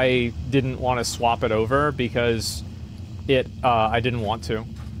 but I didn't want to swap it over because I didn't want to.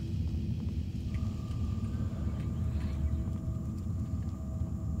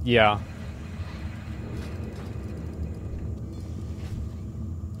 Yeah.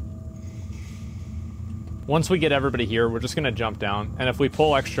 Once we get everybody here, we're just gonna jump down. And if we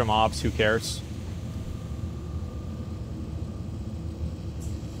pull extra mobs, who cares?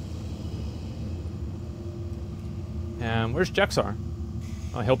 And where's Jexar?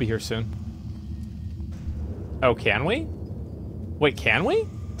 Oh, he'll be here soon. Oh, can we? Wait, can we?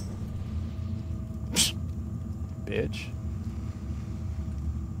 Psh, bitch.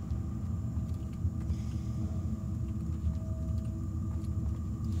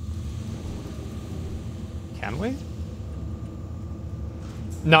 Can we?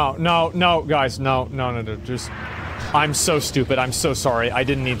 No, guys, no, just... I'm so stupid, I'm so sorry, I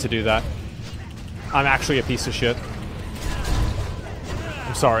didn't need to do that. I'm actually a piece of shit.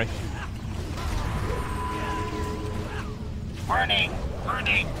 I'm sorry. Warning,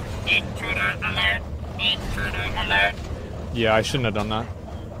 intruder alert, intruder alert. Yeah, I shouldn't have done that.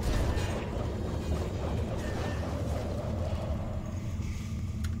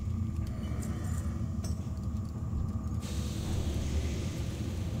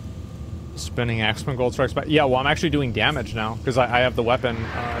 Spinning Asmongold strikes back. Yeah, well, I'm actually doing damage now because I have the weapon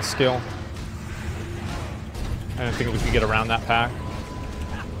skill. I don't think we could get around that pack.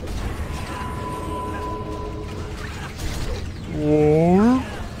 Whoa.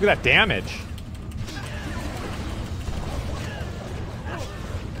 Look at that damage.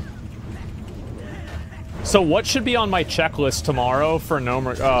 So what should be on my checklist tomorrow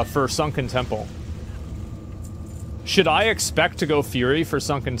for Sunken Temple? Should I expect to go Fury for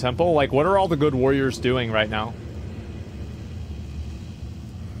Sunken Temple? Like, what are all the good warriors doing right now?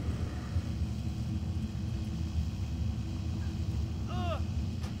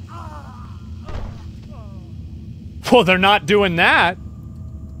 Well, they're not doing that.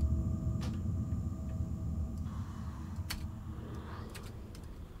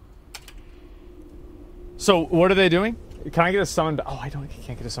 So, what are they doing? Can I get a summon back? Oh, I can't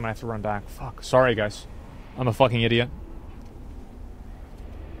get a summon. I have to run back. Fuck. Sorry, guys. I'm a fucking idiot.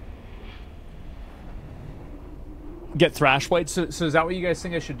 Get Thrashblade? So is that what you guys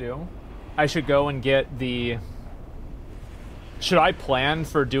think I should do? I should go and get the... Should I plan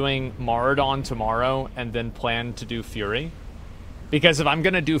for doing Maraudon tomorrow and then plan to do Fury? Because if I'm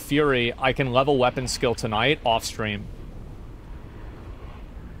going to do Fury, I can level weapon skill tonight off stream.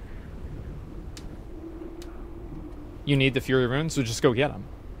 You need the Fury runes, so just go get them.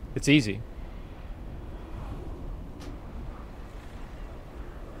 It's easy.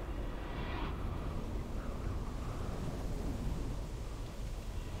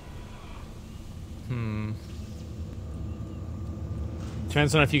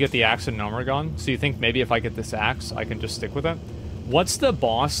 Depends on if you get the axe in Gnomeregan. So you think maybe if I get this axe, I can just stick with it? What's the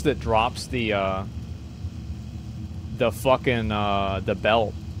boss that drops the fucking, the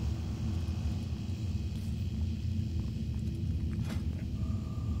belt?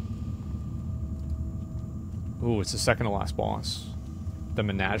 Ooh, it's the second to last boss. The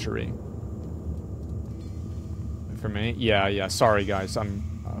Menagerie. For me? Yeah. Sorry, guys. I'm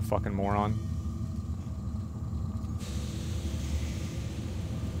a fucking moron.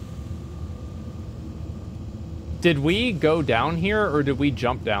 Did we go down here, or did we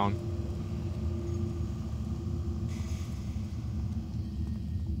jump down?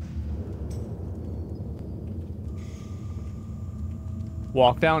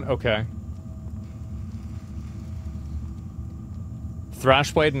 Walk down? Okay.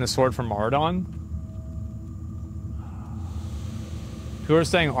 Thrashblade and the sword from Maraudon? People are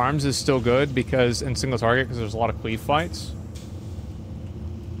saying arms is still good because in single target because there's a lot of cleave fights.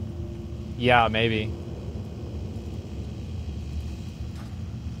 Yeah, maybe.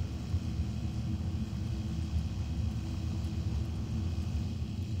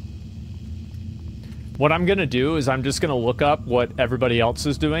 What I'm gonna do is I'm just gonna look up what everybody else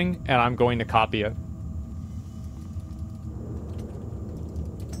is doing and I'm going to copy it.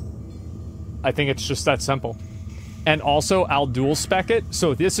 I think it's just that simple. And also, I'll dual spec it.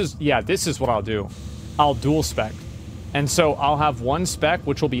 So this is, yeah, this is what I'll do. I'll dual spec. And so I'll have one spec,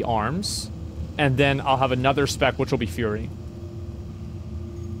 which will be arms. And then I'll have another spec, which will be fury.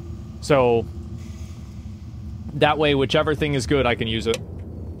 So that way, whichever thing is good, I can use it.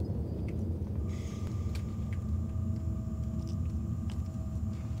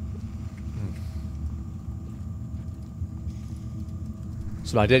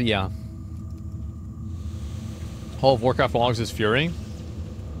 So I did, yeah. Hall of Warcraft logs is Fury?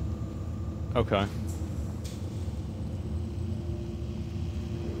 Okay.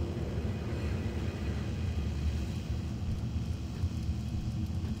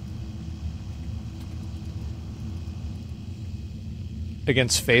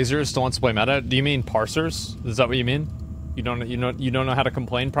 Against phasers, still wants to play meta? Do you mean parsers? Is that what you mean? You don't know how to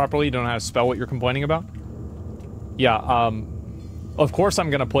complain properly? You don't know how to spell what you're complaining about? Yeah, of course I'm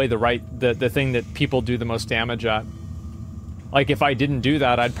gonna play the thing that people do the most damage at. Like, if I didn't do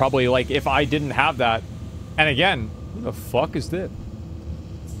that, I'd probably, like, if I didn't have that... And again, who the fuck is this?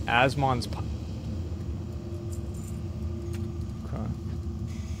 Asmon's... Okay.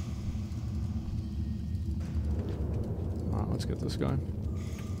 Alright, let's get this guy.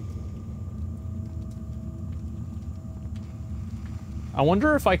 I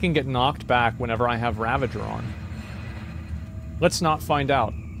wonder if I can get knocked back whenever I have Ravager on. Let's not find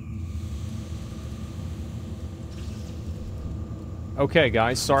out. Okay,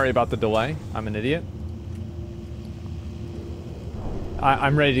 guys, sorry about the delay. I'm an idiot.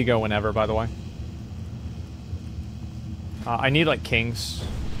 I'm ready to go whenever, by the way. I need, like, kings,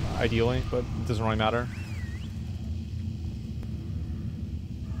 ideally, but it doesn't really matter.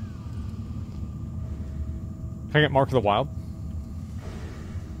 Can I get Mark of the Wild?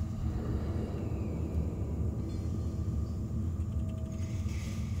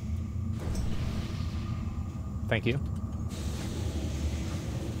 Thank you.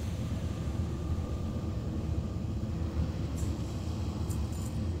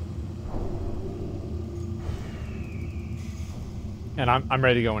 And I'm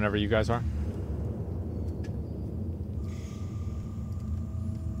ready to go whenever you guys are.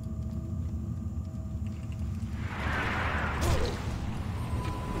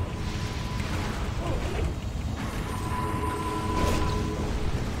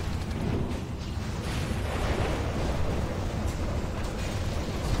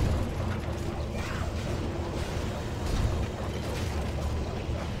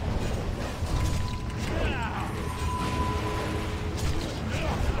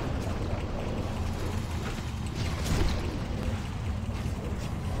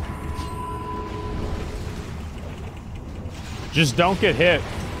 Just don't get hit.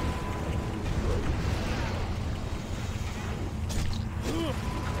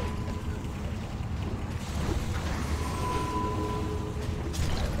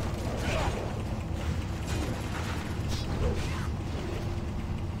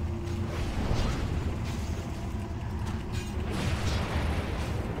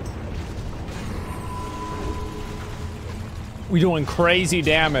 We're doing crazy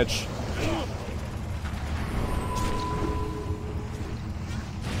damage.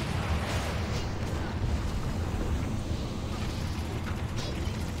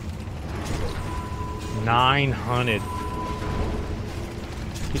 $900.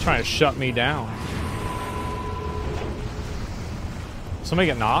 He's trying to shut me down. Somebody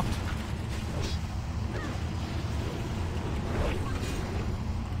get knocked?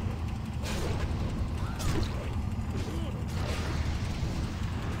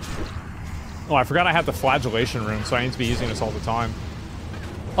 Oh, I forgot I had the flagellation rune, so I need to be using this all the time.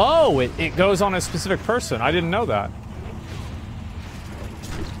 Oh, it goes on a specific person. I didn't know that.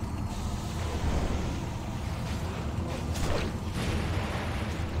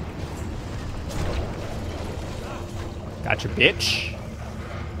 Gotcha, bitch.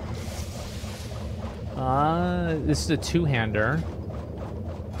 This is a two-hander.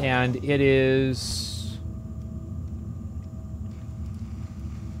 And it is...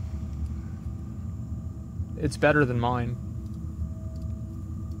 It's better than mine.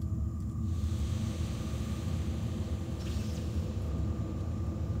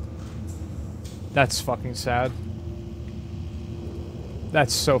 That's fucking sad.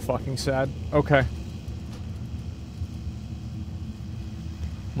 That's so fucking sad. Okay.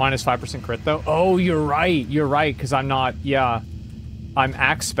 Minus 5% crit though? Oh, you're right. You're right, because I'm not... Yeah. I'm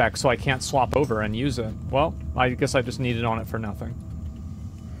axe spec, so I can't swap over and use it. Well, I guess I just need it on it for nothing.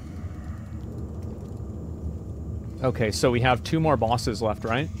 Okay, so we have 2 more bosses left,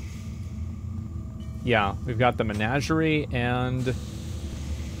 right? Yeah, we've got the menagerie and...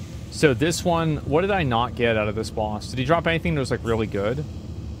 So this one, what did I not get out of this boss? Did he drop anything that was, like, really good?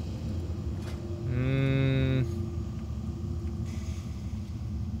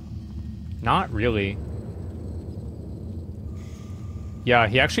 Not really. Yeah,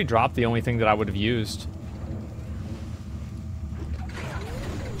 he actually dropped the only thing that I would have used.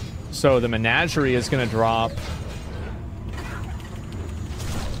 So the menagerie is going to drop...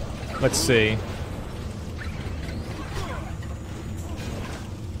 Let's see.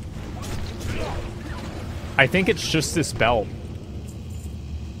 I think it's just this belt.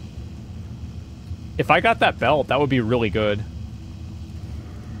 If I got that belt, that would be really good.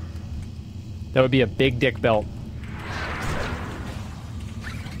 That would be a big dick belt.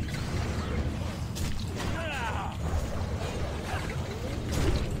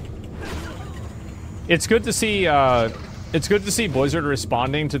 It's good to see, it's good to see Blizzard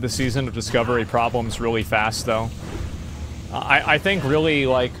responding to the Season of Discovery problems really fast, though. I think really,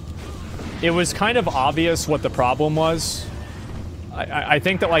 like, it was kind of obvious what the problem was. I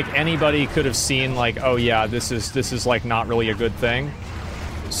think that, like, anybody could have seen, like, oh yeah, this is like, not really a good thing.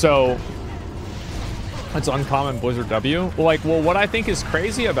 So, it's uncommon Blizzard W. Well, like, well, what I think is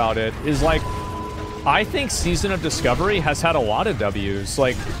crazy about it is, like, I think Season of Discovery has had a lot of Ws.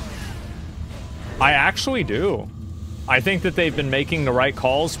 Like, I actually do. I think that they've been making the right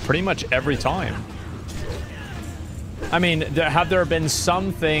calls pretty much every time. I mean, have there been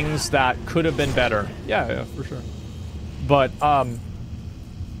some things that could have been better? Yeah, for sure. But,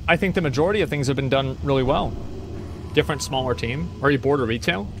 I think the majority of things have been done really well. Different, smaller team. Are you bored of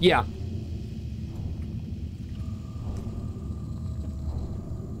retail? Yeah.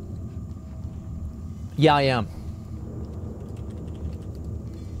 Yeah, I am.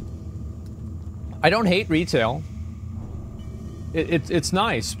 I don't hate retail. It's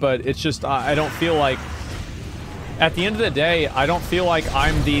nice, but it's just, I don't feel like... At the end of the day, I don't feel like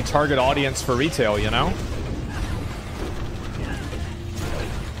I'm the target audience for retail, you know?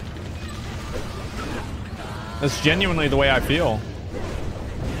 That's genuinely the way I feel.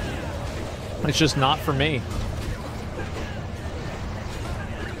 It's just not for me.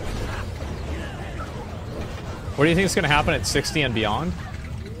 What do you think is going to happen at 60 and beyond?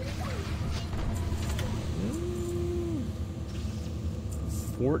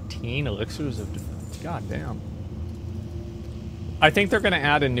 14 elixirs of defense. God damn. I think they're going to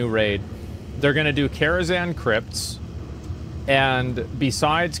add a new raid. They're going to do Karazhan Crypts. And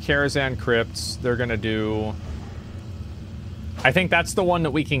besides Karazhan Crypts, they're going to do... I think that's the one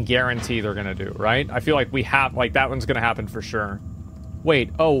that we can guarantee they're going to do, right? I feel like we have... Like, that one's going to happen for sure.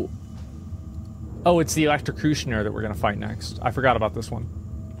 Wait, oh... Oh, it's the Electrocutioner that we're going to fight next. I forgot about this one.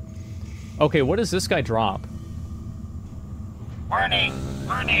 Okay, what does this guy drop? Warning.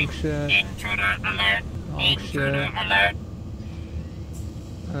 Warning. Oh, shit. Intruder alert. Oh, Intruder shit. alert.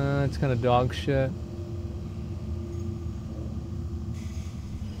 It's kind of dog shit.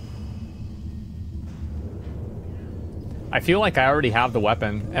 I feel like I already have the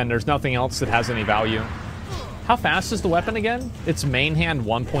weapon, and there's nothing else that has any value. How fast is the weapon again? It's main hand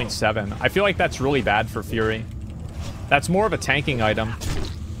 1.7. I feel like that's really bad for Fury. That's more of a tanking item.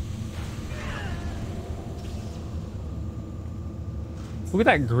 Look at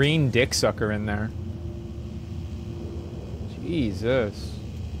that green dick sucker in there. Jesus.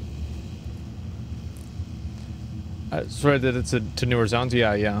 Sorry that it's to newer zones?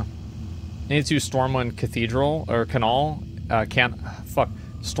 Yeah, yeah. Need to use Stormwind Cathedral or Canal.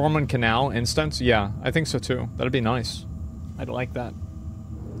 Stormwind Canal instance? Yeah, I think so too. That'd be nice. I'd like that.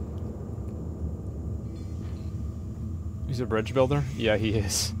 He's a bridge builder? Yeah, he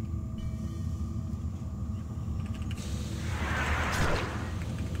is.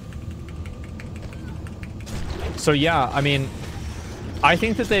 So yeah, I mean, I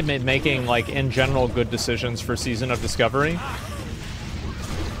think that they've been making, like, in general, good decisions for Season of Discovery.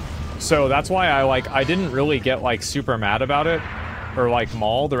 So that's why I didn't really get, like, super mad about it, or, like,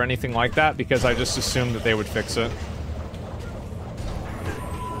 mauled or anything like that, because I just assumed that they would fix it.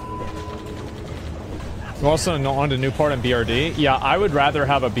 We're also on to new part in BRD. Yeah, I would rather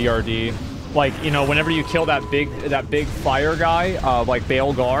have a BRD. Like, you know, whenever you kill that big fire guy, like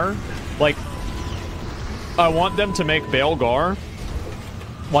Baelgar, like, I want them to make Baelgar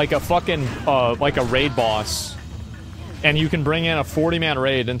like a fucking, like a raid boss. And you can bring in a 40-man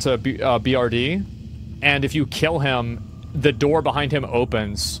raid into BRD, and if you kill him, the door behind him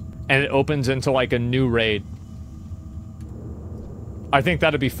opens, and it opens into, like, a new raid. I think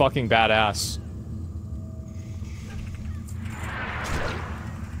that'd be fucking badass.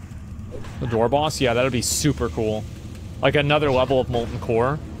 The door boss? Yeah, that'd be super cool. Like, another level of Molten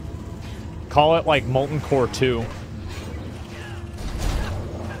Core. Call it, like, Molten Core 2.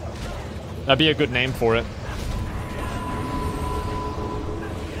 That'd be a good name for it.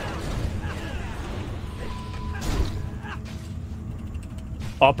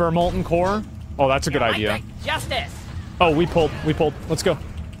 Upper Molten Core? Oh, that's a good idea. Justice. Oh, we pulled. Let's go.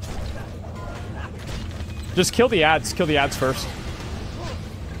 Just kill the ads. Kill the ads first.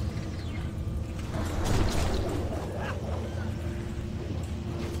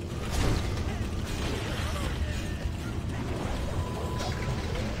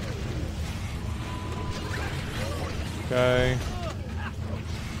 Okay.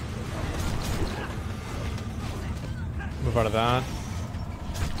 Move out of that.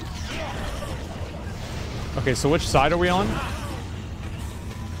 Okay, so which side are we on?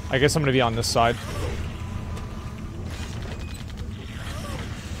 I guess I'm gonna be on this side.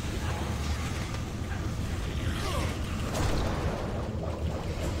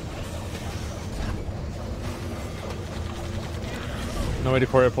 No way to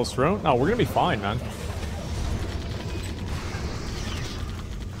Courier pulls through? No, we're gonna be fine, man.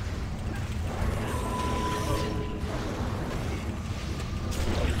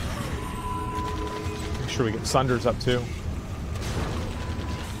 Sure we get Sunders up too.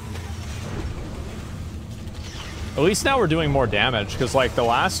 At least now we're doing more damage, because like the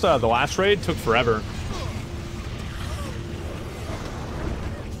last raid took forever.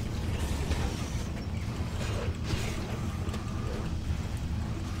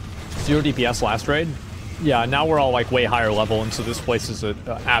 Zero DPS last raid? Yeah, now we're all like way higher level, and so this place is an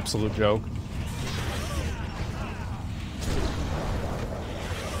absolute joke.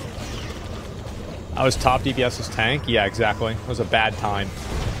 I was top DPS as tank? Yeah, exactly. It was a bad time.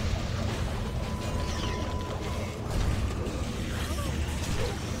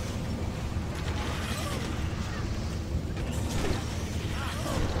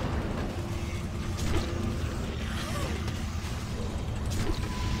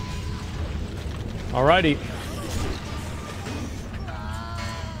 Alrighty.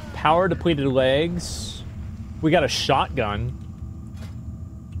 Power depleted legs. We got a shotgun.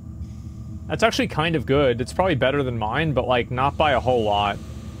 That's actually kind of good. It's probably better than mine, but, like, not by a whole lot.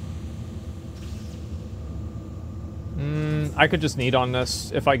 I could just need on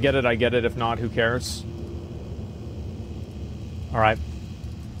this. If I get it, I get it. If not, who cares? Alright.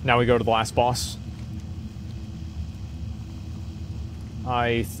 Now we go to the last boss.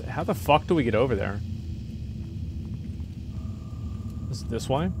 How the fuck do we get over there? Is it this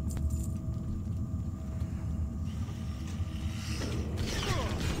way?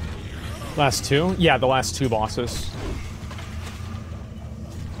 Last two? Yeah, the last two bosses.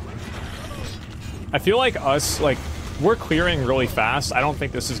 I feel like us, like, we're clearing really fast. I don't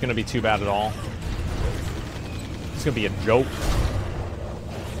think this is going to be too bad at all. It's going to be a joke.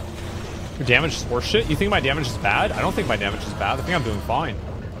 Your damage is worse shit? You think my damage is bad? I don't think my damage is bad. I think I'm doing fine.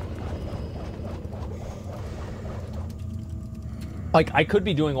 Like, I could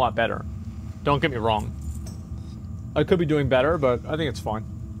be doing a lot better. Don't get me wrong. I could be doing better, but I think it's fine.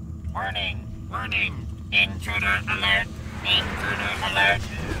 Warning! Warning! Intruder alert! Intruder alert!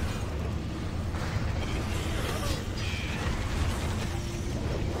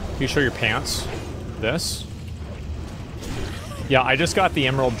 Can you show your pants? This? Yeah, I just got the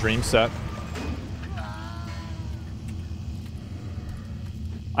Emerald Dream set.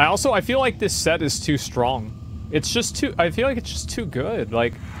 I feel like this set is too strong. It's just too, I feel like it's just too good.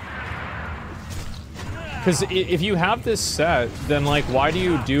 Like, because if you have this set, then like, why do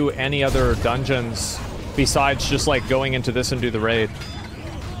you do any other dungeons besides just like going into this and do the raid?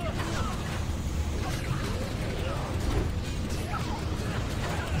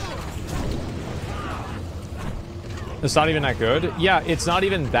 It's not even that good? Yeah, it's not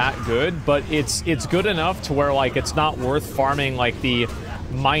even that good, but it's good enough to where like it's not worth farming like the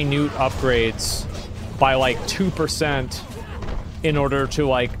minute upgrades by like 2% in order to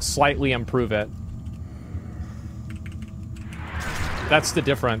like slightly improve it. That's the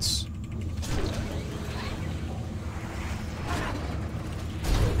difference.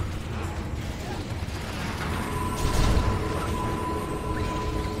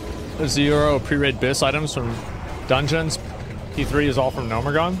 Zero pre-raid BIS items from dungeons. P3 is all from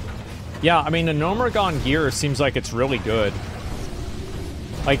Gnomeregan. Yeah, I mean the Gnomeregan gear seems like it's really good.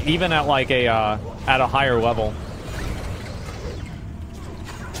 Like even at like a at a higher level.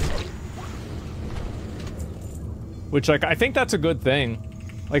 Which like I think that's a good thing.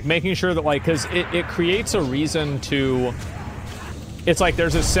 Like making sure that like, cause it creates a reason to, it's like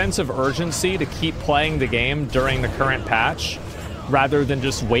there's a sense of urgency to keep playing the game during the current patch rather than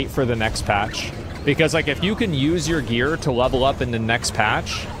just wait for the next patch. Because like if you can use your gear to level up in the next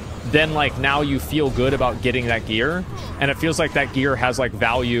patch, then like now you feel good about getting that gear, and it feels like that gear has like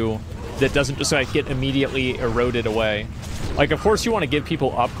value that doesn't just like get immediately eroded away. Like of course you want to give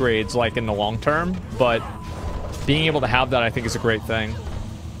people upgrades like in the long term, but being able to have that I think is a great thing.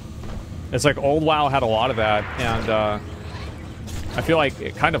 It's like old WoW had a lot of that, and I feel like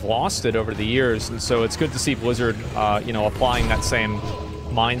it kind of lost it over the years, and so it's good to see Blizzard you know, applying that same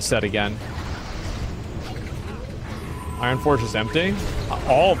mindset again. Ironforge is empty.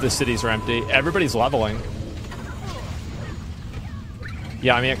 All of the cities are empty. Everybody's leveling.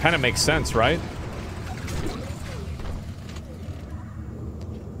 Yeah, I mean, it kind of makes sense, right?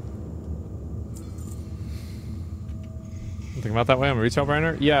 Think about that way. I'm a retail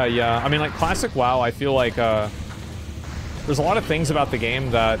brainer. Yeah, yeah. I mean, like classic WoW, I feel like there's a lot of things about the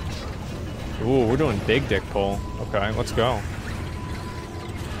game that. Ooh, we're doing big dick pull. Okay, let's go.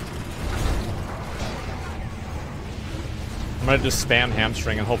 I'm gonna just spam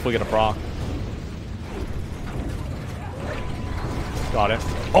hamstring and hopefully get a proc. Got it.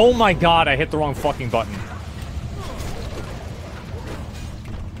 Oh my god, I hit the wrong fucking button.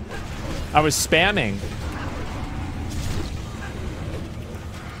 I was spamming.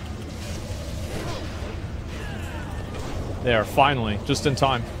 There, finally, just in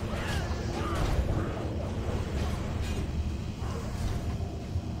time.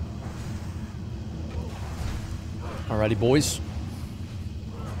 Alrighty, boys.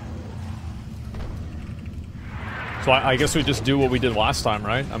 So I guess we just do what we did last time,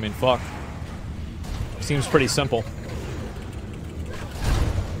 right? I mean, fuck. Seems pretty simple.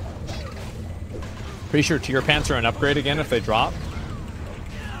 Pretty sure tier pants are an upgrade again if they drop.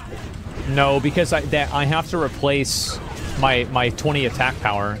 No, because I have to replace my 20 attack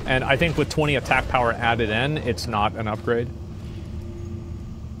power, and I think with 20 attack power added in, it's not an upgrade.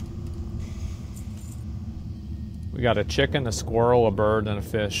 We got a chicken, a squirrel, a bird, and a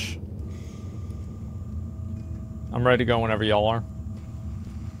fish. I'm ready to go whenever y'all are.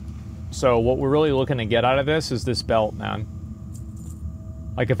 So what we're really looking to get out of this is this belt, man.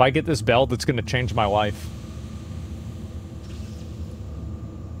 Like, if I get this belt, it's going to change my life.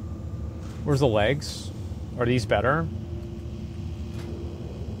 Where's the legs? Are these better?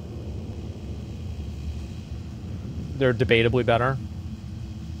 They're debatably better.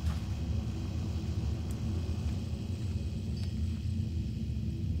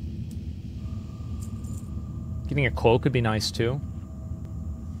 Getting a cloak would be nice too.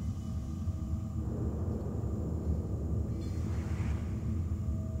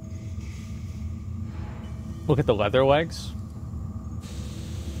 Look at the leather legs.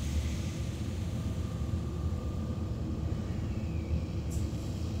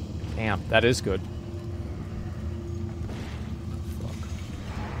 Damn, that is good.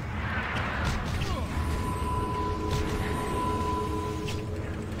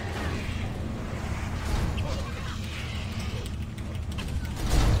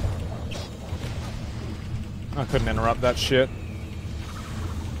 I couldn't interrupt that shit.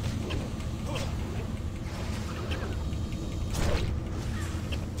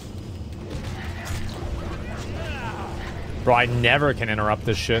 Bro, I never can interrupt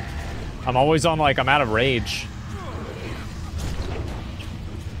this shit. I'm always on, like, I'm out of rage.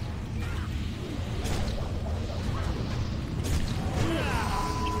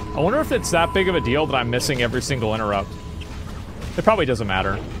 I wonder if it's that big of a deal that I'm missing every single interrupt. It probably doesn't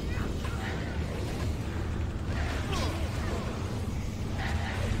matter.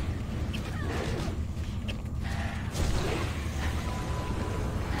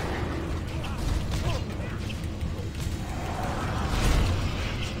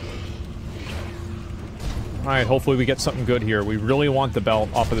 Alright, hopefully we get something good here. We really want the belt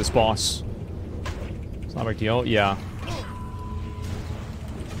off of this boss. It's not a big deal. Yeah.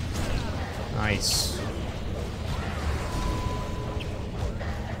 Nice.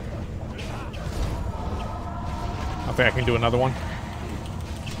 I think I can do another one.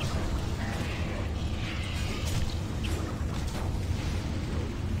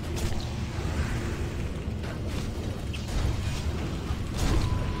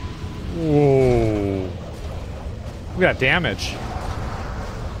 Whoa. We got damage.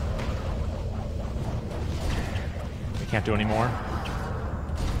 We can't do any more.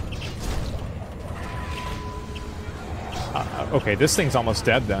 Okay, this thing's almost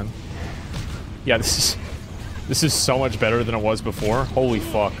dead then. Yeah, this is so much better than it was before. Holy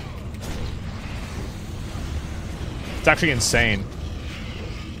fuck. It's actually insane.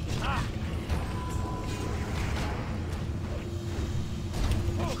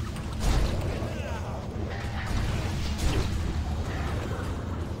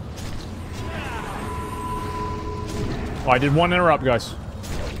 Oh, I did one interrupt, guys.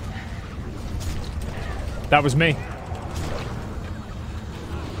 That was me.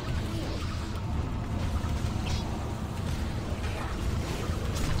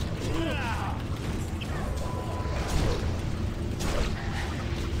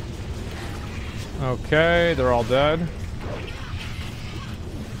 Okay, they're all dead.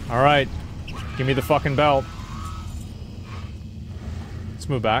 Alright. Give me the fucking belt. Let's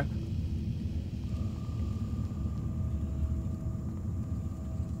move back.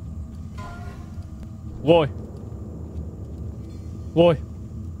 Loy. Loy.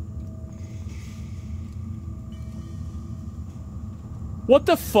 What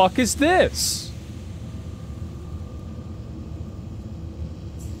the fuck is this?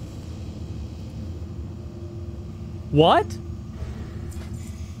 What?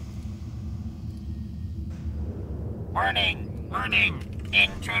 Warning! Warning!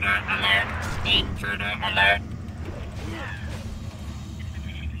 Intruder alert! Intruder alert!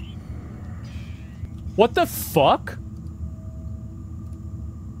 What the fuck?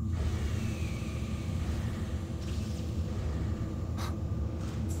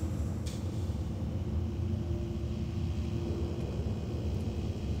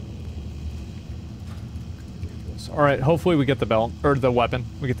 Alright, hopefully we get the belt, or the weapon.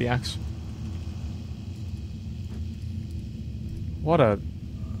 We get the axe. What a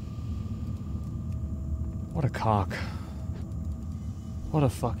cock. What a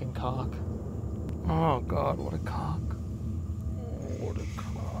fucking cock. Oh god, what a cock. Oh, what a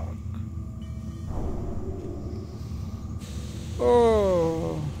cock.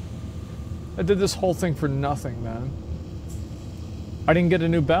 Oh. I did this whole thing for nothing, man. I didn't get a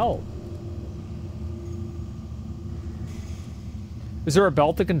new belt. Is there a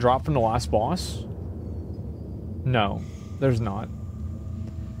belt that can drop from the last boss? No, there's not.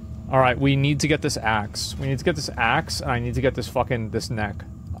 Alright, we need to get this axe. We need to get this axe, and I need to get this neck.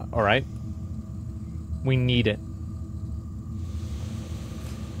 Alright? We need it.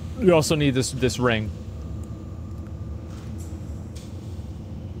 We also need this ring.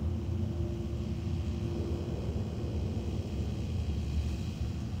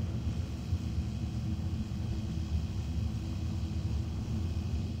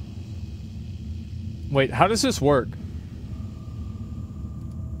 Wait, how does this work?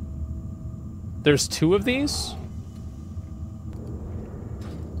 There's two of these?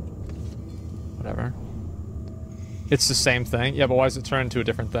 Whatever. It's the same thing? Yeah, but why does it turn into a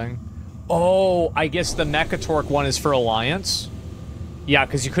different thing? Oh, I guess the Mechatork one is for Alliance? Yeah,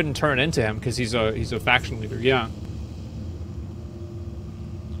 because you couldn't turn into him because he's a faction leader, yeah.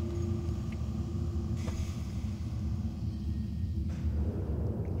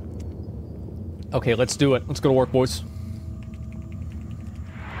 Okay, let's do it. Let's go to work, boys.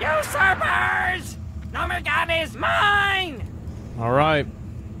 Usurpers! Gnomeregan is mine! Alright.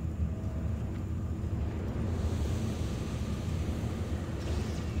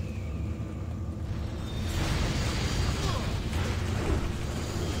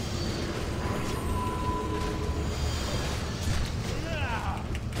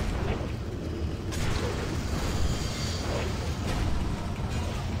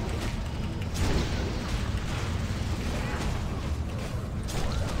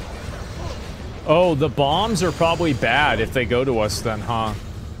 Oh, the bombs are probably bad if they go to us then, huh?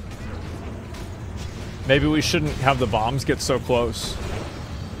 Maybe we shouldn't have the bombs get so close.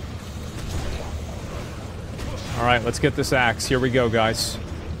 Alright, let's get this axe. Here we go, guys.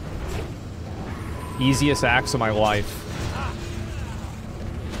 Easiest axe of my life.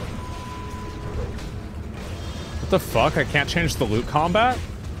 What the fuck? I can't change the loot combat?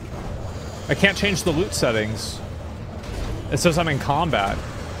 I can't change the loot settings. It says I'm in combat.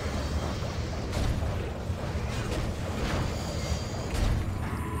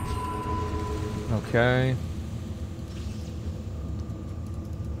 Okay.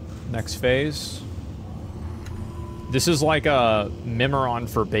 Next phase. This is like a Mimeron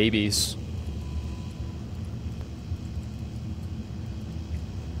for babies.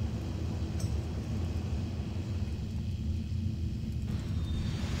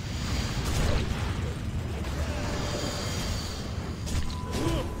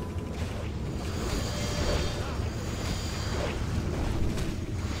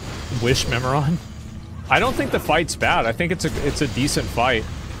 Wish Mimeron? I don't think the fight's bad. I think it's a decent fight.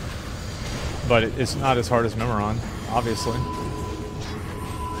 But it's not as hard as Mimeron, obviously.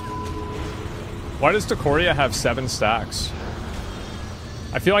 Why does Decoria have 7 stacks?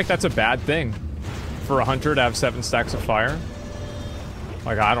 I feel like that's a bad thing. For a hunter to have 7 stacks of fire.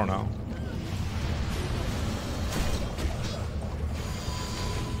 Like, I don't know.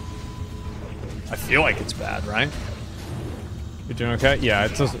 I feel like it's bad, right? You're doing okay? Yeah,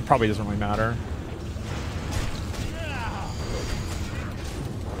 it probably doesn't really matter.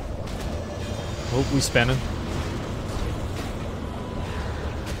 Oh, we spinning.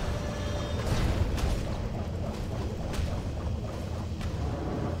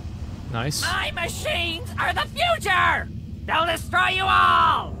 Nice. My machines are the future! They'll destroy you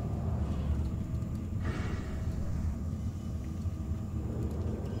all!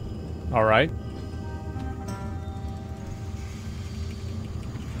 All right.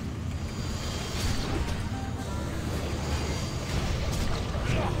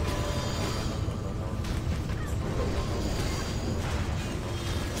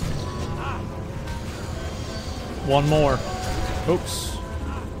 One more. Oops.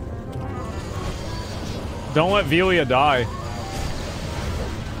 Don't let Velia die.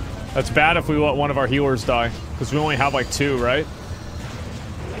 That's bad if we let one of our healers die. Because we only have like 2, right?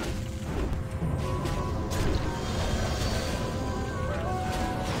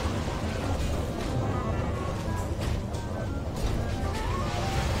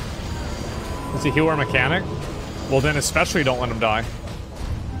 Is a healer mechanic? Well then especially don't let him die.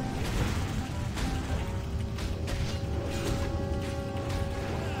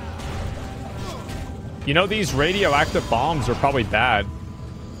 You know, these radioactive bombs are probably bad.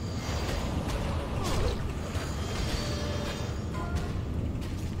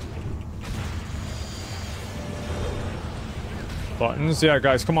 Buttons? Yeah,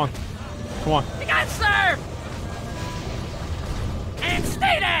 guys, come on. Come on. You got served! And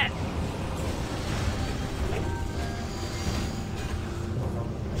stay dead!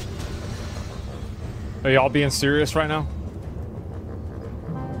 Are y'all being serious right now?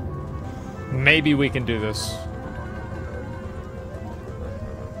 Maybe we can do this.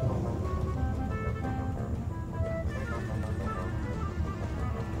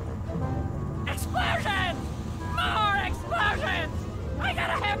 Explosions! More explosions! I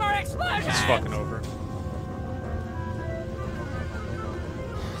gotta have more explosions! It's fucking over.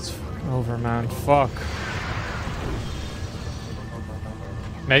 It's fucking over, man. Fuck.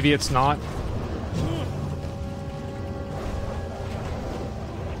 Maybe it's not.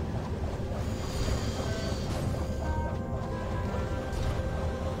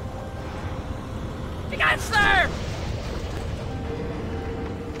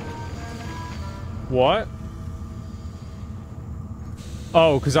 What?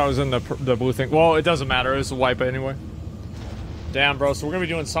 Oh, because I was in the blue thing. Well, it doesn't matter. It was a wipe anyway. Damn, bro. So we're going to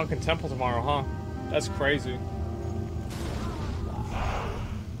be doing Sunken Temple tomorrow, huh? That's crazy.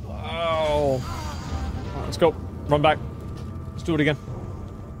 Wow. Right, let's go. Run back. Let's do it again.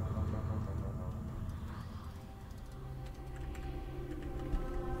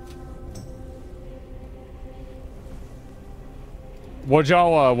 Why'd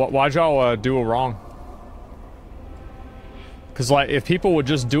y'all do it wrong? Because, like, if people would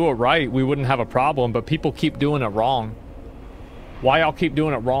just do it right, we wouldn't have a problem, but people keep doing it wrong. Why y'all keep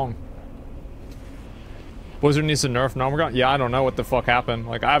doing it wrong? Wizard needs to nerf Gnomeregan? Yeah, I don't know what the fuck happened.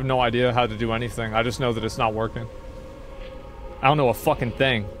 Like, I have no idea how to do anything. I just know that it's not working. I don't know a fucking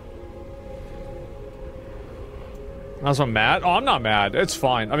thing. That's why I'm mad? Oh, I'm not mad. It's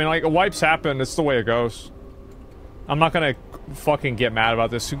fine. I mean, like, wipes happen. It's the way it goes. I'm not gonna fucking get mad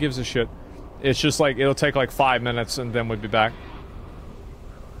about this. Who gives a shit? It's just like, it'll take like 5 minutes and then we'd be back.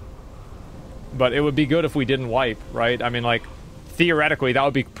 But it would be good if we didn't wipe, right? I mean, like, theoretically, that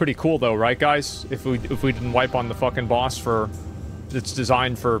would be pretty cool though, right, guys? If we didn't wipe on the fucking boss for... It's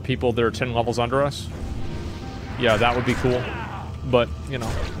designed for people that are 10 levels under us. Yeah, that would be cool. But, you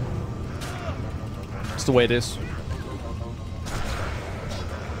know... It's the way it is.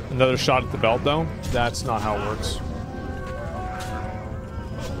 Another shot at the belt, though? That's not how it works.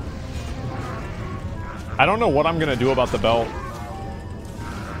 I don't know what I'm gonna do about the belt.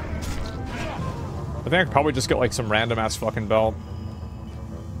 I think I could probably just get, like, some random-ass fucking belt.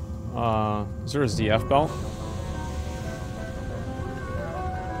 Is there a ZF belt?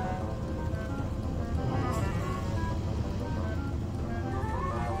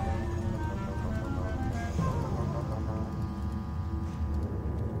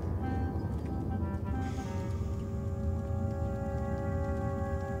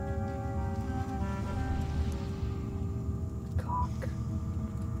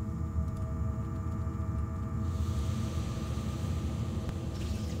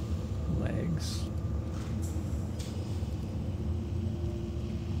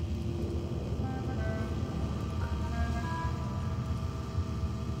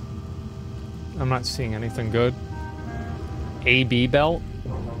 I'm not seeing anything good. AB belt?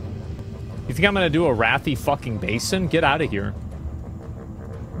 You think I'm gonna do a Arathi fucking Basin? Get out of here.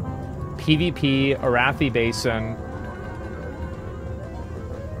 PvP, Arathi Basin.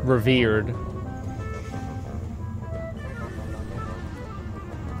 Revered.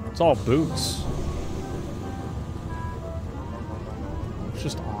 It's all boots. It's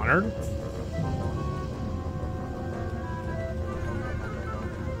just honored.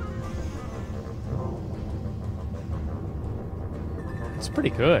 It's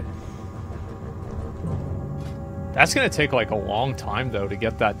pretty good. That's gonna take like a long time though to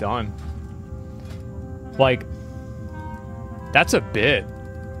get that done. Like, that's a bit.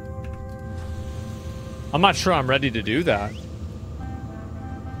 I'm not sure I'm ready to do that.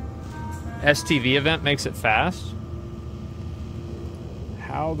 STV event makes it fast?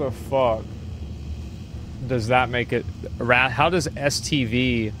 How the fuck does that make it... How does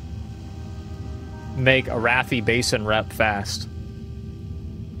STV make a Arathi Basin rep fast?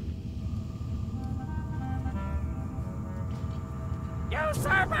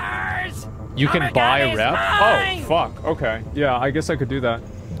 Usurpers! You can buy a rep? Mine! Oh, fuck. Okay. Yeah, I guess I could do that.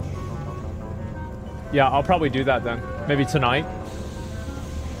 Yeah, I'll probably do that then. Maybe tonight.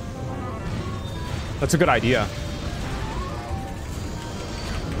 That's a good idea.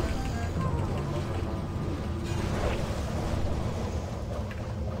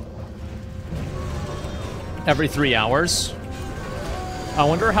 Every 3 hours. I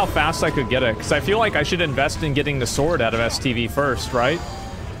wonder how fast I could get it, because I feel like I should invest in getting the sword out of STV first, right?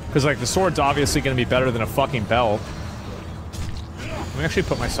 Because, like, the sword's obviously going to be better than a fucking belt. Let me actually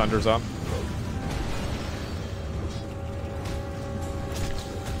put my sunders up.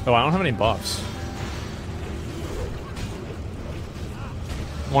 Oh, I don't have any buffs.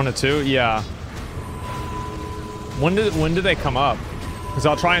 1 to 2? Yeah. When do they come up? Because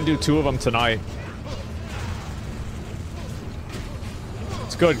I'll try and do 2 of them tonight.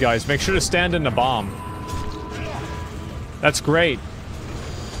 It's good, guys. Make sure to stand in the bomb. That's great.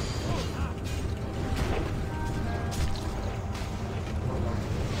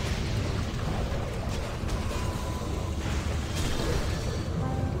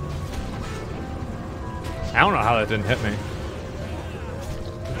 I don't know how that didn't hit me.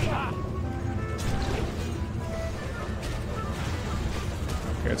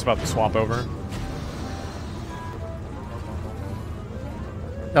 Okay, it's about to swap over.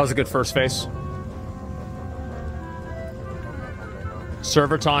 That was a good first face.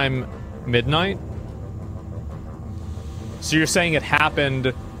 Server time midnight? So you're saying it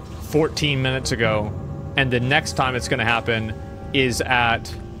happened 14 minutes ago, and the next time it's gonna happen is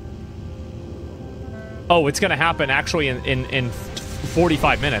at... Oh, it's gonna happen actually in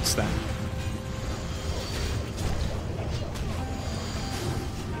 45 minutes then.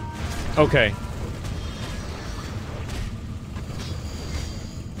 Okay.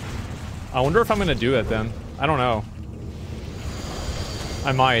 I wonder if I'm gonna do it then. I don't know.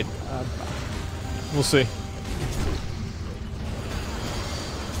 I might. We'll see.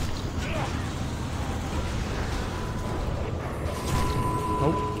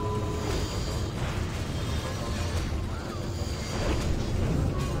 Oh.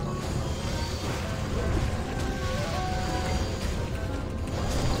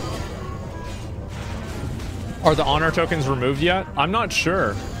 Are the honor tokens removed yet? I'm not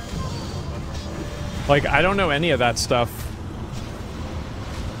sure. Like, I don't know any of that stuff.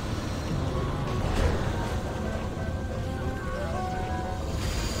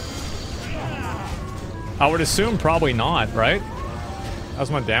 I would assume probably not, right?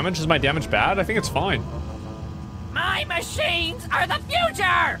 How's my damage? Is my damage bad? I think it's fine. My machines are the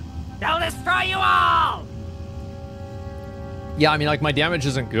future! They'll destroy you all! Yeah, I mean, like, my damage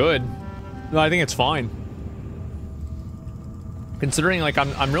isn't good. No, I think it's fine. Considering, like,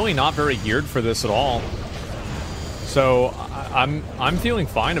 I'm really not very geared for this at all. So, I'm feeling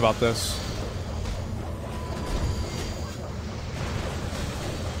fine about this.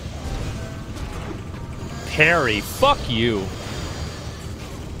 Parry, fuck you.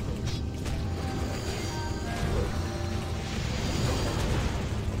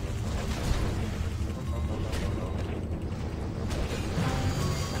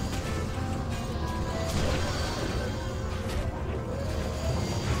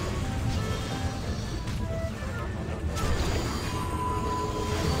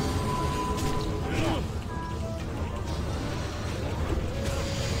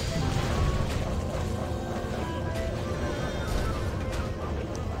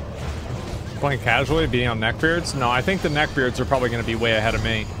 Playing casually, beating on neckbeards? No, I think the neckbeards are probably going to be way ahead of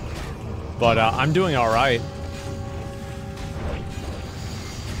me. But I'm doing all right.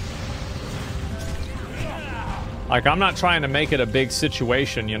 Like, I'm not trying to make it a big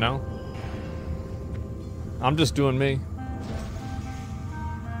situation, you know? I'm just doing me.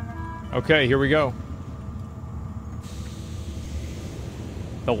 Okay, here we go.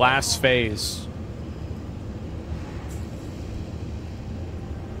 The last phase.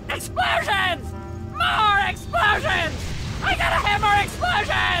 Explosions! More explosions! I gotta have more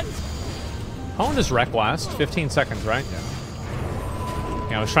explosions! How long does Wreck last? 15 seconds, right?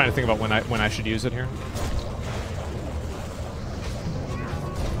 Yeah, I was trying to think about when I should use it here.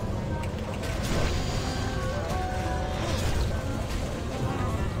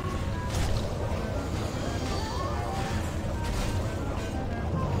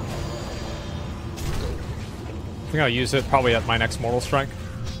 I think I'll use it probably at my next Mortal Strike.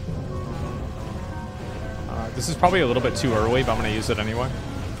 This is probably a little bit too early, but I'm going to use it anyway.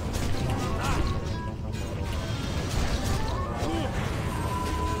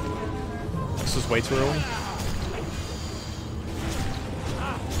 This is way too early.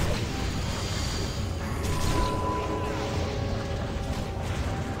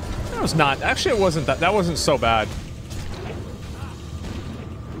 That was not. Actually, it wasn't that. That wasn't so bad.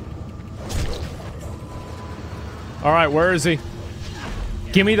 All right, where is he?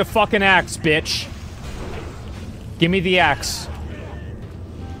 Give me the fucking axe, bitch. Give me the axe.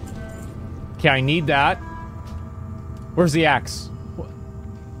 Okay, I need that. Where's the axe?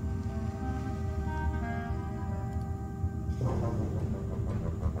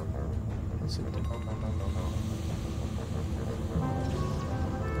 What's it do?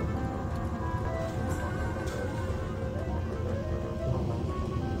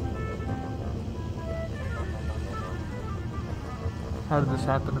 How did this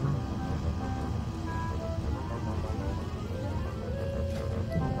happen to me?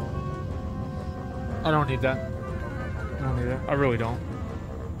 I don't need that. I don't need it. I really don't.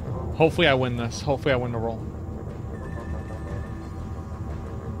 Hopefully I win this. Hopefully I win the roll.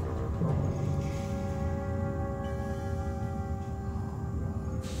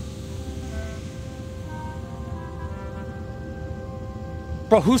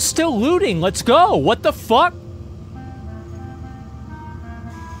 Bro, who's still looting? Let's go. What the fuck?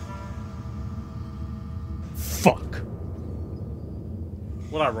 Fuck.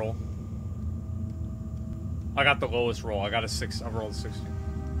 What'd I roll? I got the lowest roll. I got a 6. I rolled a 16.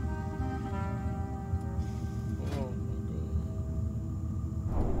 Oh my god.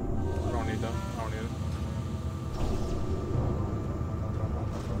 I don't need that. I don't need it.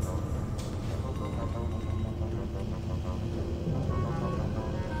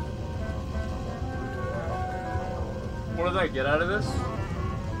 What did I get out of this?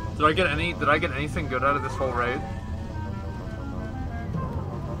 Did I get anything good out of this whole raid?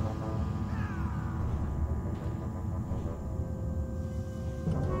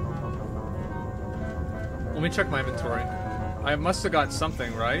 Let me check my inventory. I must have got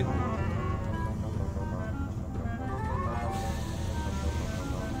something, right?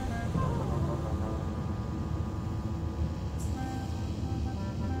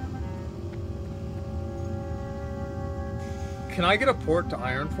 Can I get a port to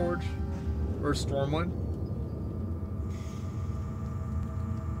Ironforge? Or Stormwind?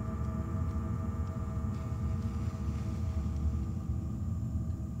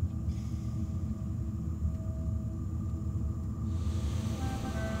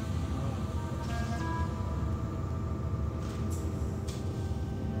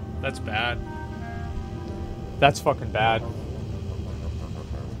 That's bad. That's fucking bad.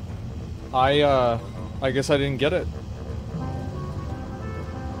 I guess I didn't get it.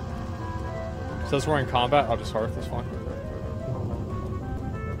 Says we're in combat. I'll just hearth this one.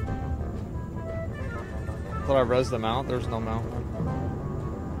 Thought I rezzed the mount. There's no mount.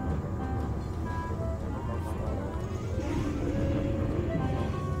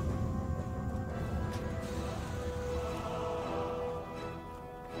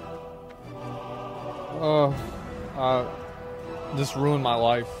 This ruined my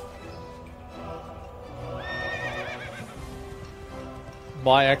life.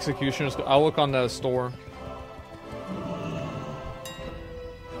 Buy executioners. I'll look on the store.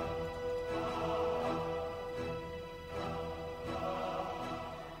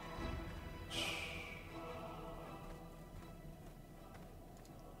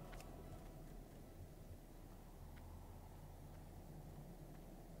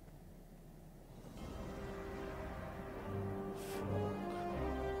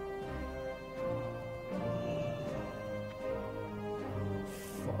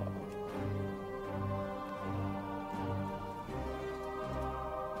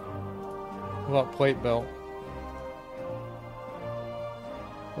 What about plate belt?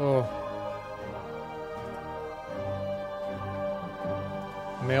 Oh.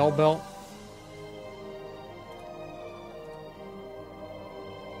 Mail belt?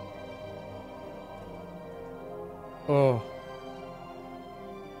 Oh.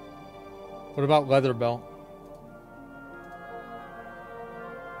 What about leather belt?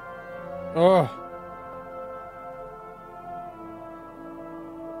 Oh.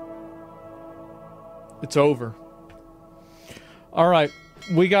 It's over. All right,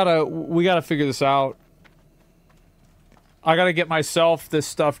 we gotta figure this out. I gotta get myself this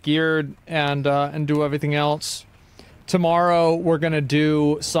stuff geared and do everything else. Tomorrow we're gonna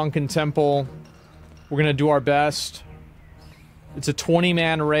do Sunken Temple. We're gonna do our best. It's a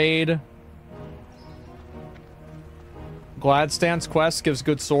 20-man raid. Gladstan's quest gives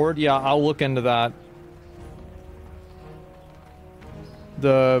good sword. Yeah, I'll look into that.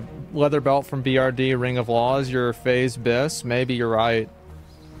 The leather belt from BRD, Ring of Laws, your phase bis. Maybe you're right.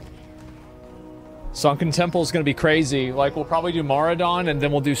 Sunken Temple is going to be crazy. Like, we'll probably do Maradon, and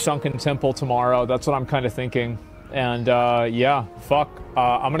then we'll do Sunken Temple tomorrow. That's what I'm kind of thinking. And, yeah, fuck.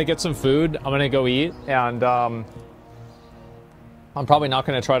 I'm going to get some food. I'm going to go eat. And, I'm probably not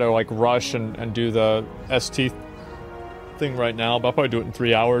going to try to, like, rush and do the ST thing right now. But I'll probably do it in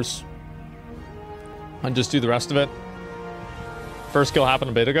 3 hours. And just do the rest of it. First kill happened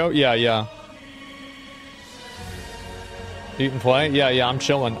a bit ago? Yeah, yeah. Eat and play? Yeah, yeah, I'm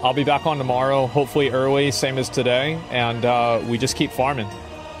chilling. I'll be back on tomorrow, hopefully early, same as today, and we just keep farming.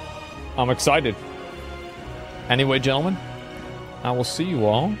 I'm excited. Anyway, gentlemen, I will see you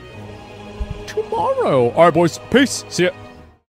all tomorrow. Alright, boys. Peace. See ya.